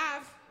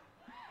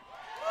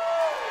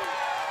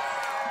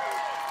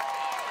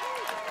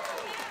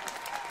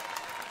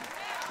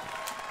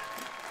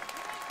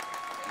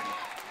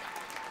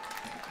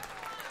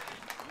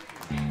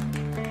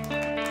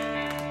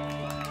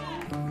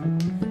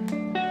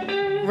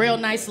 Real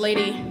nice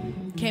lady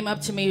came up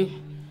to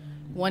me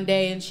one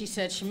day and she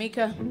said,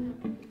 Shamika,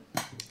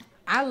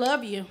 I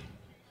love you.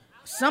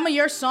 Some of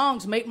your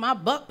songs make my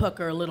butt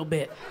pucker a little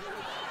bit.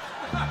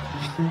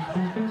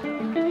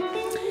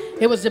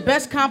 It was the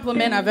best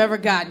compliment I've ever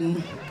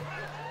gotten.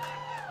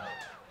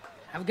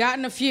 I've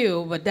gotten a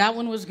few, but that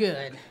one was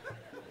good.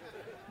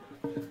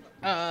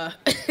 I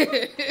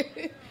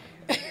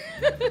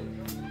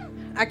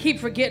keep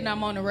forgetting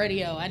I'm on the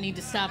radio. I need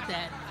to stop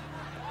that.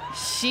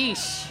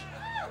 Sheesh.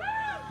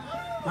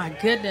 My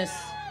goodness.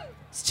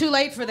 It's too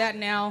late for that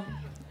now.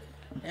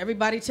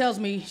 Everybody tells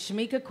me,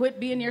 Shamika, quit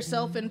being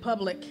yourself in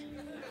public.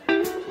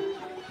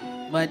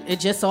 But it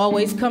just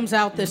always comes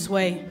out this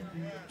way.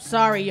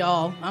 Sorry,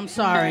 y'all. I'm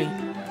sorry.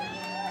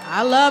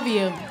 I love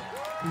you.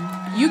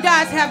 You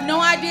guys have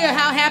no idea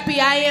how happy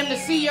I am to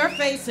see your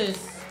faces.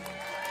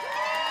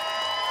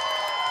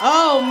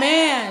 Oh,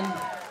 man.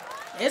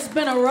 It's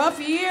been a rough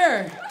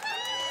year.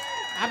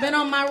 I've been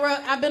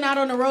out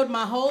on the road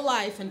my whole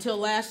life until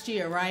last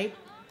year, right?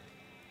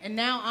 And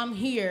now I'm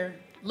here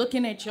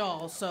looking at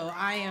y'all, so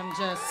I am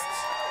just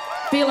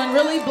feeling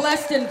really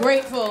blessed and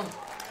grateful.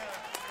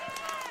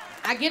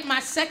 I get my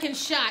second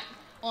shot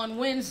on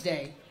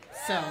Wednesday,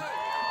 so.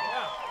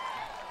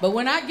 But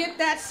when I get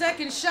that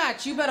second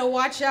shot, you better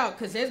watch out,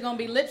 because there's going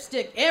to be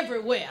lipstick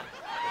everywhere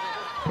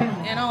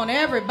and on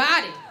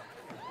everybody.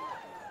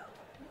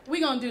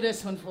 We're going to do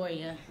this one for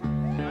you.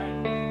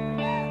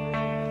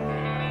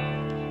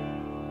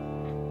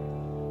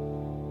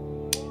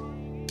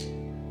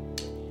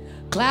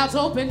 Clouds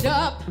opened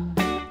up,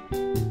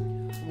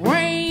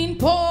 rain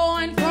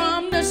pouring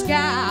from the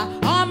sky.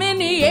 I'm in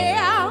the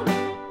air,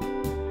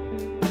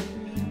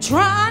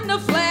 trying to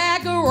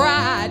flag a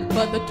ride,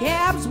 but the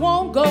cabs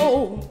won't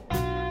go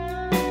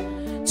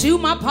to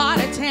my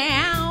part of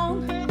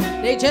town.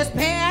 They just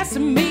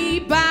passing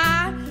me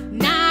by,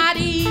 not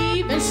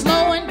even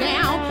slowing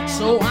down.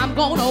 So I'm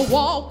gonna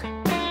walk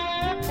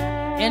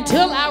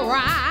until I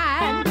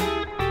ride.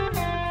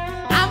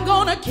 I'm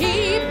gonna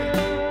keep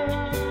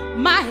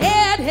my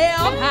head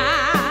held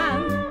high.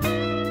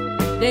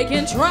 They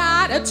can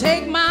try to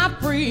take my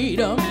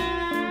freedom,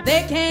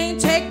 they can't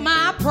take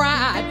my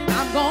pride.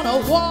 I'm gonna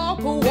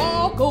walk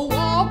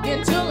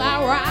until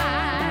I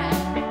ride.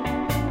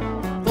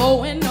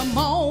 4 in the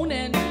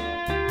morning,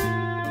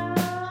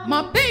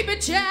 my baby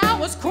child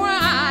was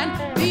crying.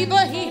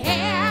 Fever he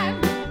had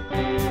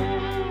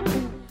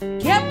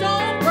kept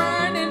on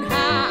burning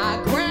high.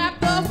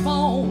 Grabbed the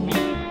phone,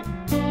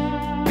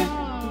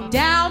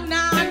 dialed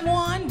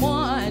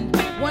 911.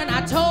 When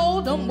I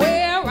told them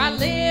where I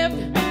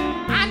lived,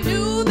 I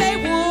knew they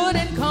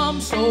wouldn't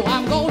come. So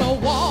I'm gonna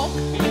walk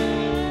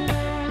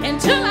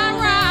until I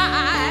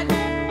ride.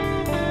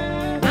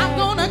 I'm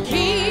gonna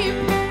keep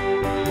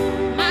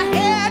my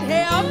head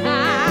held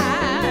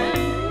high.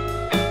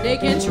 They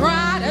can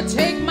try to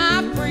take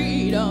my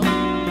freedom,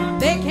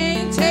 they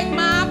can't take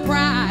my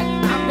pride.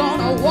 I'm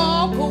gonna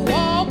walk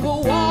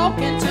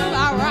until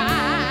I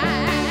ride.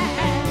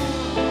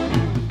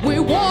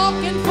 We're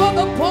walking for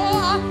the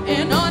poor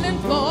and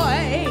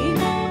unemployed,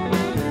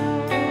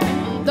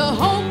 the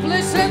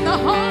hopeless and the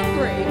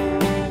hungry,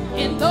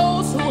 and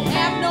those who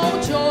have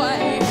no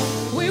joy.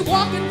 We're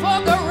walking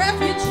for the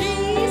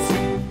refugees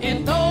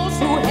and those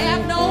who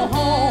have no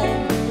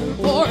home,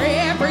 for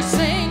every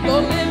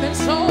single living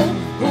soul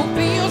who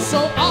feels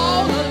so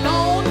all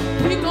alone.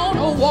 We're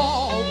gonna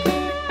walk.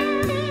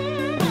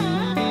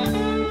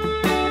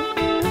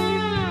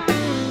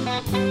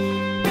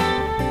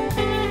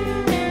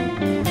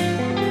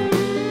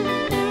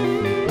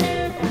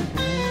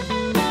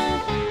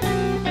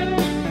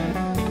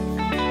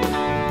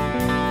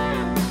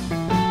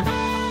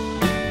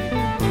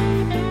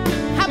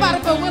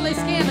 Willie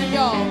Scanner,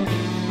 y'all.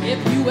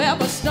 If you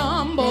ever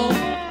stumble,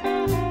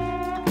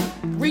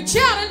 reach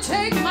out and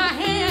take my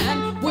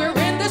hand. We're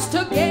in this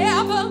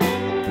together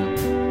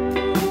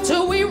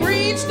till we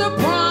reach the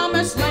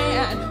promised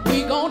land.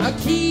 We're gonna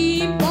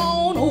keep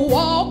on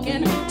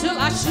walking till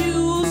our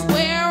shoes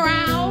wear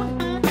out,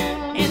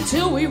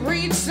 until we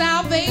reach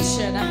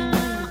salvation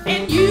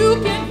and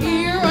you can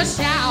hear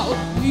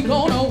We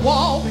gonna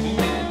walk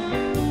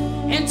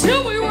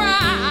until we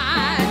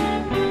ride.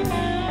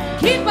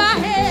 Keep our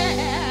head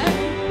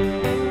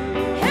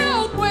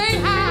held way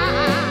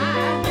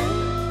high.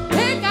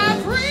 Take our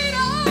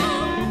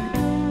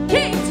freedom,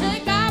 can't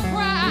take our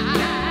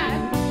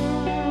pride.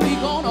 We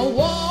gonna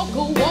walk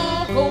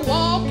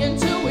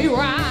until we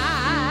ride.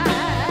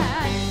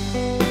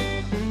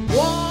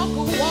 Walk.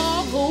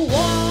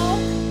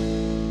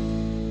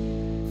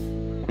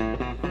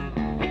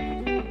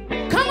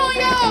 Come on,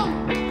 y'all.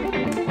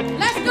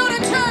 Let's go to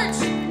church.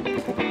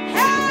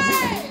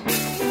 Hey!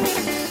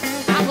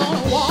 I'm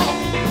gonna walk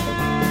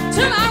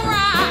till I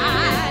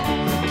ride.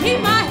 Keep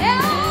my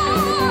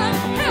head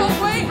held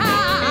way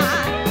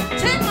high.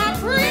 Take my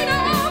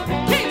freedom,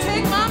 can't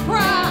take my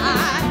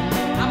pride.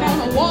 I'm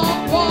gonna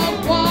walk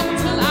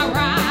till I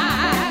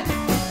ride.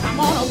 I'm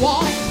gonna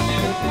walk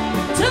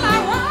till I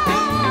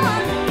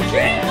ride.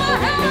 Keep my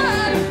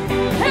head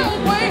held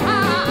way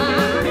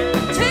high.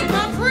 Take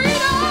my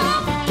freedom,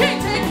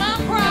 can't take my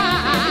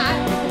pride.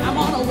 I'm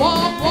gonna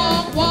walk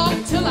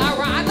till I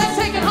ride. Let's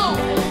take it home.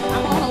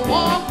 I'm gonna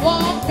walk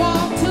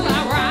till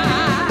I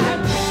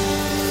ride.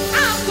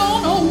 I'm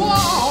gonna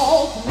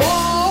walk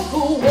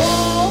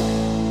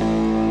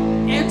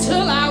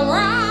until I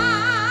ride.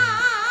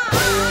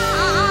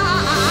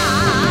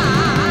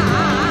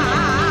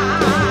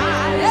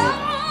 Yeah.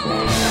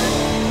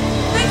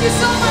 Thank you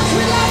so much.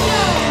 We love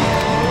you.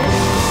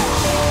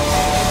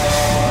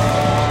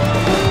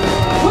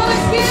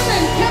 Willis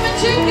Gambin, Kevin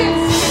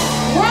Jenkins,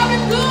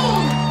 Robin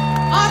Gould,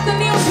 Arthur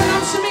Nielsen.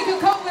 I'm Shamika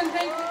Copeland.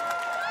 Thank you.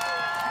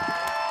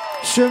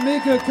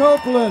 Shamika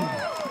Copeland.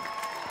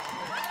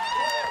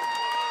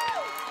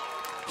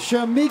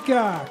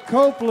 Shamika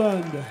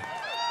Copeland.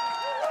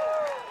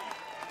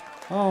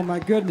 Oh my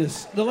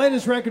goodness. The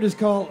latest record is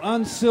called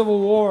Uncivil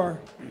War.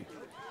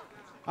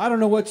 I don't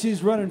know what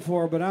she's running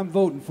for, but I'm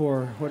voting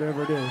for her,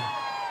 whatever it is.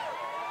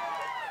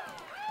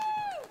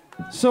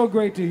 So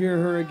great to hear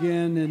her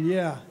again, and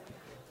yeah,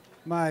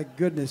 my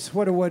goodness,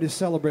 what a way to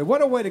celebrate.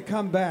 What a way to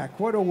come back.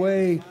 What a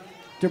way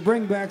to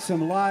bring back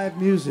some live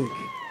music.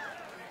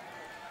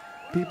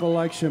 People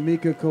like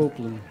Shamika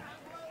Copeland.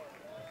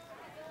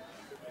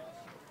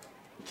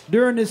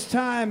 During this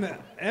time,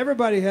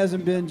 everybody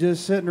hasn't been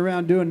just sitting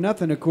around doing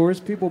nothing, of course.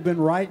 People have been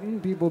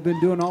writing. People have been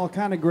doing all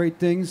kind of great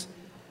things.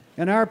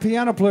 And our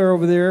piano player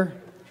over there,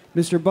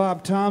 Mr.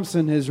 Bob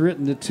Thompson, has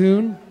written the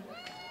tune.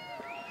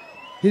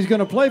 He's going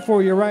to play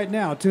for you right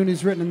now, a tune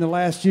he's written in the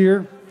last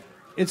year.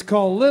 It's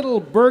called Little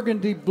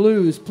Burgundy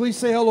Blues. Please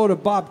say hello to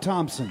Bob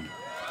Thompson.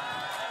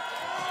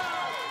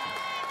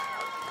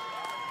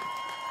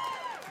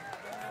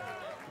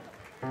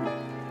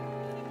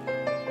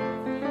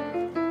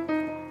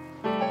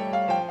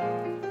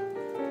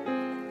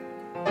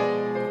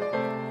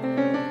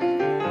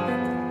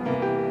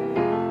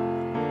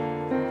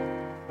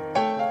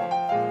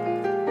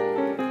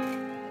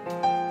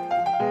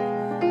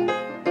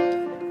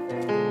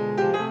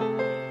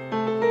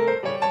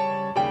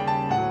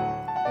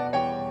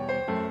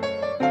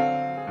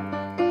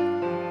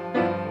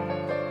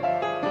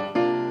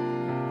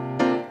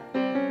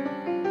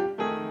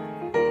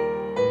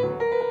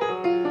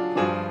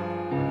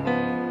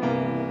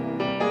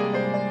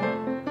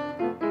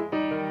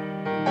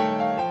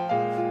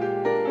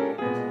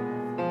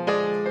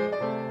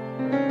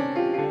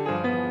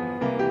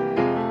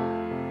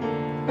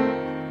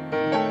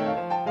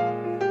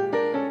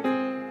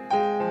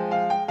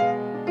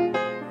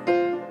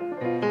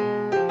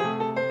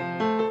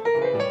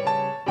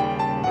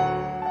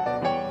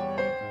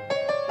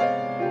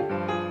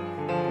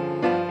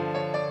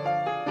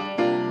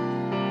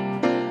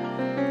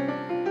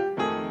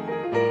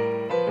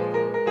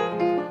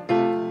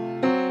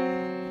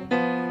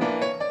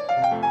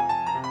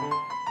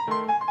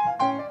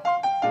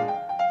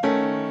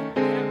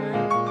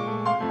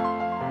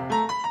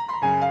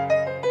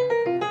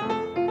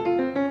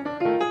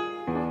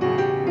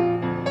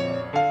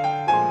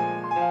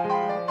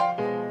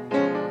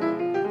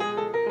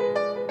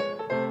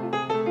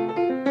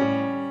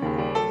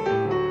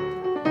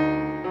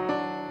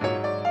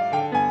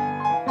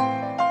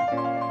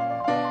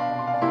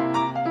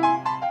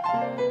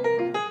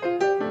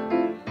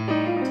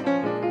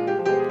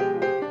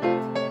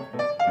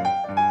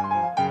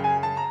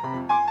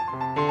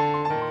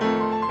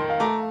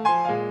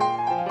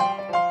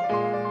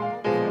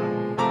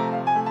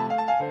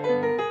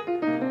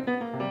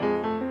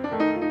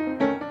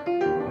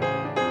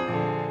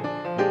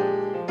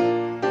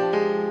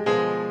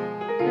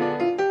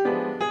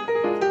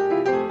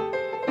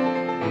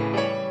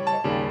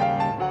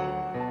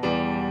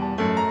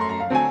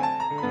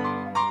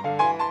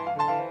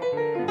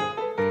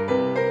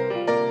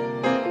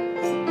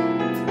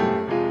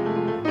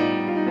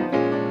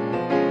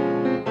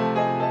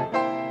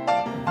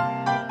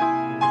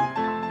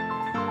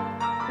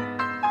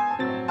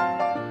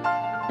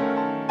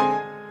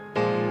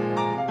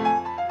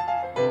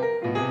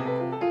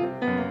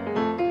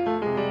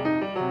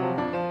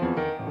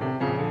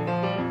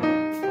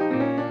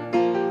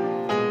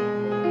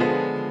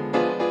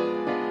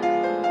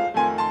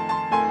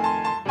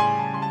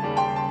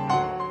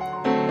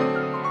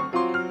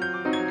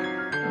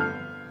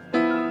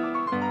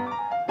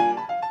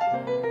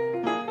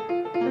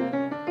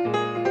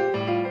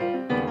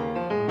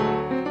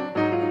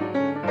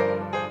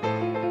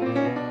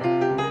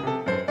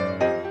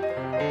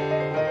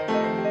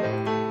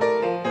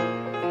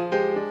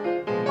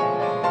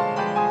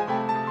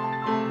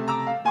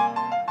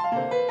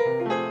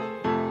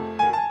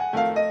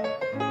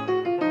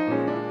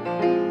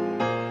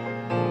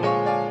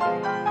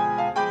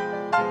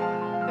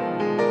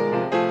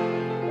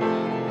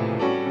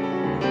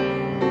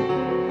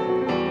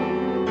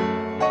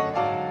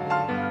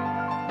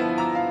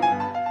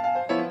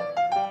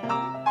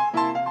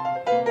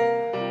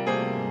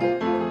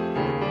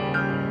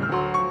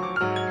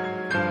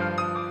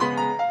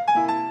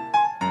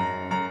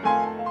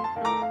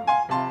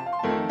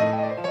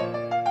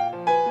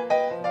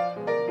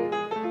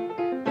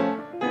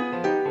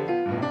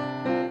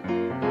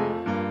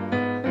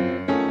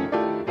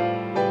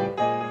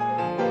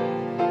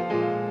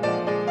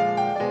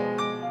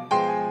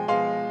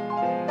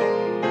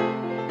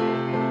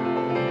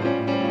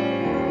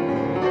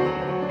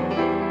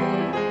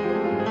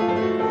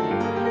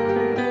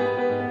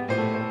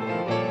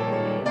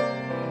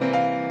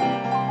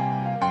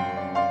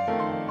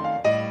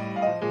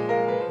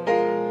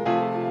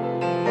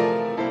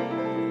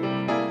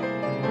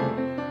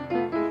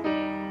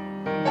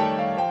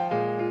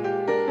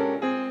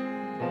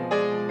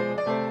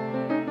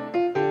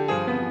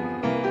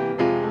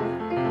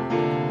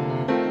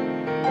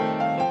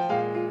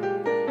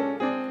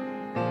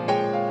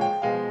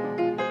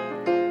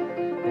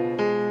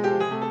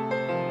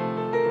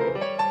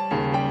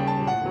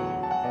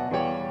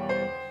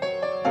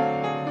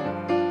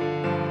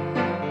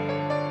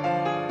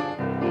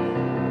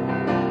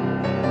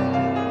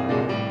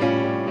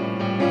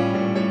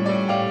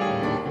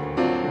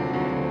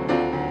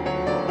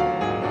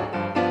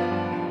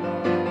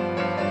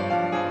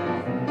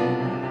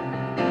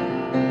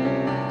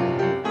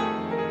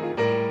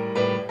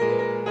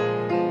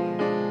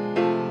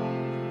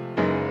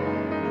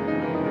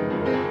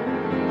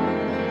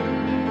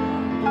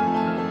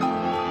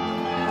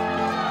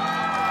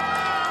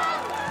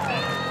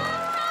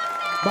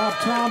 Bob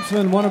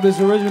Thompson, one of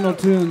his original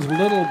tunes,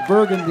 Little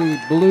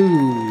Burgundy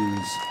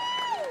Blues.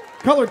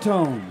 Color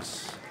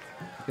Tones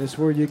is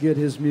where you get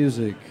his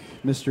music,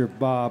 Mr.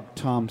 Bob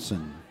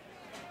Thompson.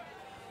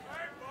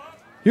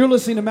 You're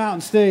listening to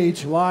Mountain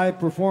Stage, live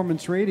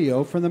performance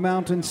radio from the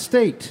Mountain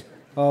State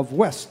of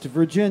West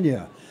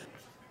Virginia.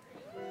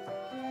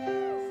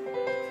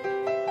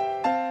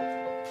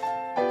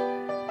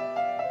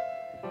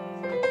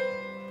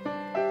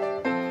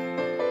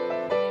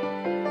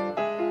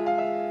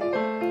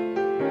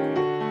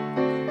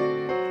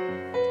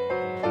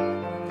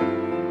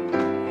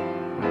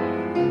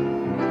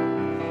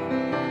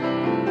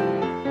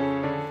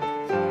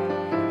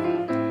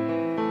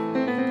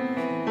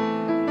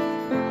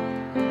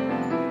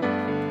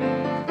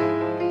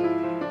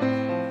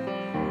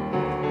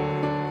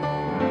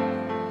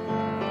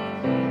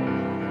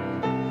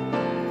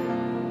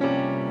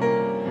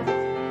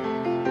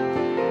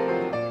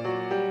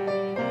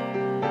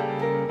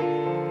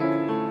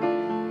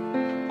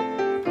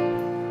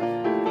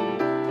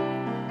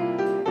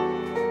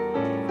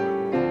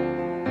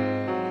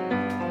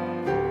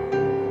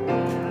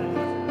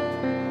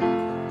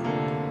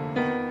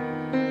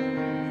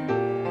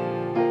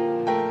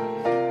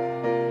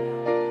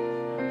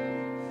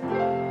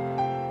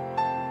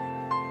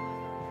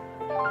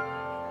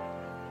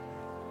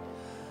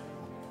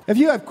 If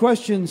you have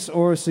questions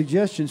or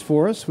suggestions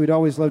for us, we'd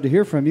always love to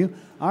hear from you.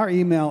 Our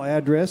email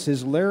address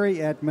is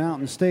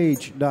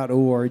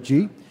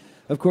larry@mountainstage.org.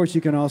 Of course,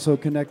 you can also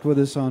connect with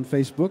us on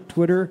Facebook,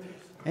 Twitter,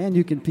 and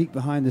you can peek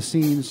behind the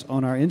scenes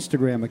on our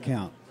Instagram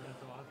account.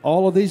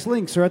 All of these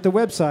links are at the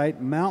website,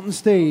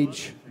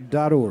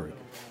 mountainstage.org.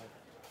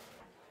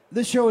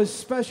 This show is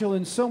special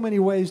in so many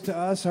ways to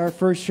us. Our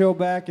first show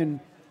back in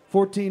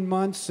 14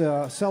 months,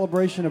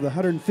 celebration of the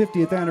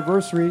 150th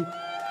anniversary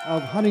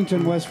of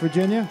Huntington, West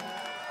Virginia.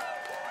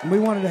 And we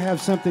wanted to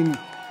have something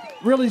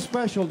really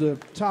special to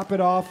top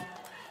it off,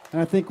 and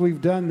I think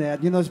we've done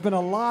that. You know, there's been a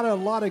lot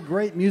of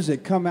great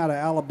music come out of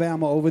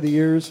Alabama over the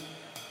years.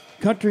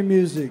 Country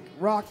music,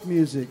 rock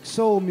music,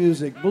 soul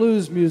music,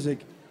 blues music.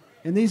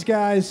 And these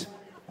guys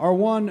are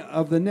one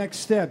of the next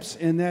steps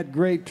in that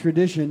great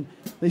tradition.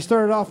 They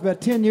started off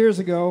about 10 years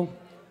ago,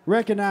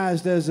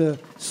 recognized as a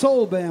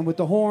soul band with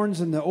the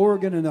horns and the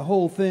organ and the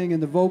whole thing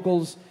and the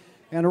vocals,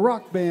 and a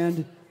rock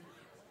band.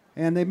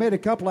 And they made a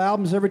couple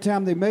albums. Every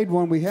time they made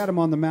one, we had them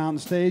on the Mountain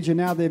Stage. And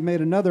now they've made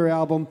another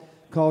album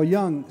called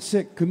Young,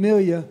 Sick,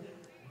 Camellia.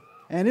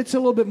 And it's a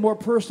little bit more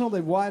personal.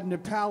 They've widened their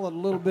palette a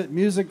little bit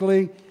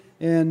musically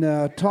and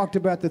talked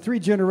about the three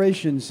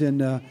generations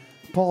in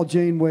Paul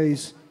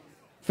Janeway's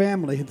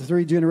family, the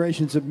three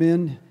generations of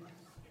men.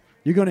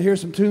 You're going to hear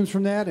some tunes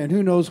from that and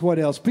who knows what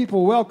else.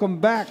 People, welcome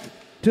back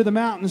to the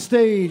Mountain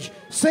Stage,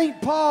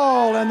 St.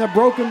 Paul and the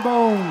Broken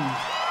Bones.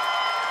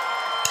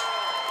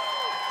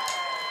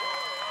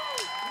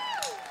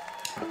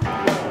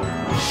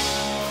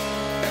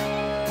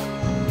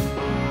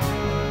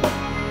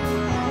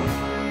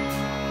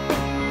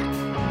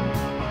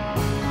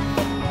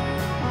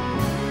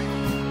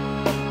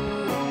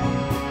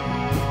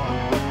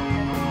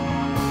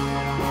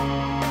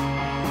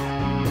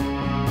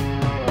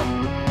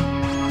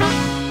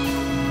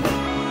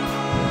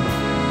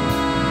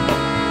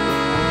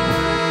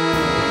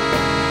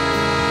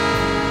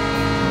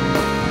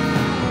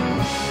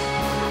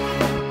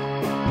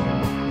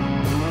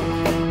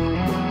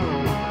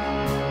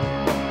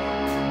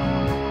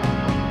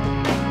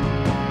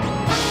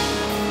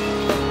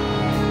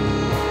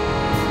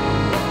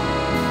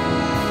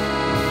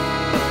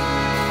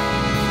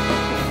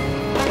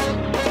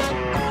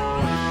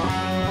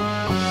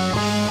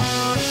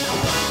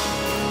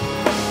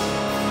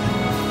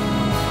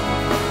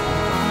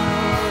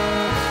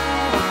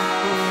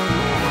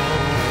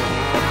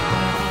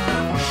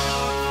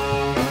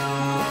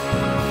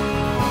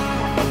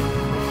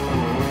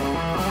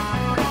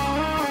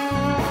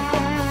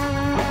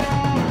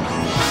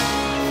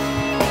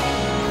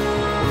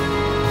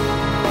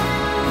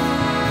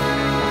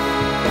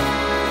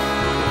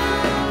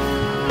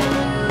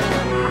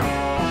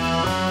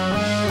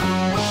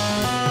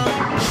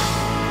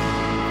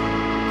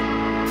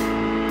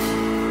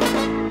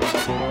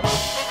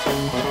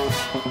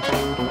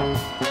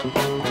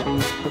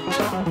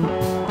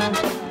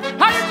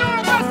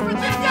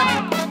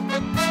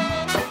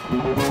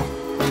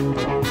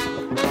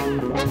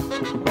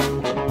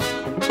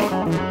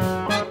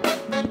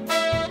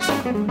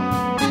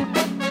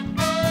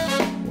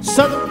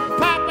 Southern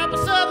pipe up a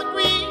southern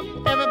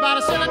green.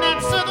 Everybody selling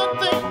that southern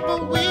thing,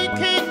 but we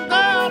can't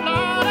go,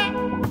 Lordy.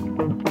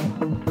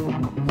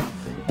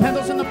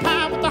 Pedals in the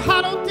pie with the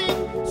hollow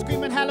teeth,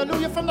 screaming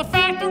hallelujah from the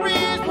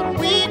factories, but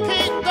we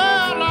can't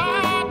go,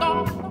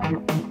 Lord.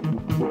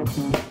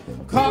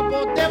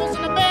 Cardboard devils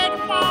in the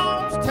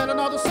megaphones, telling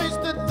all the saints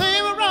that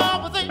they were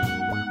wrong, but they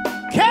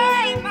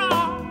can't, no.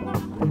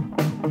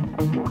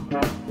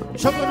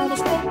 Choking on the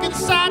smoke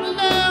inside the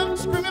love,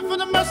 screaming for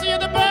the mercy of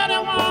the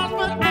burning ones,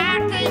 but I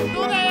can't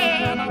go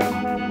there. No.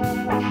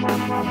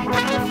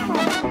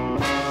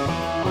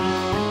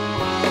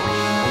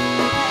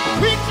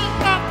 Preaching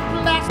about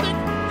plastic,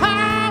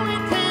 how we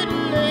can't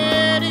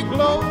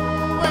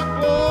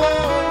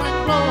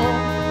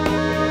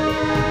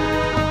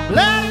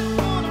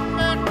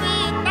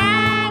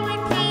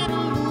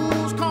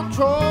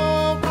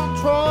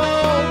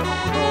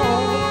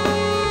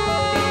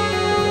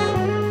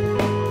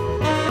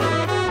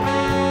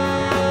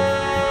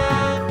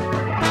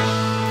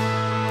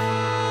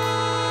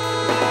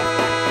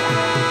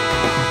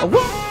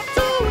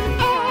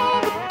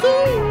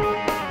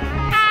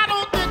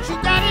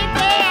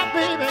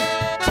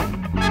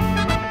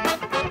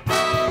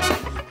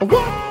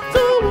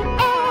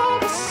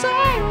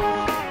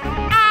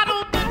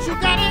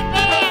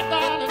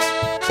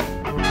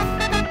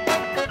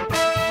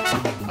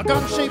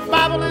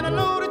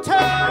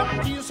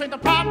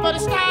but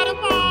he started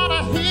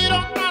water. He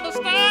don't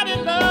understand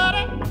it, Lord.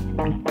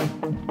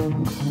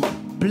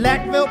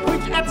 Blackville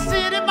preacher at the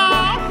city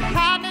mall,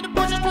 hiding in the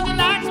bushes 'cause he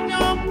likes him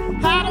young.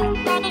 I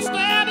don't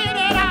understand it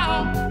at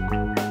all.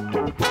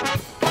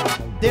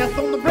 Death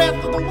on the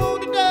breath of the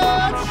wounded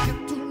dove.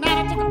 Shit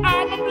tonight, I took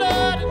all my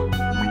blood.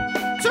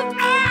 Took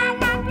all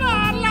my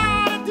blood,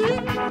 Lord, I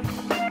did.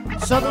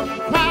 Southern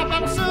pride,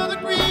 I'm Southern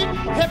greed.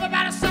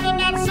 Everybody singing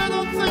that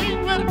Southern thing,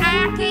 but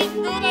I can't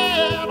go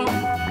there. No.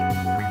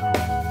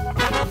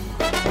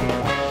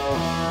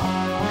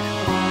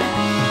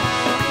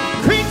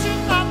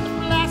 Creatures of the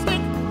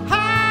plastic,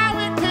 how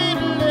we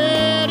can't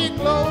let it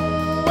glow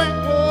and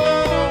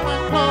glow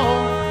and glow.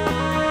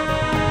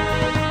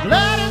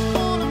 Blood is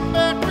full of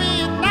mercury,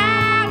 and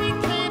now we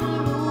can't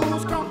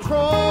lose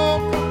control,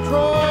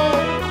 control,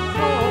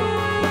 control.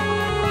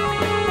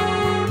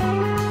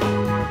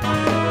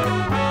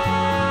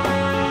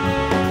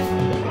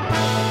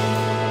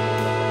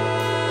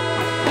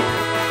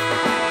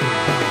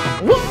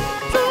 What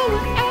do we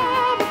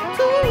ever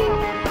do?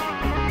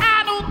 I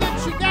don't think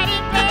you got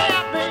it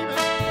bad, baby.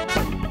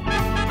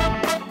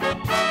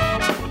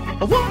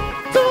 What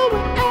do we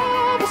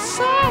ever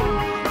say?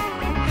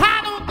 I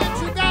don't think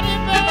you got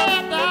it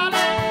bad,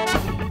 darling.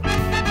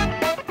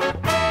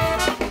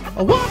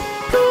 What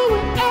do we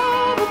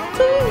ever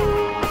do?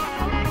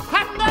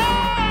 I know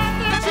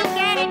that you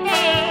got it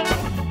bad.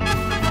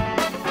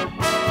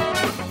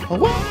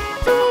 What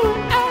do we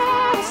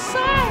ever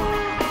say?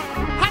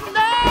 I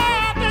know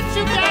that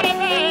you got it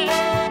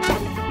bad.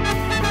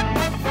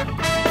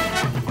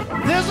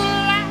 There's a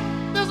light,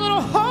 there's a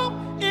little hope,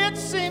 it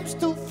seems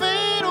to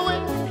fade away.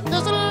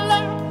 There's a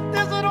light,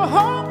 there's a little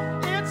hope,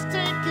 it's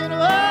taking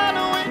all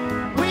away.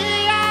 We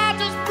are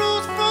just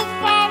bruised fruit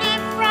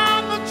falling from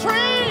the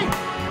tree.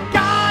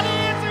 God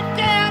is a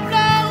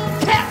gambler who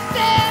can't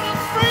set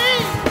us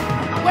free.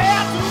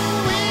 Where do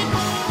we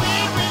go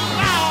when we're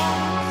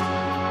lost?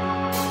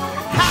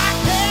 How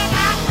can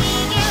I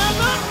figure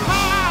the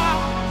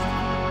cost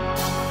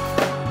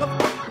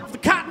of the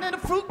cotton and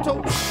the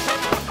fructose?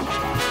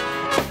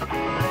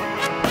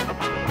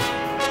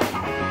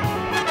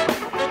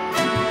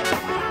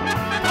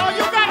 Oh,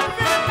 you gotta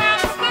figure out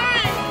this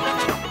thing.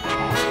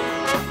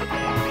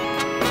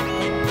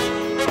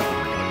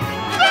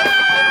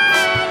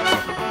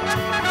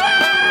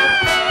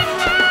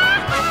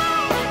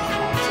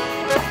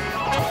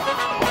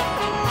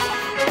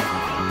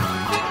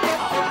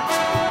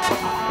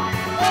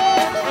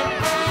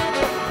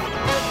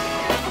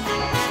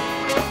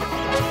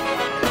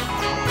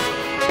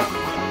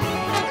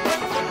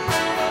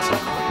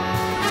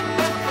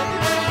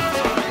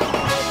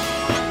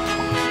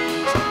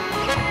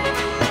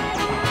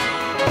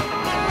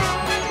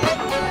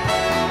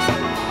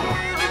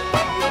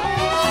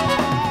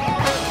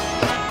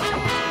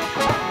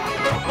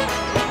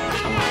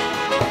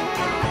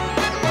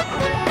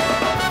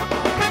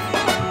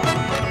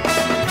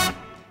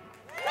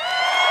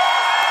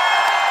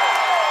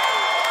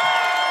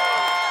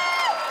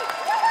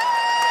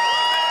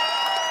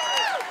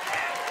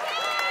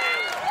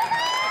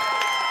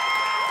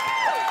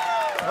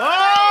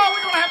 Oh,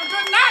 we're gonna have a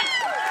good night.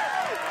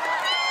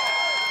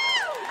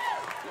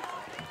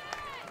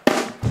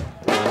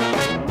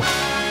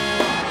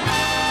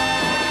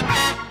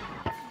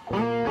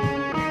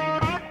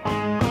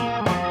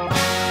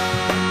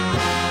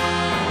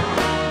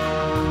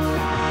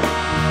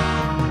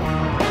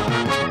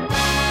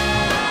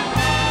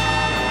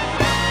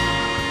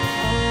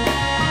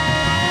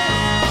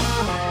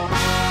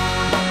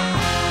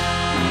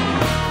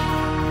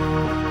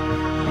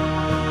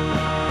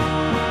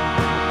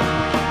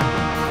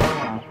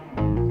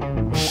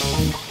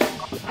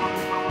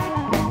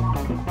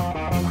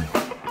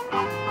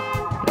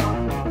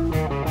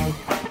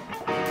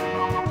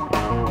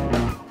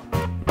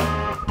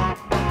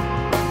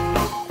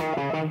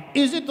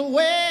 Is it the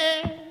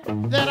way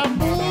that I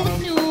move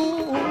with you?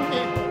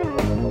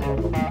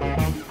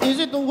 Is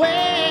it the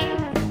way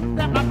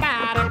that my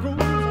body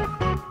grooves?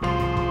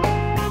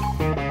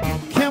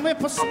 Can we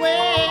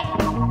persuade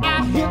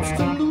our hips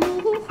to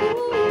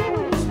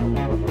lose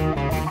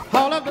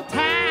all of the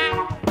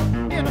time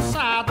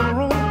inside the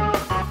room?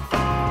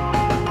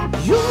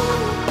 You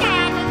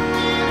got me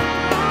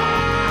feeling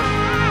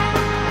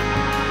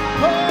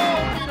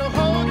hold me to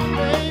hold you,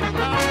 baby,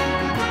 long.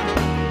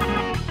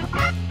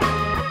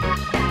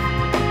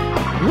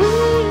 We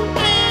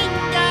ain't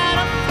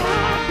gotta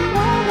fight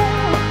long.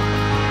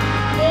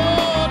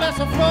 Oh, there's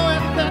a flow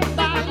in that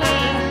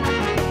darling,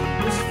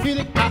 this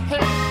feeling I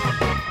have.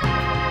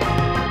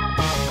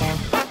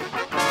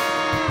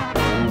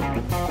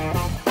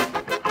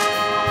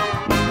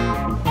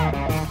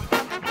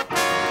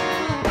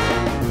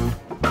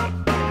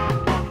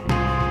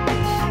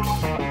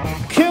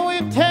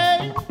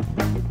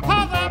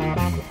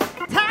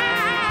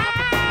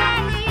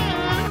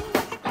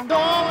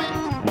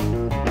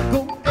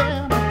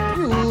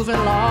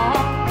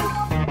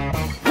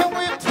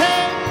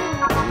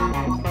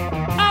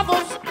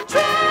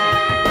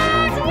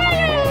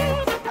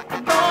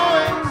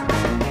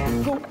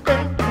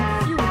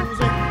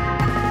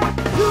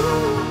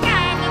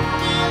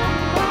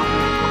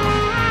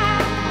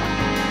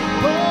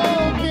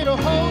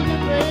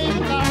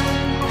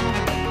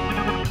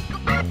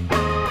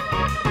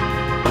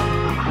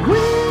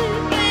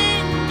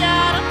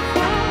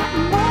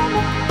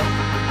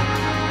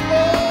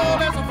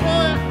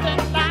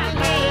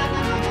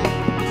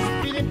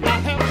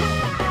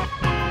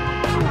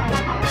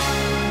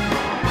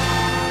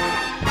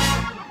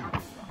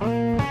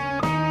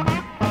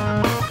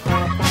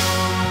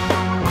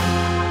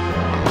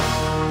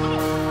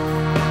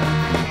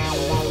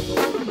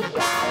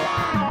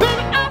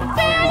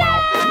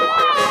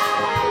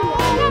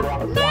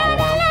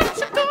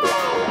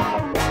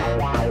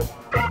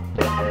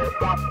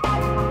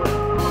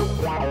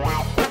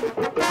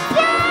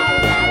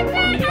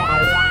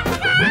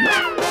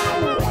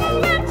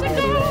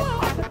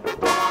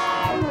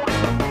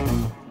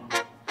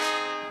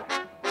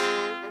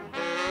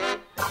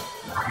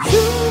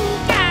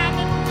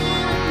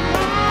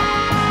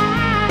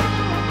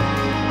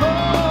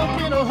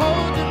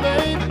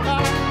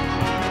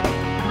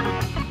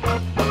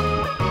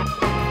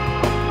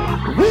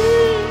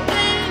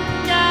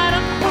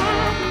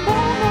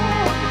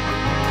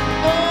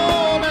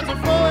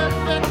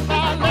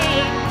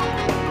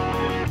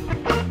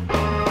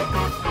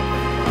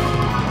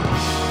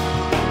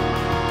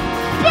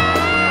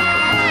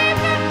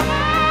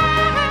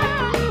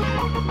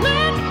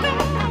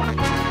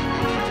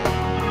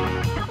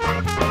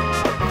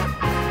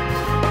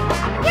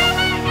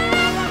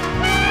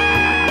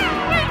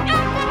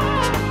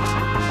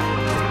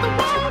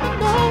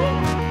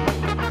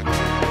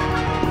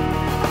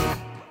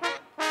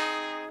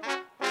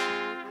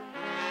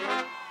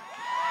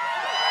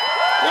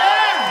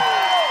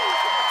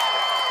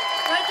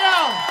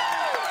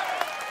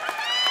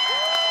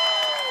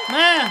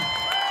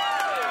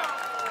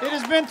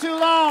 been too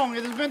long.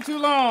 It has been too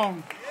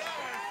long.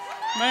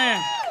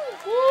 Man.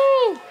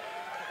 Woo.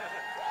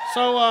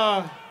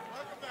 So,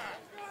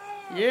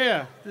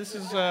 yeah, this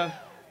is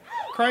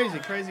crazy.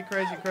 I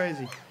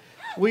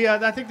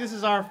think this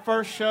is our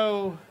first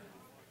show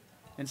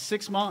in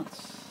 6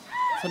 months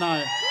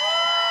tonight.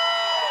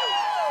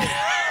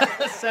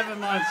 7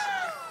 months.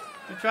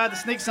 We tried to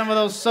sneak some of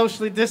those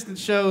socially distant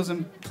shows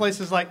in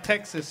places like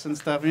Texas and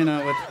stuff,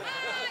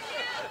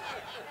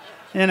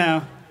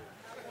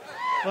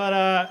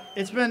 But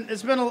it's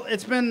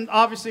been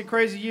obviously a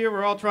crazy year.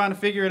 We're all trying to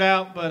figure it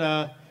out.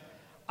 But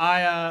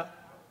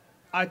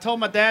I told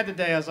my dad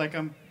today, I was like,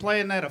 I'm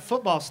playing at a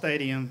football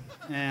stadium,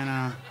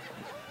 and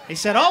he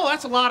said, "Oh,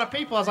 that's a lot of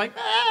people." I was like,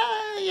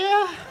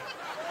 "Yeah."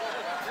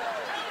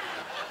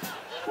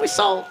 We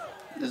sold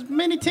as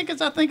many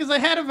tickets, I think, as they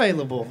had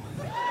available.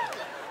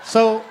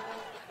 So,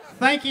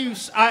 thank you.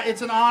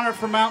 It's an honor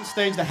for Mountain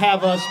Stage to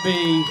have us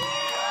be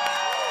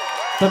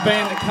the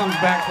band that comes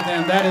back for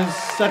them. That is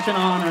such an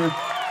honor.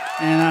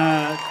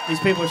 And these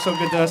people are so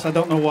good to us. I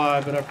don't know why,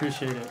 but I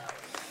appreciate it.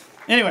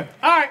 Anyway,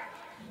 all right.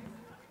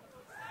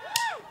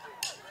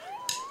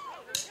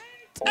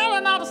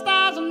 Telling all the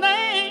stars a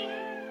name,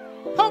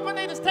 hoping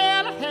they just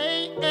tell her,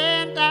 hey,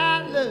 and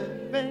I love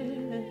you,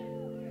 baby.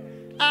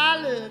 I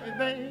love you,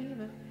 baby.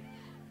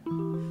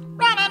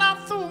 Running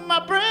off through my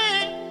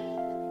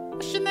brain,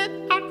 wishing that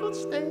I could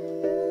stay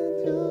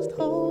and just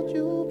hold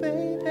you,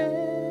 baby.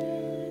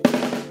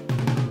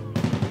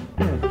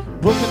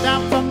 Looking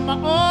down from my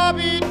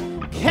orbit,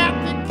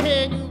 Captain,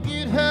 can you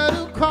get her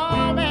to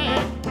call me?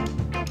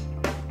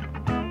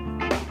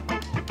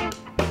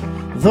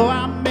 Though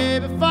I may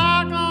be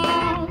far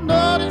gone,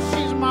 know that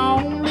she's my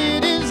only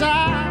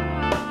desire.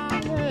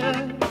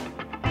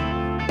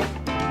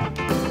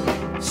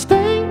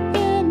 Stay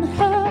in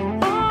her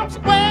arms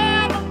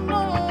where the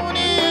moon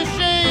is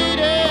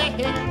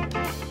shady.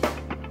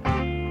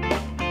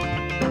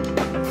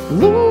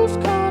 Lose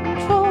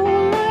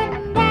control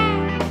and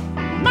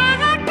my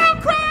heart go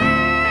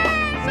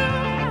crazy.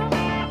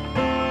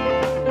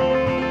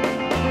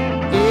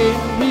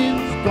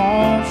 Everything's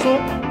gone, so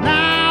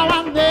now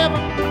I'm never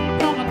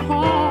coming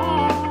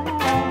home.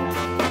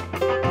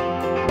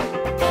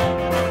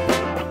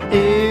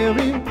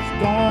 Everything's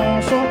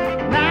gone, so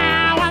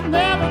now I'm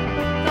never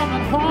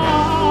coming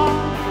home.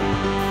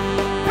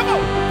 Come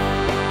on.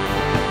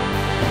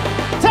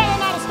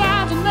 Telling all the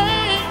stars a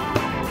name,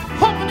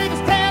 hoping they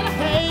just tell her,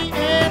 hey,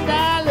 and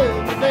I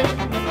love you, baby.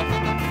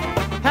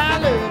 I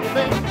love you,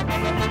 baby.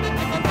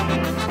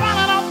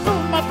 Running on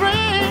through my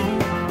brain,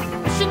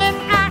 wishing that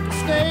I could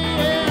stay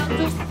and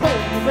just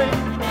hold me, baby.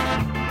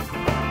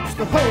 Just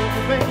to hold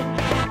me, baby.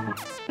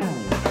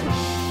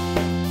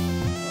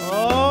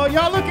 Oh,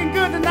 y'all looking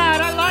good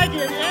tonight. I like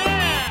it.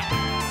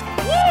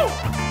 Yeah. Woo!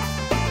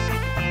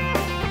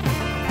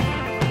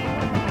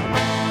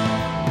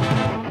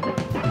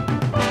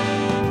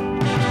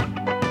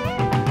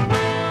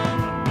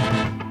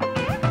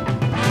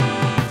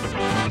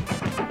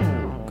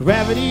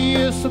 Gravity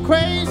is so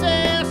crazy,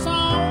 it's the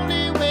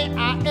only way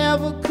I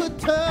ever could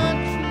touch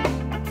you.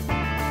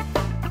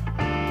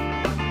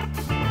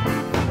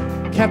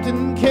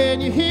 Captain, can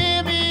you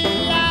hear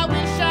me? I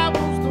wish I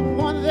was the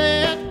one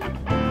that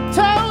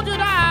told you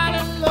that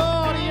I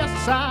Lord,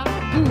 yes I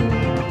do.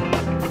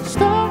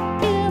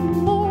 Stuck in the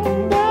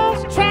moon,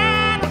 just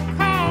trying to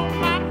call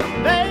my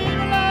baby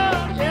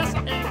love, yes I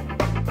am.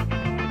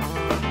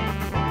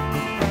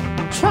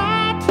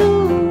 Try to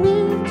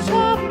reach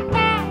up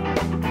now,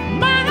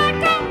 my heart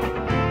goes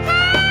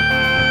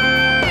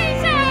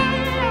crazy.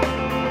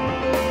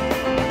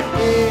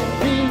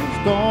 Everything's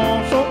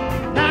gone, so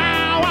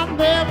now I'm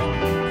never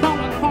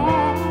coming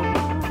home.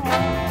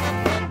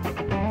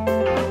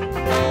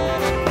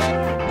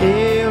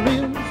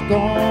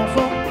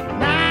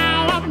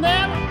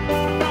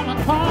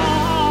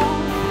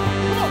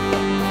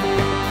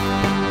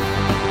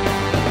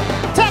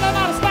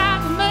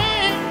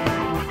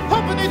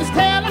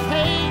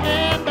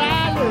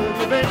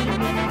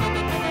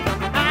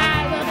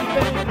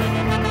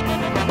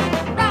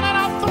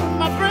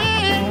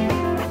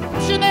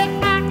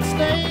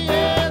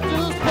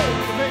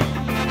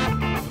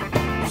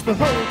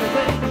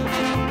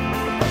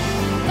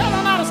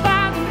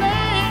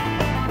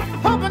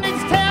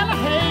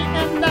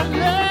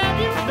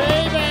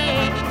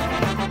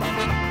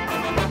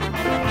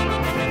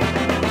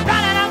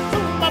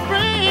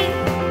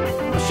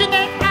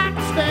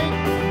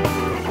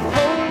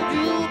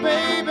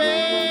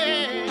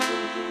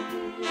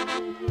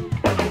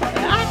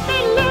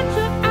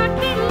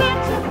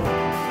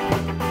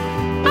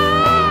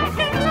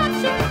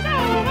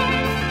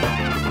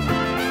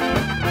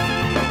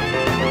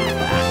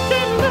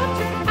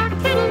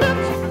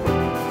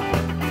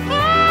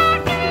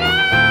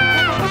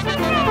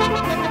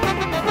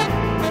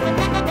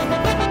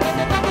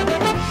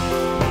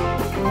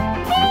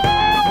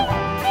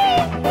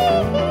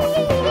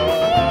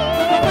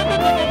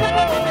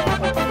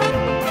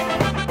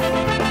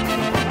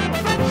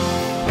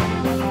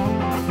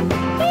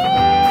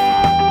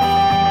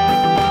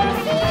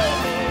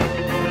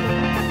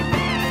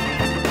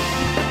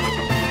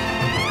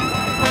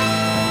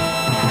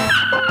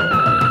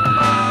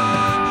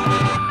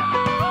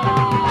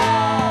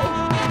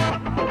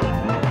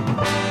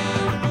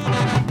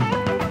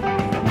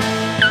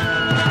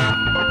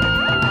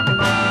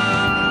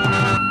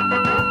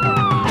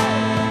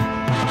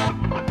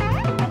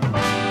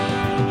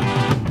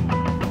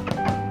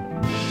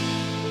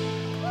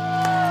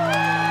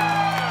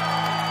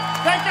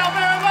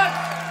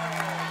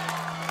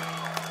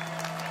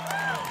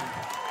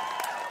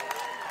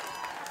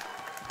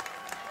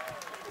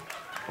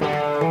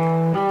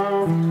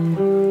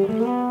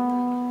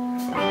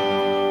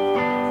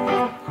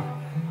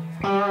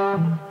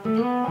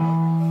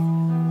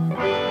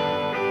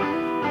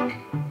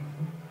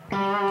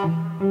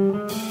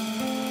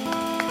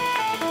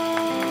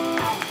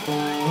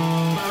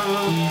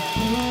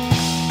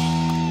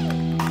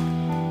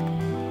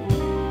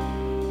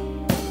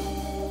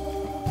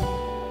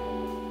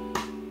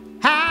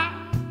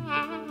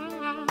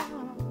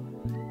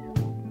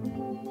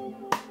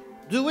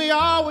 we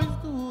always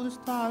do this,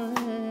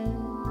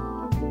 darling.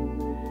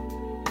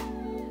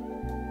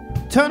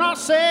 Turn our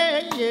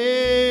sails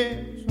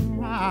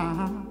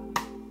around.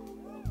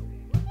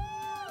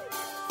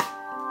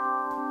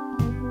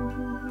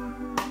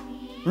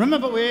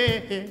 Remember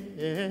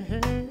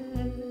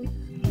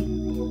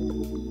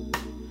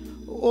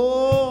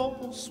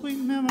oh, sweet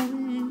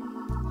memories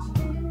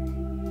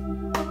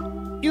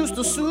used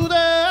to soothe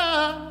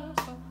us,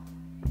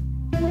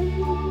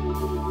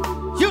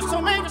 used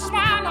to make us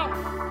smile.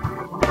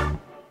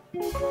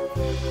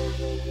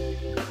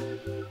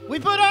 We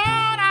put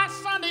on our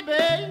Sunday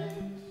best,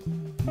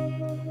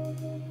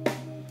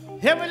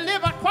 here we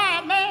live a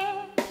quiet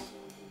man,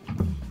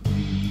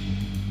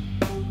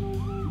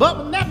 but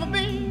we'll never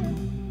be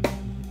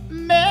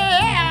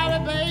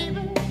married,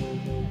 baby.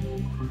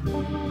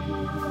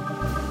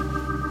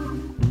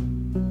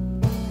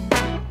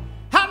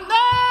 I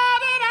know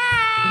that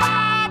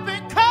I've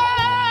been caught,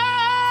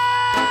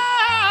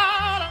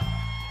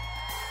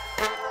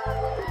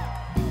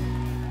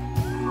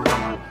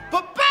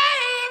 but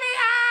baby, I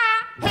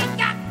ain't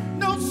got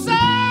no soul.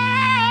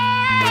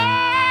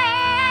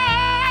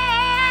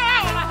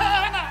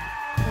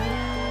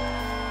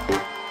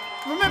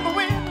 Remember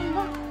when?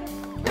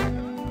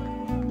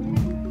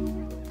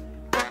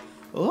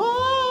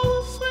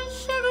 Oh, sweet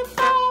sugar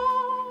fall.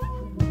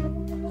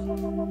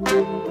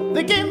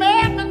 They can't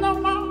make me no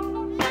more.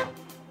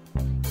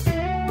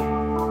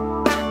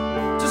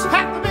 Just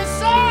have to be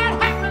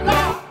sad, happy,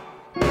 Lord.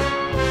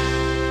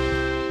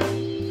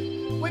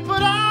 We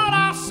put on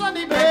our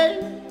Sunday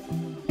best.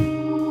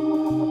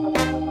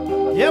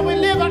 Yeah, we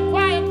live a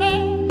quiet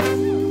man,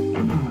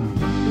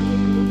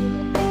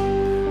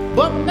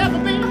 but we'll never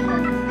be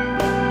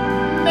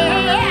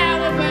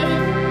married, baby.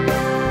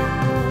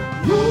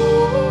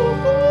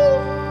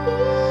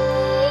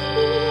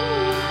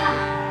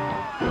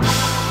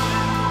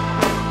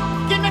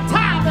 Give me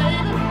time,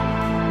 baby.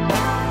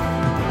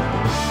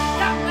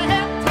 Got to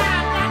have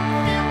time, got to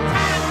feel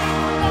time,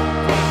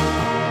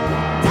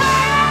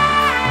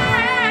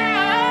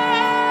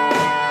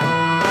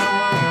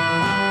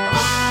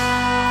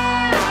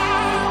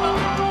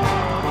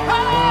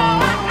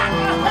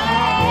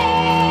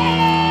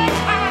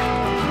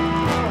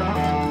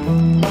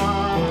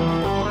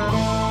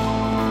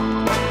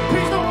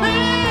 please don't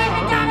leave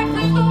me, darling,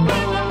 please don't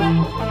leave me, baby.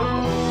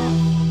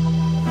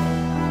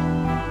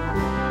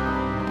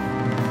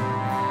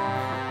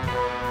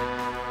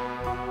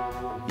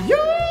 You,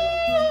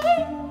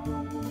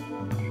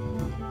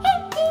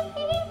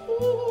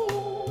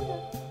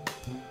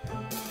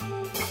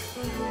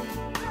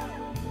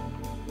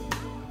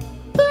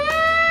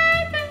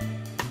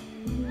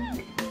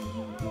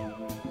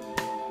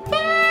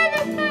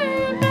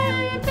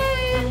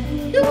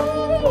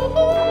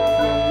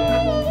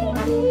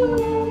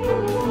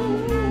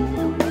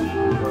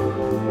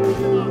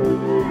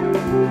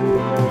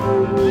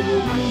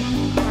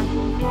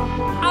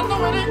 I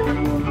know it ain't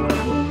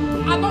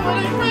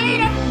real.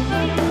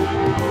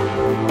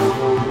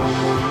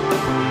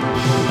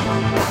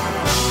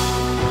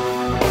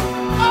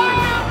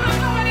 Oh, I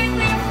know it ain't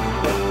real.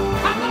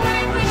 I know it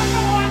ain't real.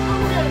 No, I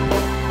know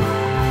it.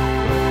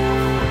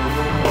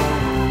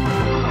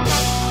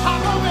 I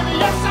know, baby,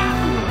 yes,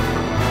 I do.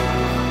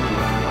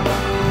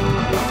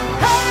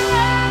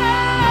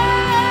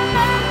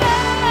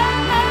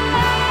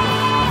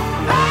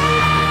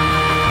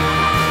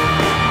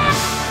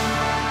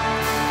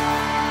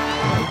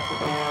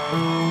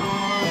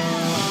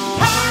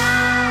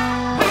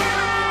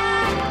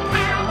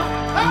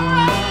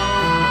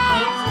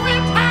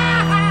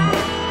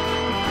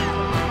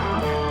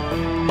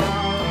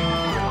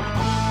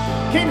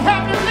 Can't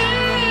have you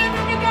leave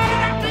if you got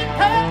it, I can't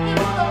have you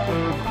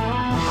go.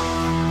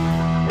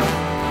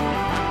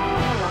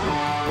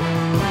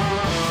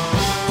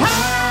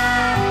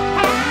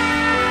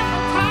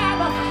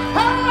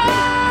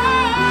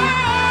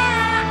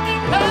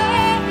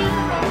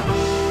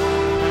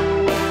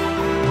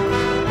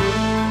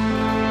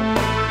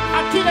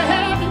 I can't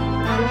have you.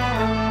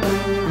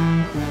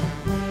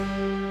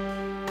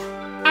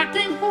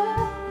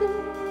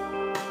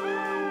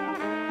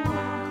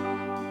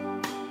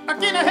 I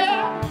can't have you.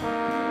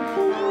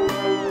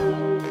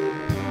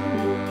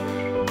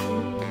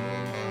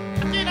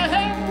 I can't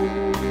have you.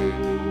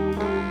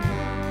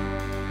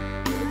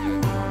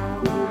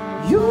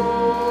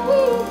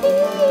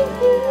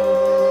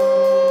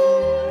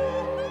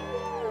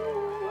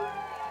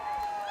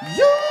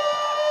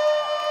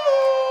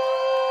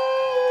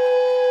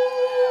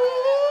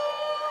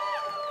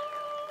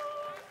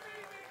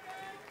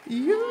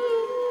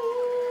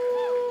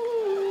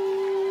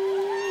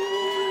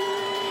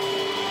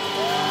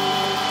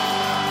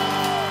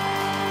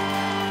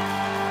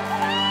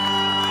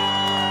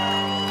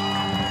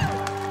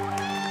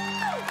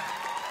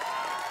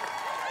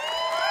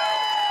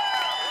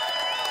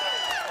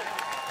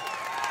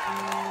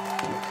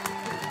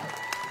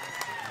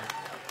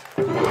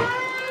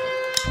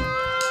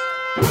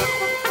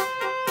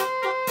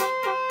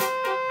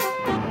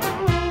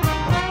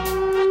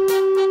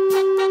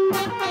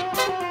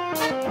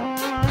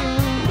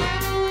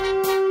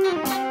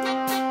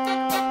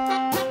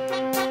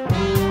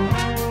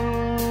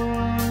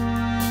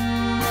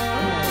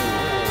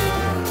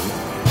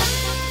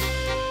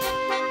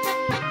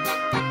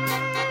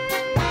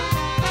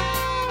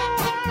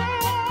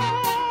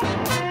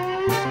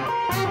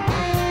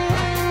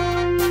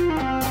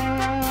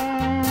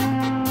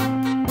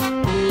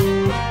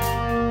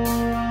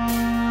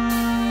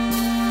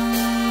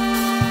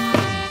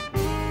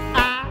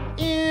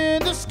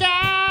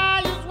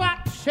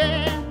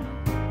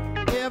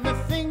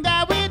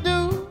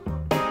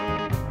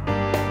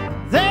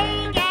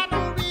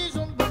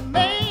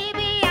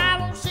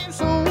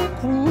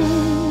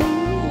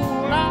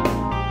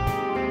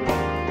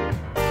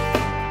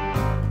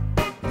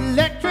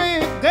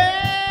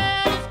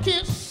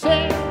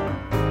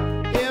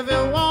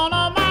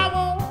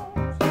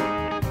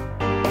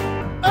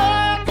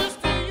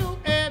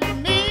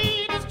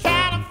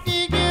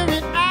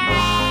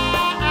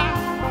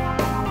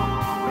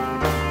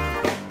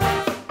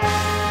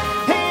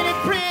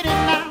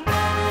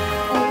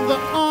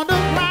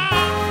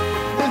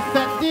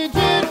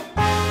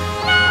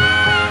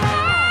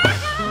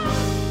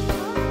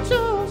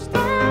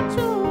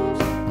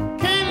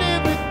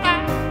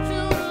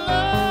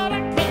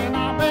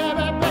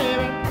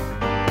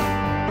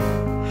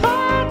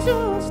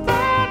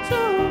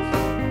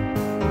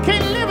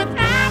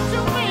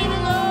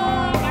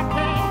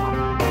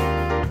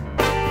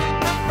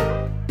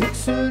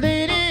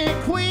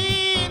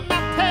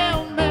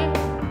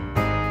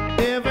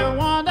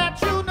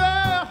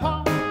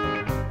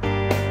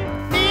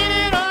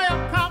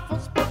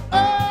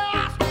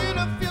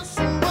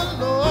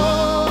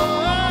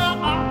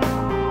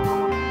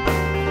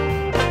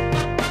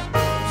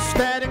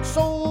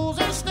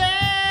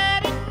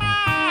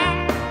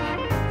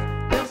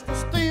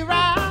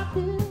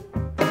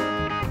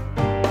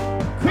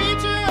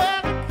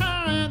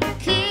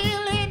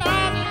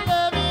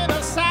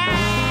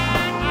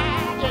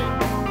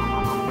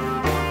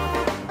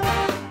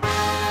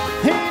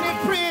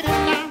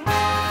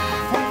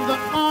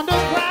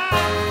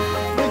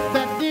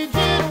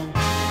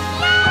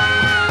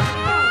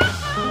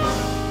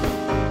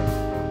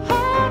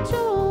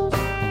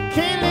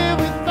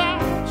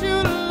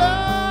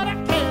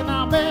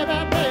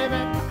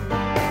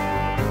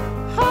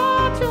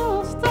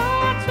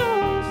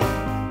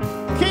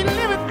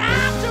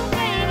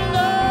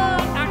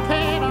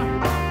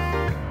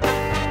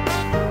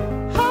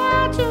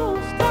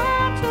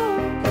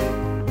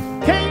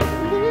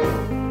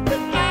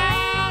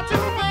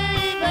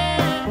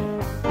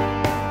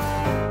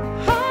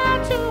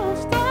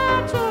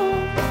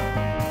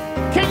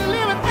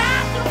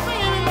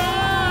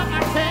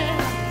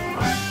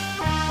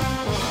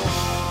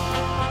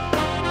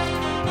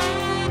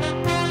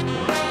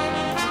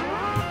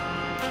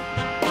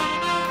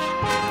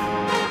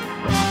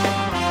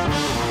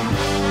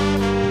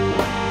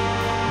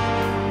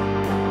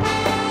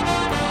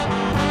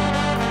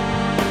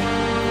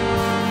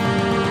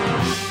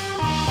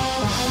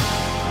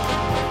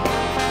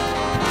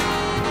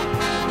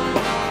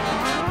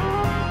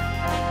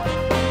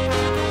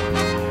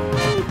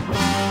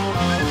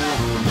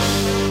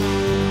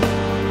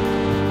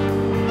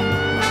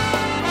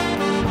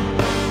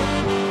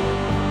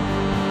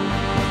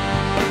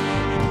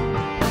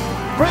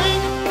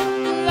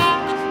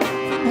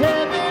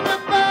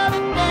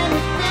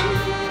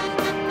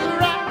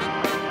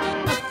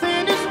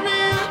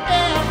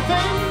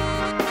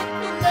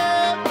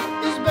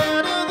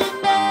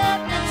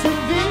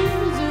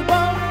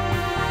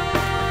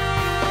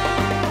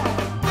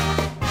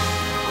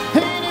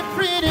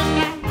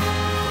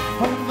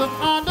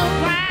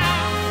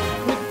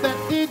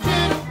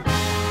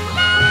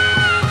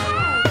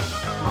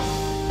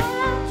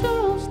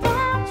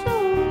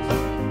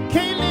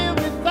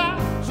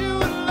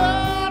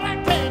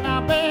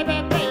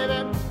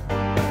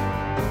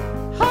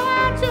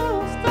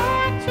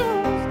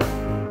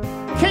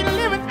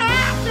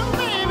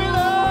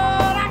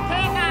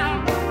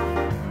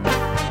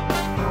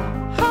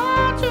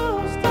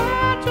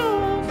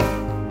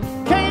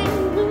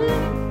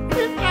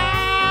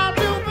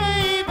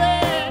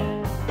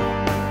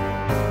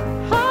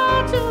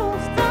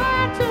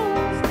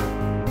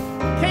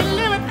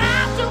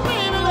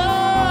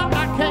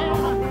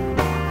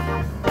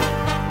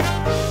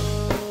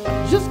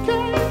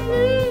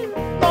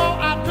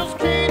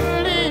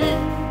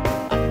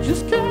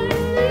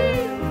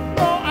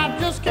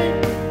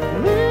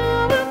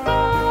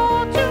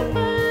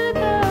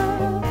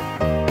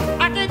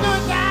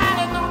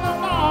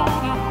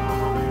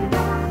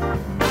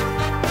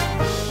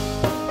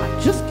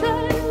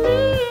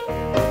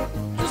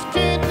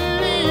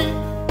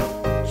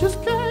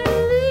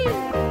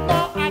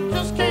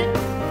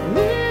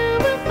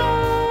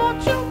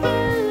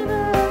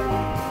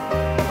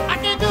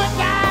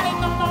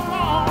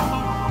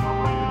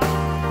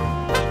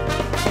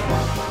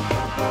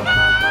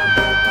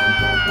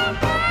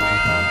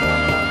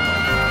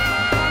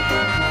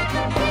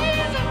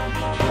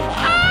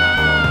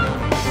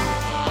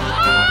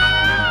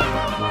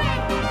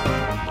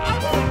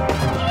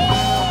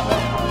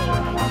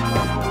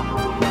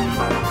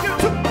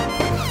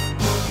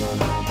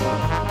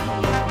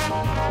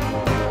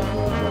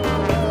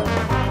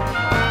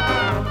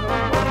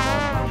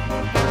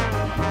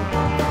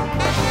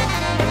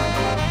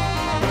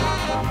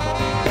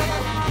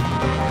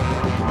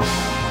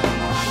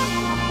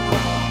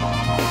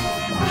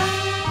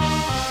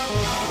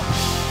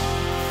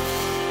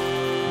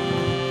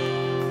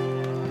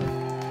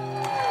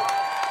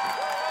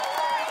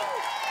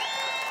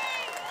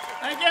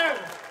 Thank you.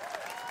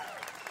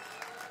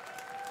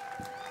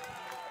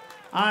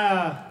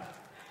 I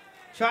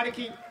try to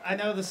keep, I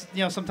know this,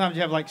 sometimes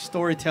you have like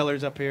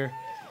storytellers up here,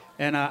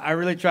 and I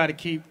really try to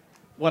keep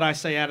what I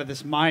say out of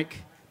this mic,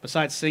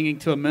 besides singing,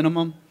 to a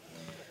minimum,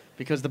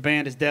 because the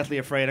band is deathly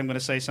afraid I'm going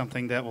to say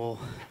something that will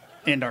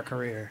end our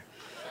career.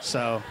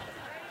 So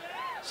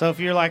if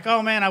you're like,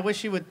 oh man, I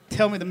wish you would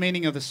tell me the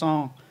meaning of the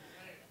song,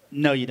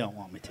 no, you don't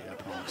want me to, I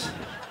promise.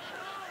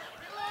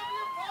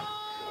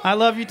 I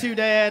love you too,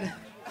 Dad.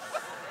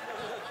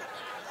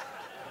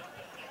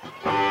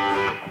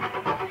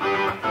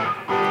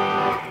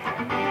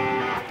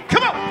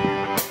 Come on!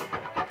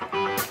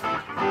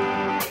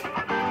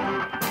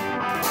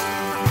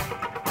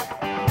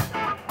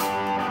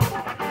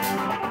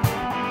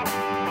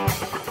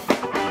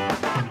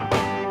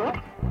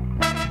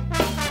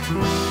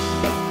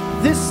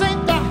 This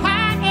ain't the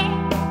high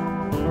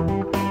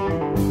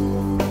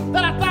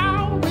that I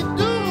thought we'd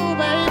do,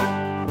 baby.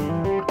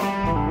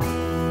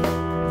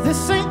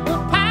 This ain't the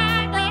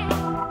pie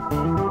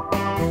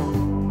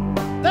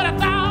that I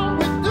thought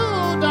we'd do,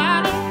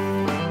 darling.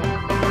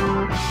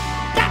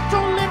 Got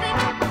your living,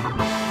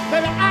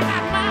 baby, I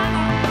got mine.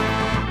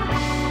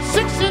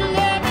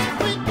 611,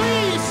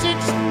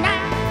 3369.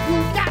 You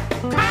got to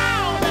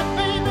call that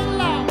baby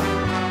long.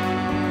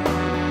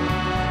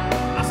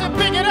 I said,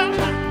 pick it up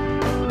now.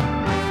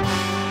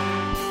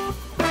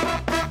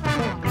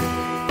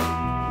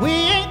 We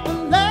ain't the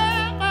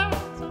lovers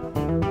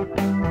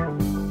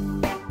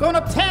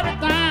gonna tear it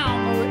down,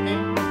 no, we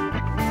ain't.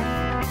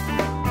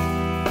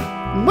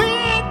 We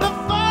ain't the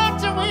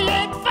fortune, we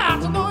ain't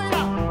fortune, no, we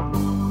don't.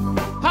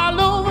 All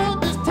over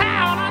this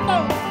town, I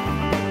know.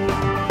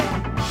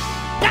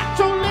 Got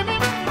your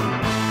living,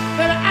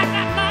 baby, I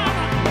got mine.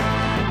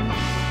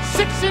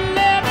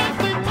 611,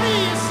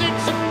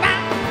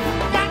 3369.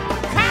 Got to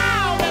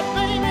call that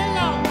baby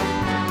long.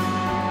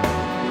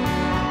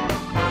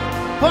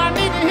 Oh, I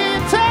need to hear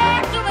you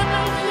talk to me,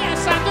 baby.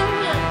 Yes, I do,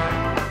 yeah.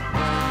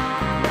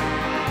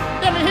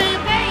 Let me hear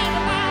you, baby,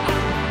 now.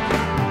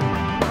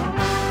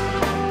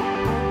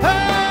 Oh,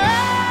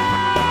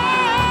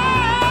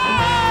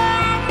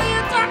 I need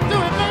you talk to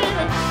me,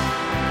 baby.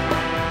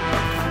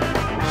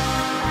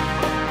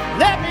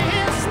 Let me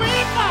hear you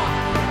sweet talk.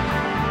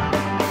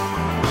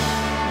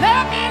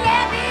 Let me hear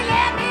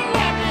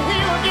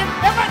you again.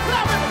 Everybody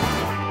clap with me.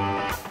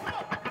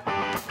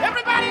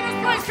 Everybody in this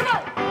place, come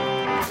on.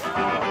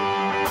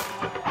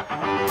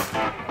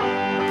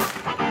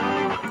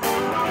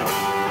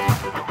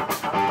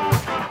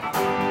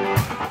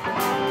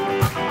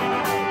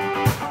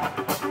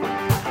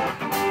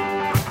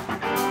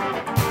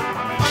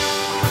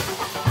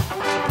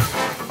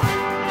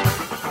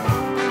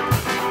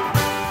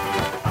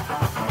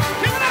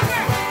 Give it up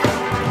there.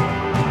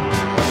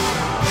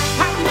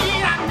 I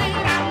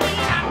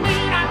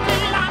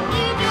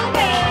need you,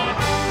 babe.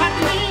 I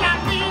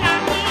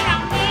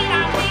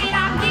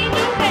need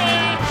you,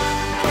 babe.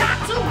 Got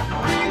to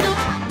need you.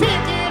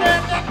 Pick it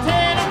up and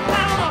tear it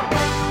down.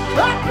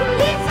 The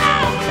police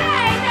all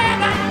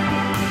baby.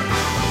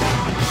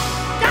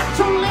 Got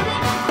to live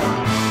it,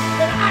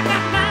 but I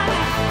got mine.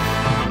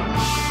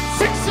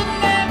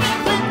 611,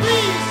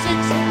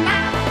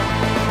 3369.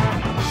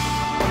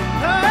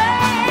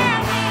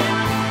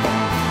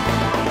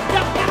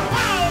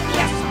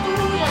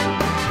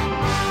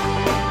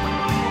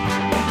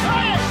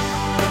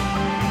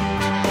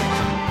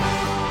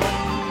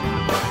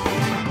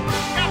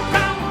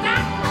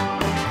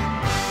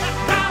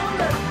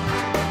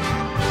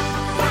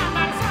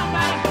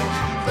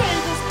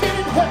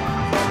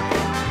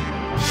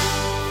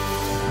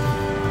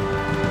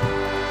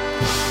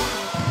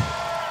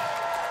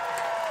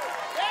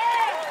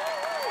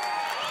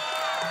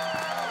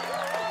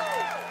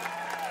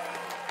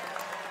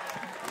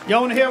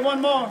 Y'all want to hear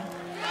one more?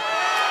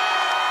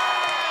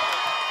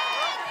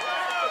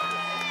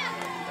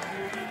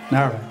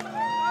 All right.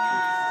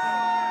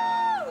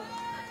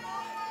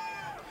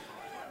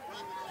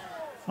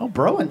 Oh,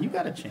 Broen, you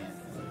got a chant.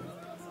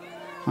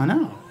 I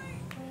know.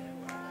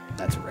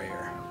 That's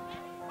rare.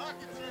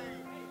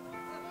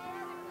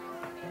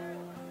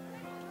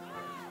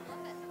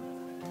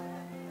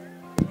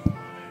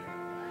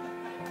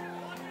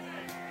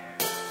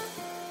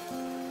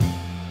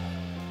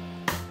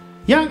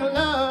 Young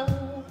love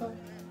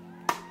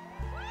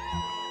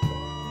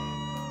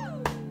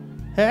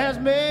has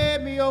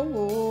made me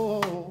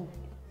old,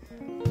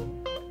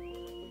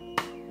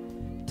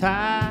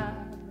 tired,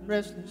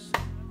 restless,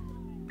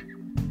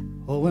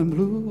 oh, and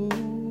blue.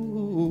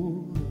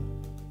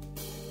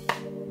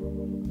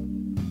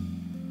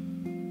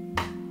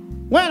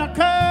 When I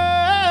come,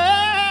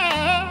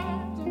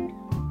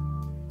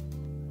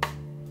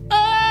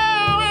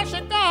 oh, when she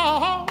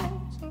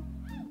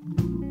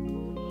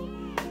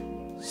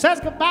goes, says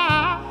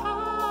goodbye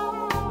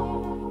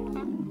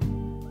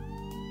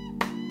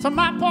to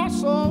my poor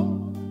soul.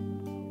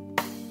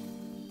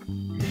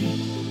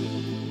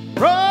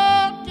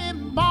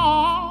 Broken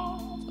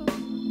bones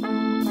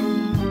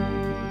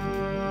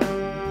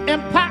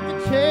and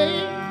pocket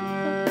change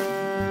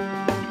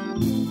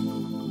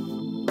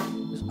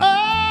is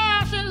all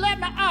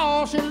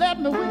all she let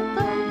me with.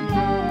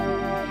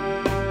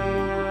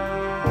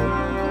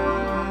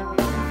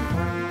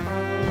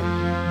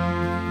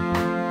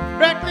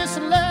 Reckless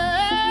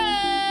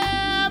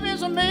love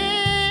is a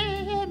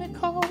made me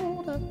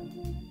colder.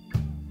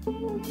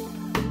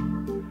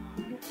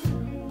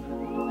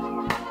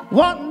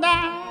 One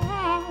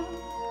night,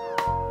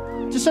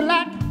 just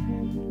like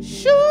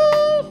shoes.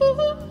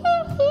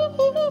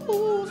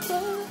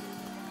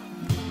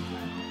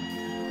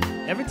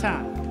 Every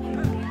time.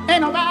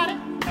 Ain't nobody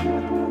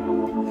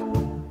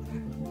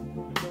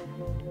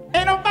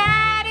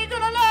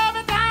gonna love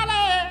me,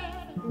 darling.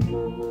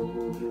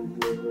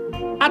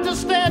 I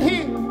just stand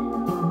here.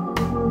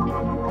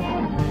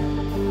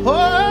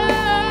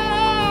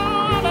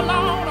 All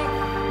alone.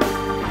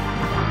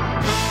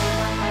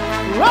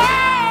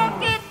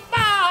 Rocket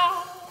ball.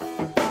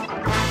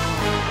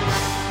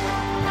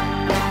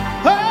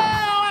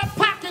 Oh, and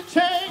pocket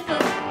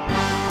changer.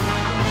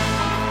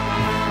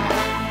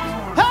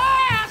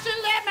 Oh, she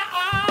let me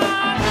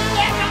on. She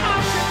let me on.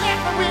 She let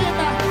me win.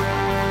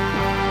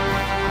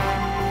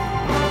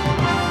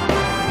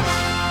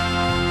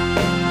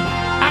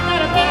 I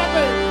got a bad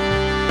day.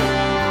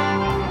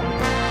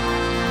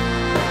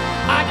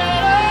 I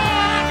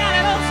got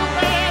it up so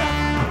bad.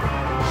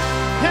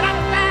 And I'm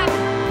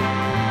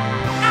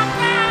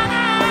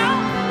down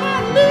on my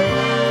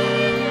knees.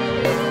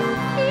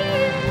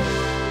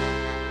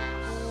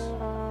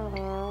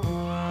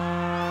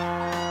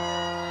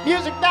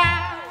 Music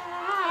died.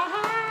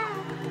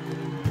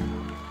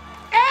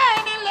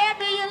 And you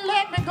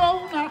let me go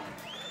now.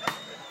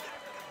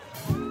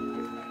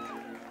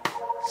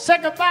 Say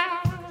goodbye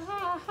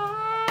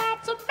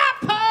to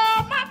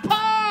my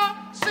paw.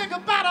 Say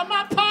goodbye to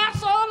my paw.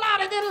 So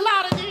loud it,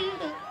 loud it.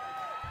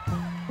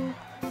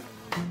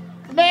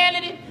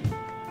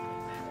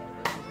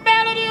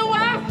 Melody,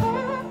 why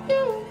have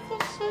you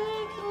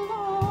forsaken,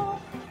 Lord?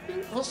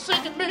 You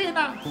forsaken me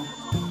now.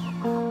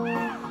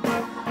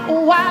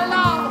 Why,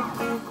 Lord?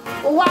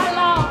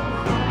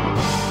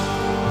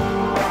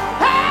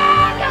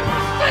 Have you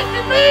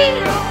forsaken me?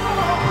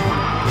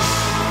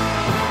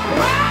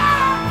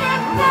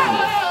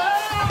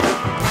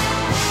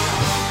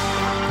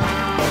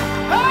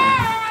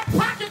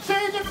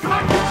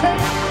 Pocket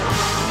change.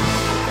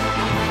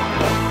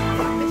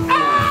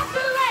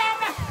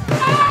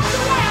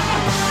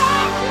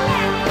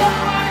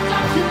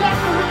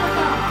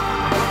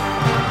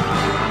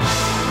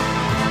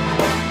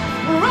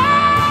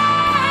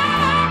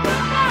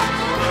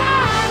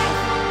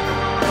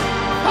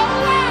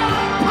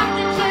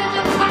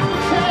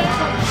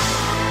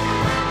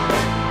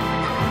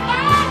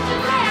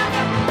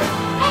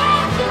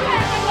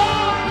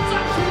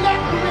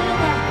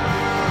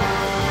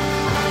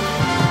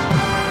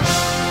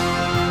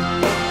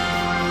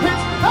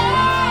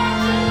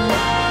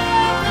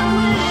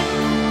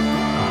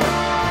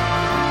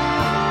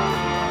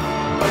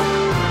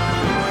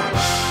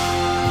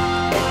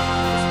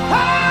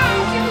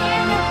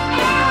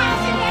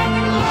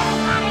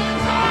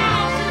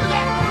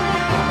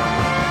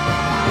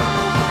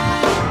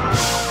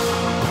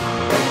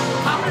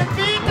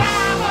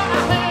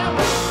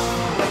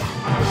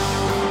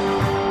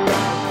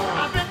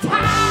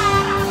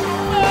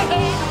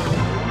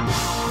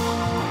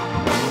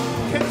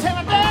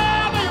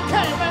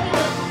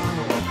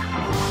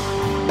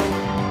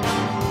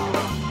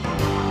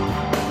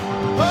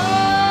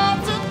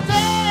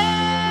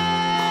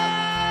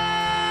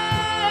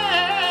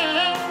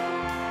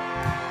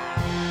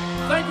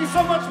 Thank you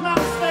so much,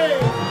 Mountain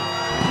Stage.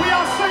 We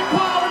are St.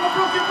 Paul and the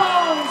Broken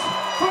Bones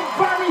from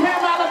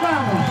Birmingham,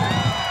 Alabama.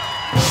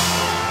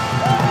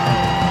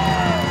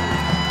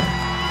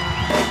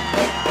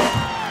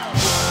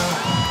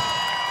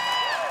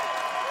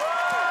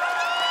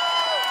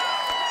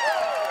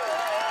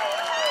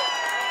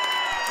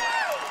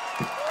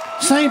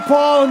 St.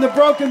 Paul and the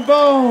Broken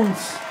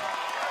Bones.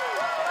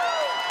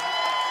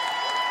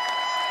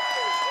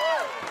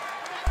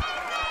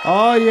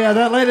 Oh yeah,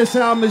 that latest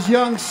album is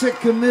Young Sick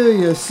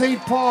Camellia.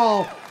 St.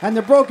 Paul and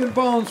the Broken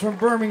Bones from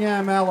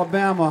Birmingham,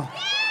 Alabama.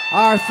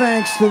 Our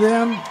thanks to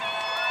them.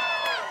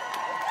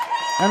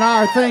 And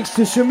our thanks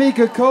to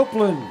Shamika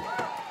Copeland.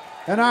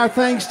 And our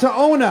thanks to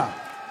Ona.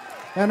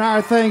 And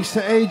our thanks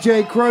to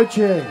AJ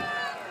Croce.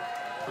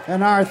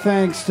 And our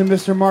thanks to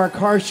Mr. Mark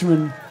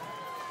Harshman.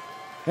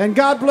 And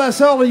God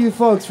bless all of you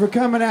folks for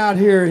coming out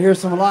here and hear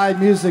some live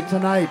music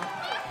tonight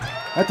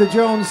at the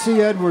Jones C.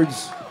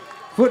 Edwards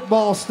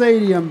Football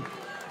Stadium,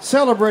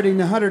 celebrating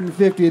the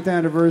 150th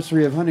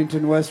anniversary of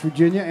Huntington, West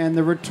Virginia, and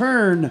the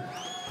return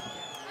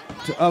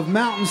of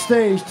Mountain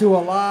Stage to a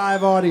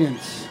live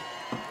audience.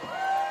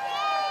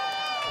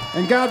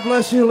 And God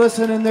bless you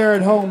listening there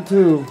at home,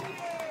 too.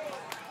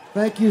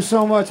 Thank you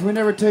so much. We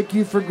never take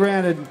you for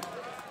granted.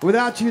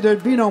 Without you,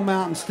 there'd be no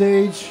Mountain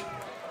Stage,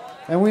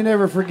 and we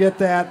never forget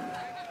that.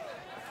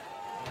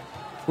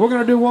 We're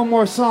going to do one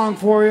more song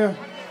for you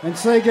and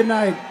say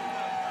goodnight.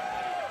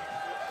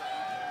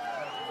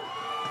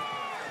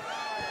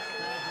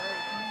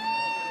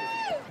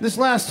 This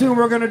last tune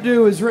we're going to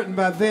do is written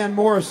by Van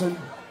Morrison.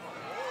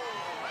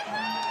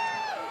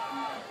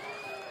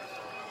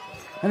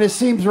 And it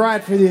seems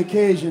right for the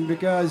occasion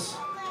because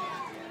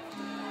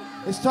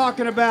it's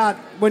talking about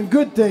when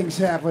good things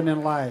happen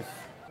in life.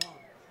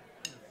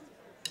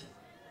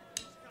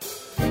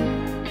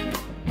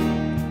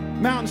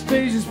 Mountain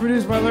Stage is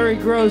produced by Larry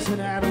Gross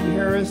and Adam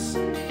Harris.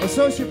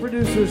 Associate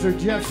producers are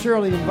Jeff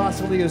Shirley and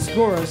Vasilia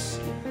Skouras.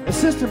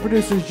 Assistant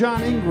producers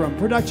John Ingram.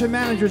 Production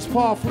managers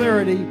Paul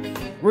Flaherty.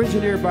 We're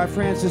engineered by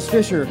Francis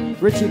Fisher,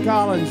 Richie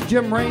Collins,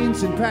 Jim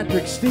Raines, and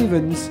Patrick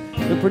Stevens.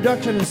 The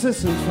production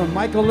assistants from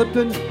Michael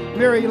Lipton,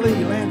 Mary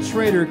Lee, Lance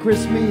Schrader,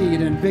 Chris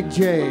Mead, and Big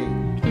J.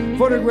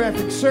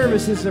 Photographic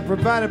services are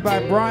provided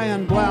by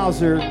Brian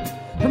Blauser.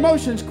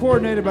 Promotions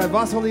coordinated by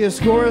Vasilia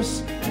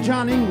Skouras,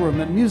 John Ingram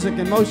at Music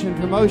and Motion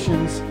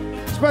Promotions.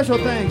 Special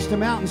thanks to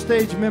Mountain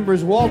Stage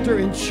members Walter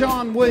and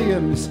Sean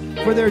Williams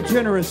for their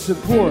generous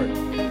support.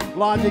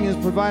 Lodging is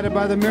provided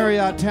by the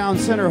Marriott Town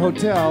Center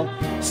Hotel,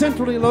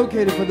 centrally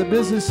located for the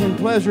business and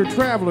pleasure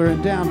traveler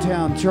in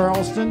downtown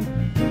Charleston.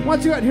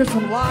 Want you out here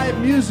some live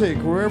music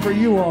wherever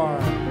you are,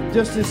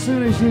 just as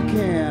soon as you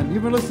can.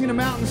 You've been listening to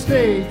Mountain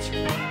Stage,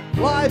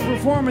 live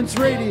performance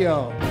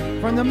radio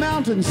from the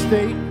Mountain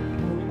State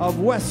of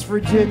West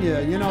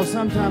Virginia. You know,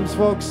 sometimes,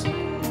 folks,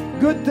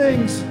 good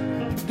things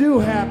do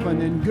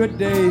happen and good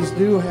days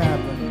do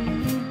happen.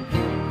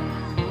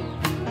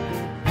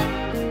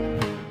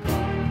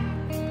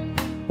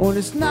 When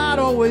it's not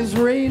always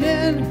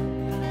raining,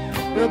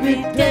 there'll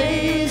be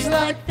days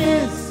like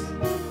this.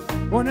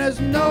 When there's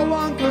no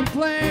one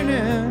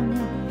complaining,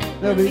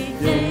 there'll be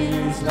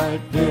days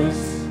like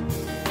this.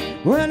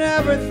 When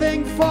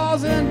everything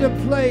falls into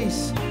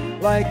place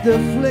like the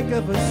flick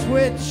of a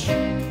switch.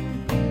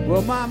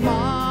 Well, my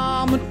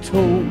mama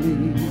told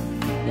me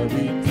there'll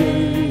be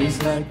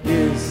days like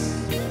this.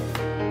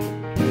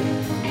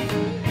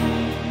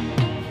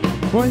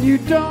 When you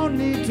don't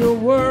need to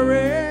worry,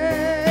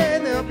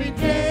 there'll be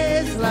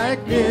days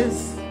like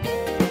this.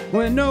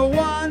 When no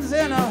one's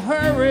in a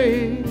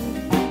hurry,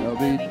 there'll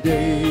be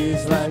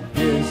days like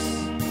this.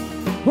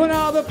 When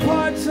all the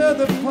parts of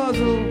the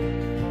puzzle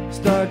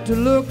start to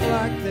look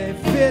like they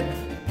fit.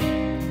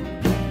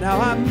 Now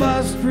I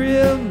must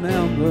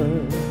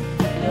remember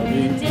there'll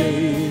be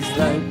days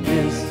like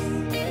this.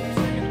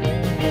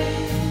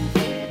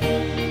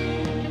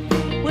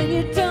 When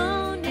you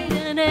don't need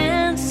an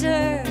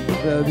answer,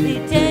 There'll be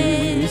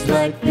days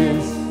like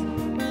this.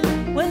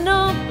 when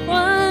no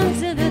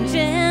one's in the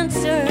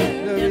answer,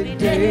 There'll be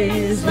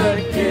days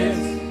like this.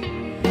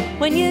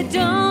 when you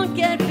don't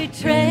get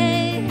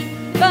betrayed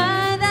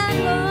by that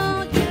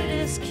low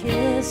Judas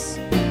kiss,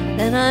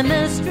 then I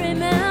must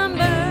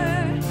remember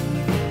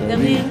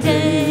there'll be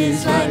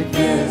days like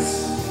this.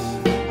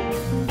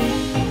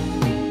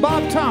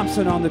 Bob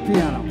Thompson on the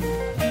piano.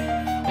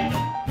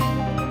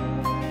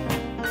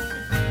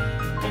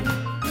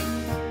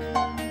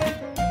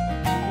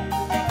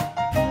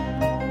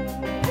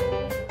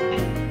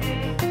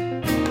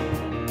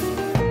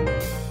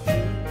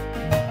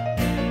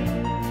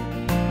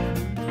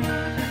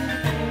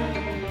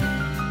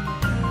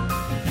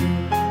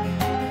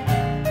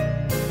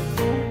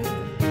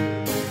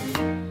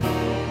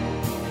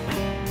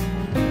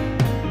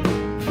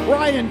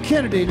 Ryan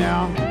Kennedy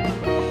now.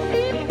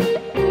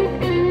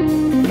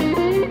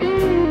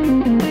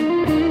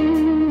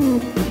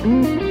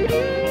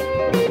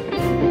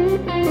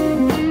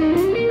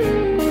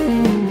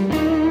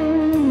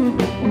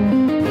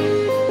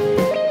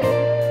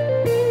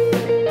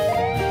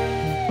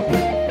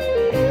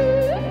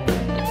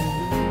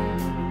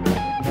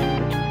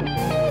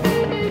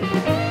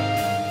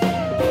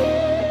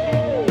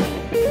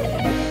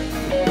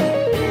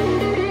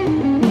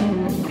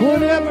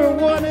 When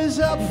everyone is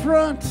up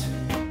front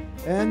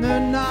and they're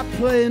not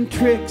playing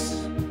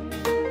tricks,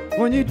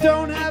 when you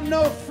don't have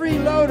no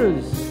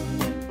freeloaders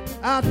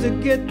out to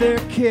get their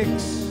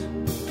kicks,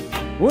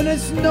 when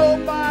it's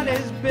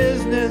nobody's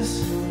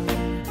business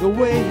the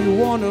way you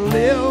want to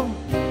live.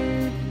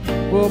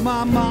 Well,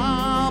 my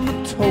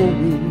mama told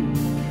me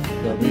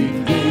there'll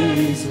be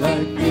days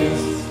like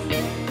this.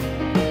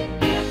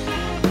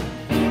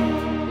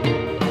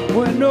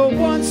 When no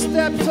one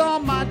steps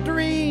on my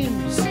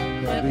dreams,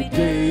 there'll be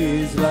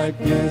days like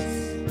this.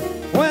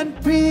 When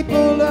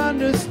people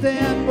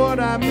understand what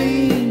I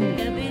mean,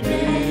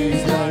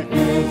 days like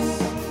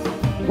this.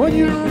 When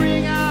you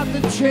ring out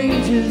the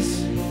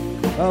changes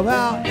of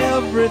how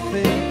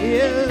everything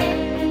is.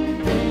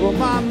 Well,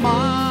 my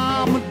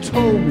mama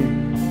told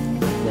me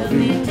there'll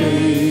be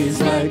days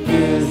like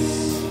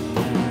this.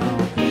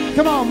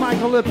 Come on,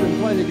 Michael Lipton,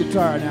 play the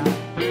guitar now.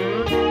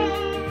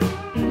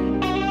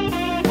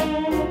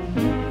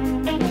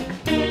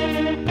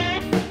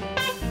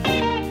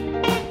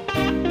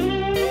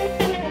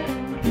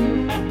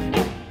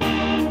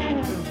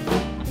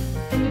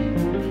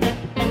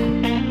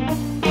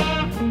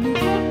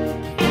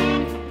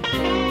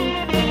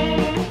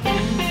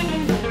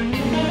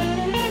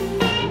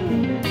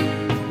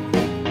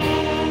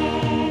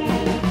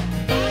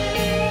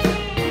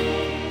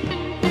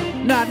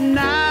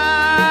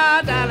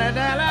 Na da da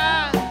da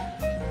da.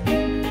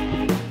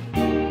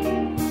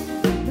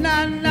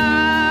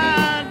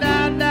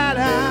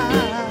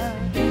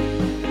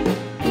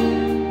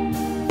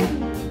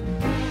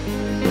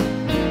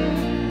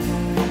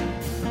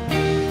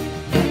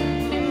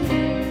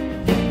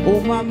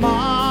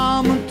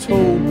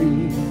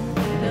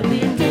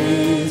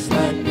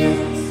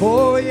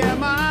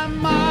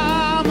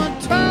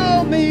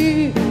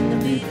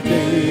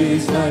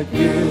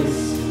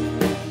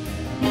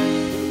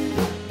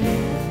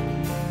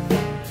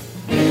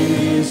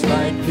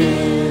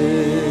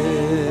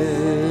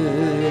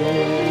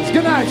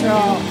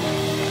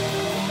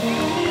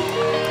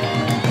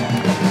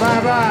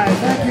 Bye-bye.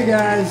 Thank you,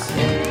 guys.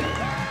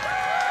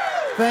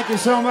 Thank you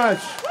so much.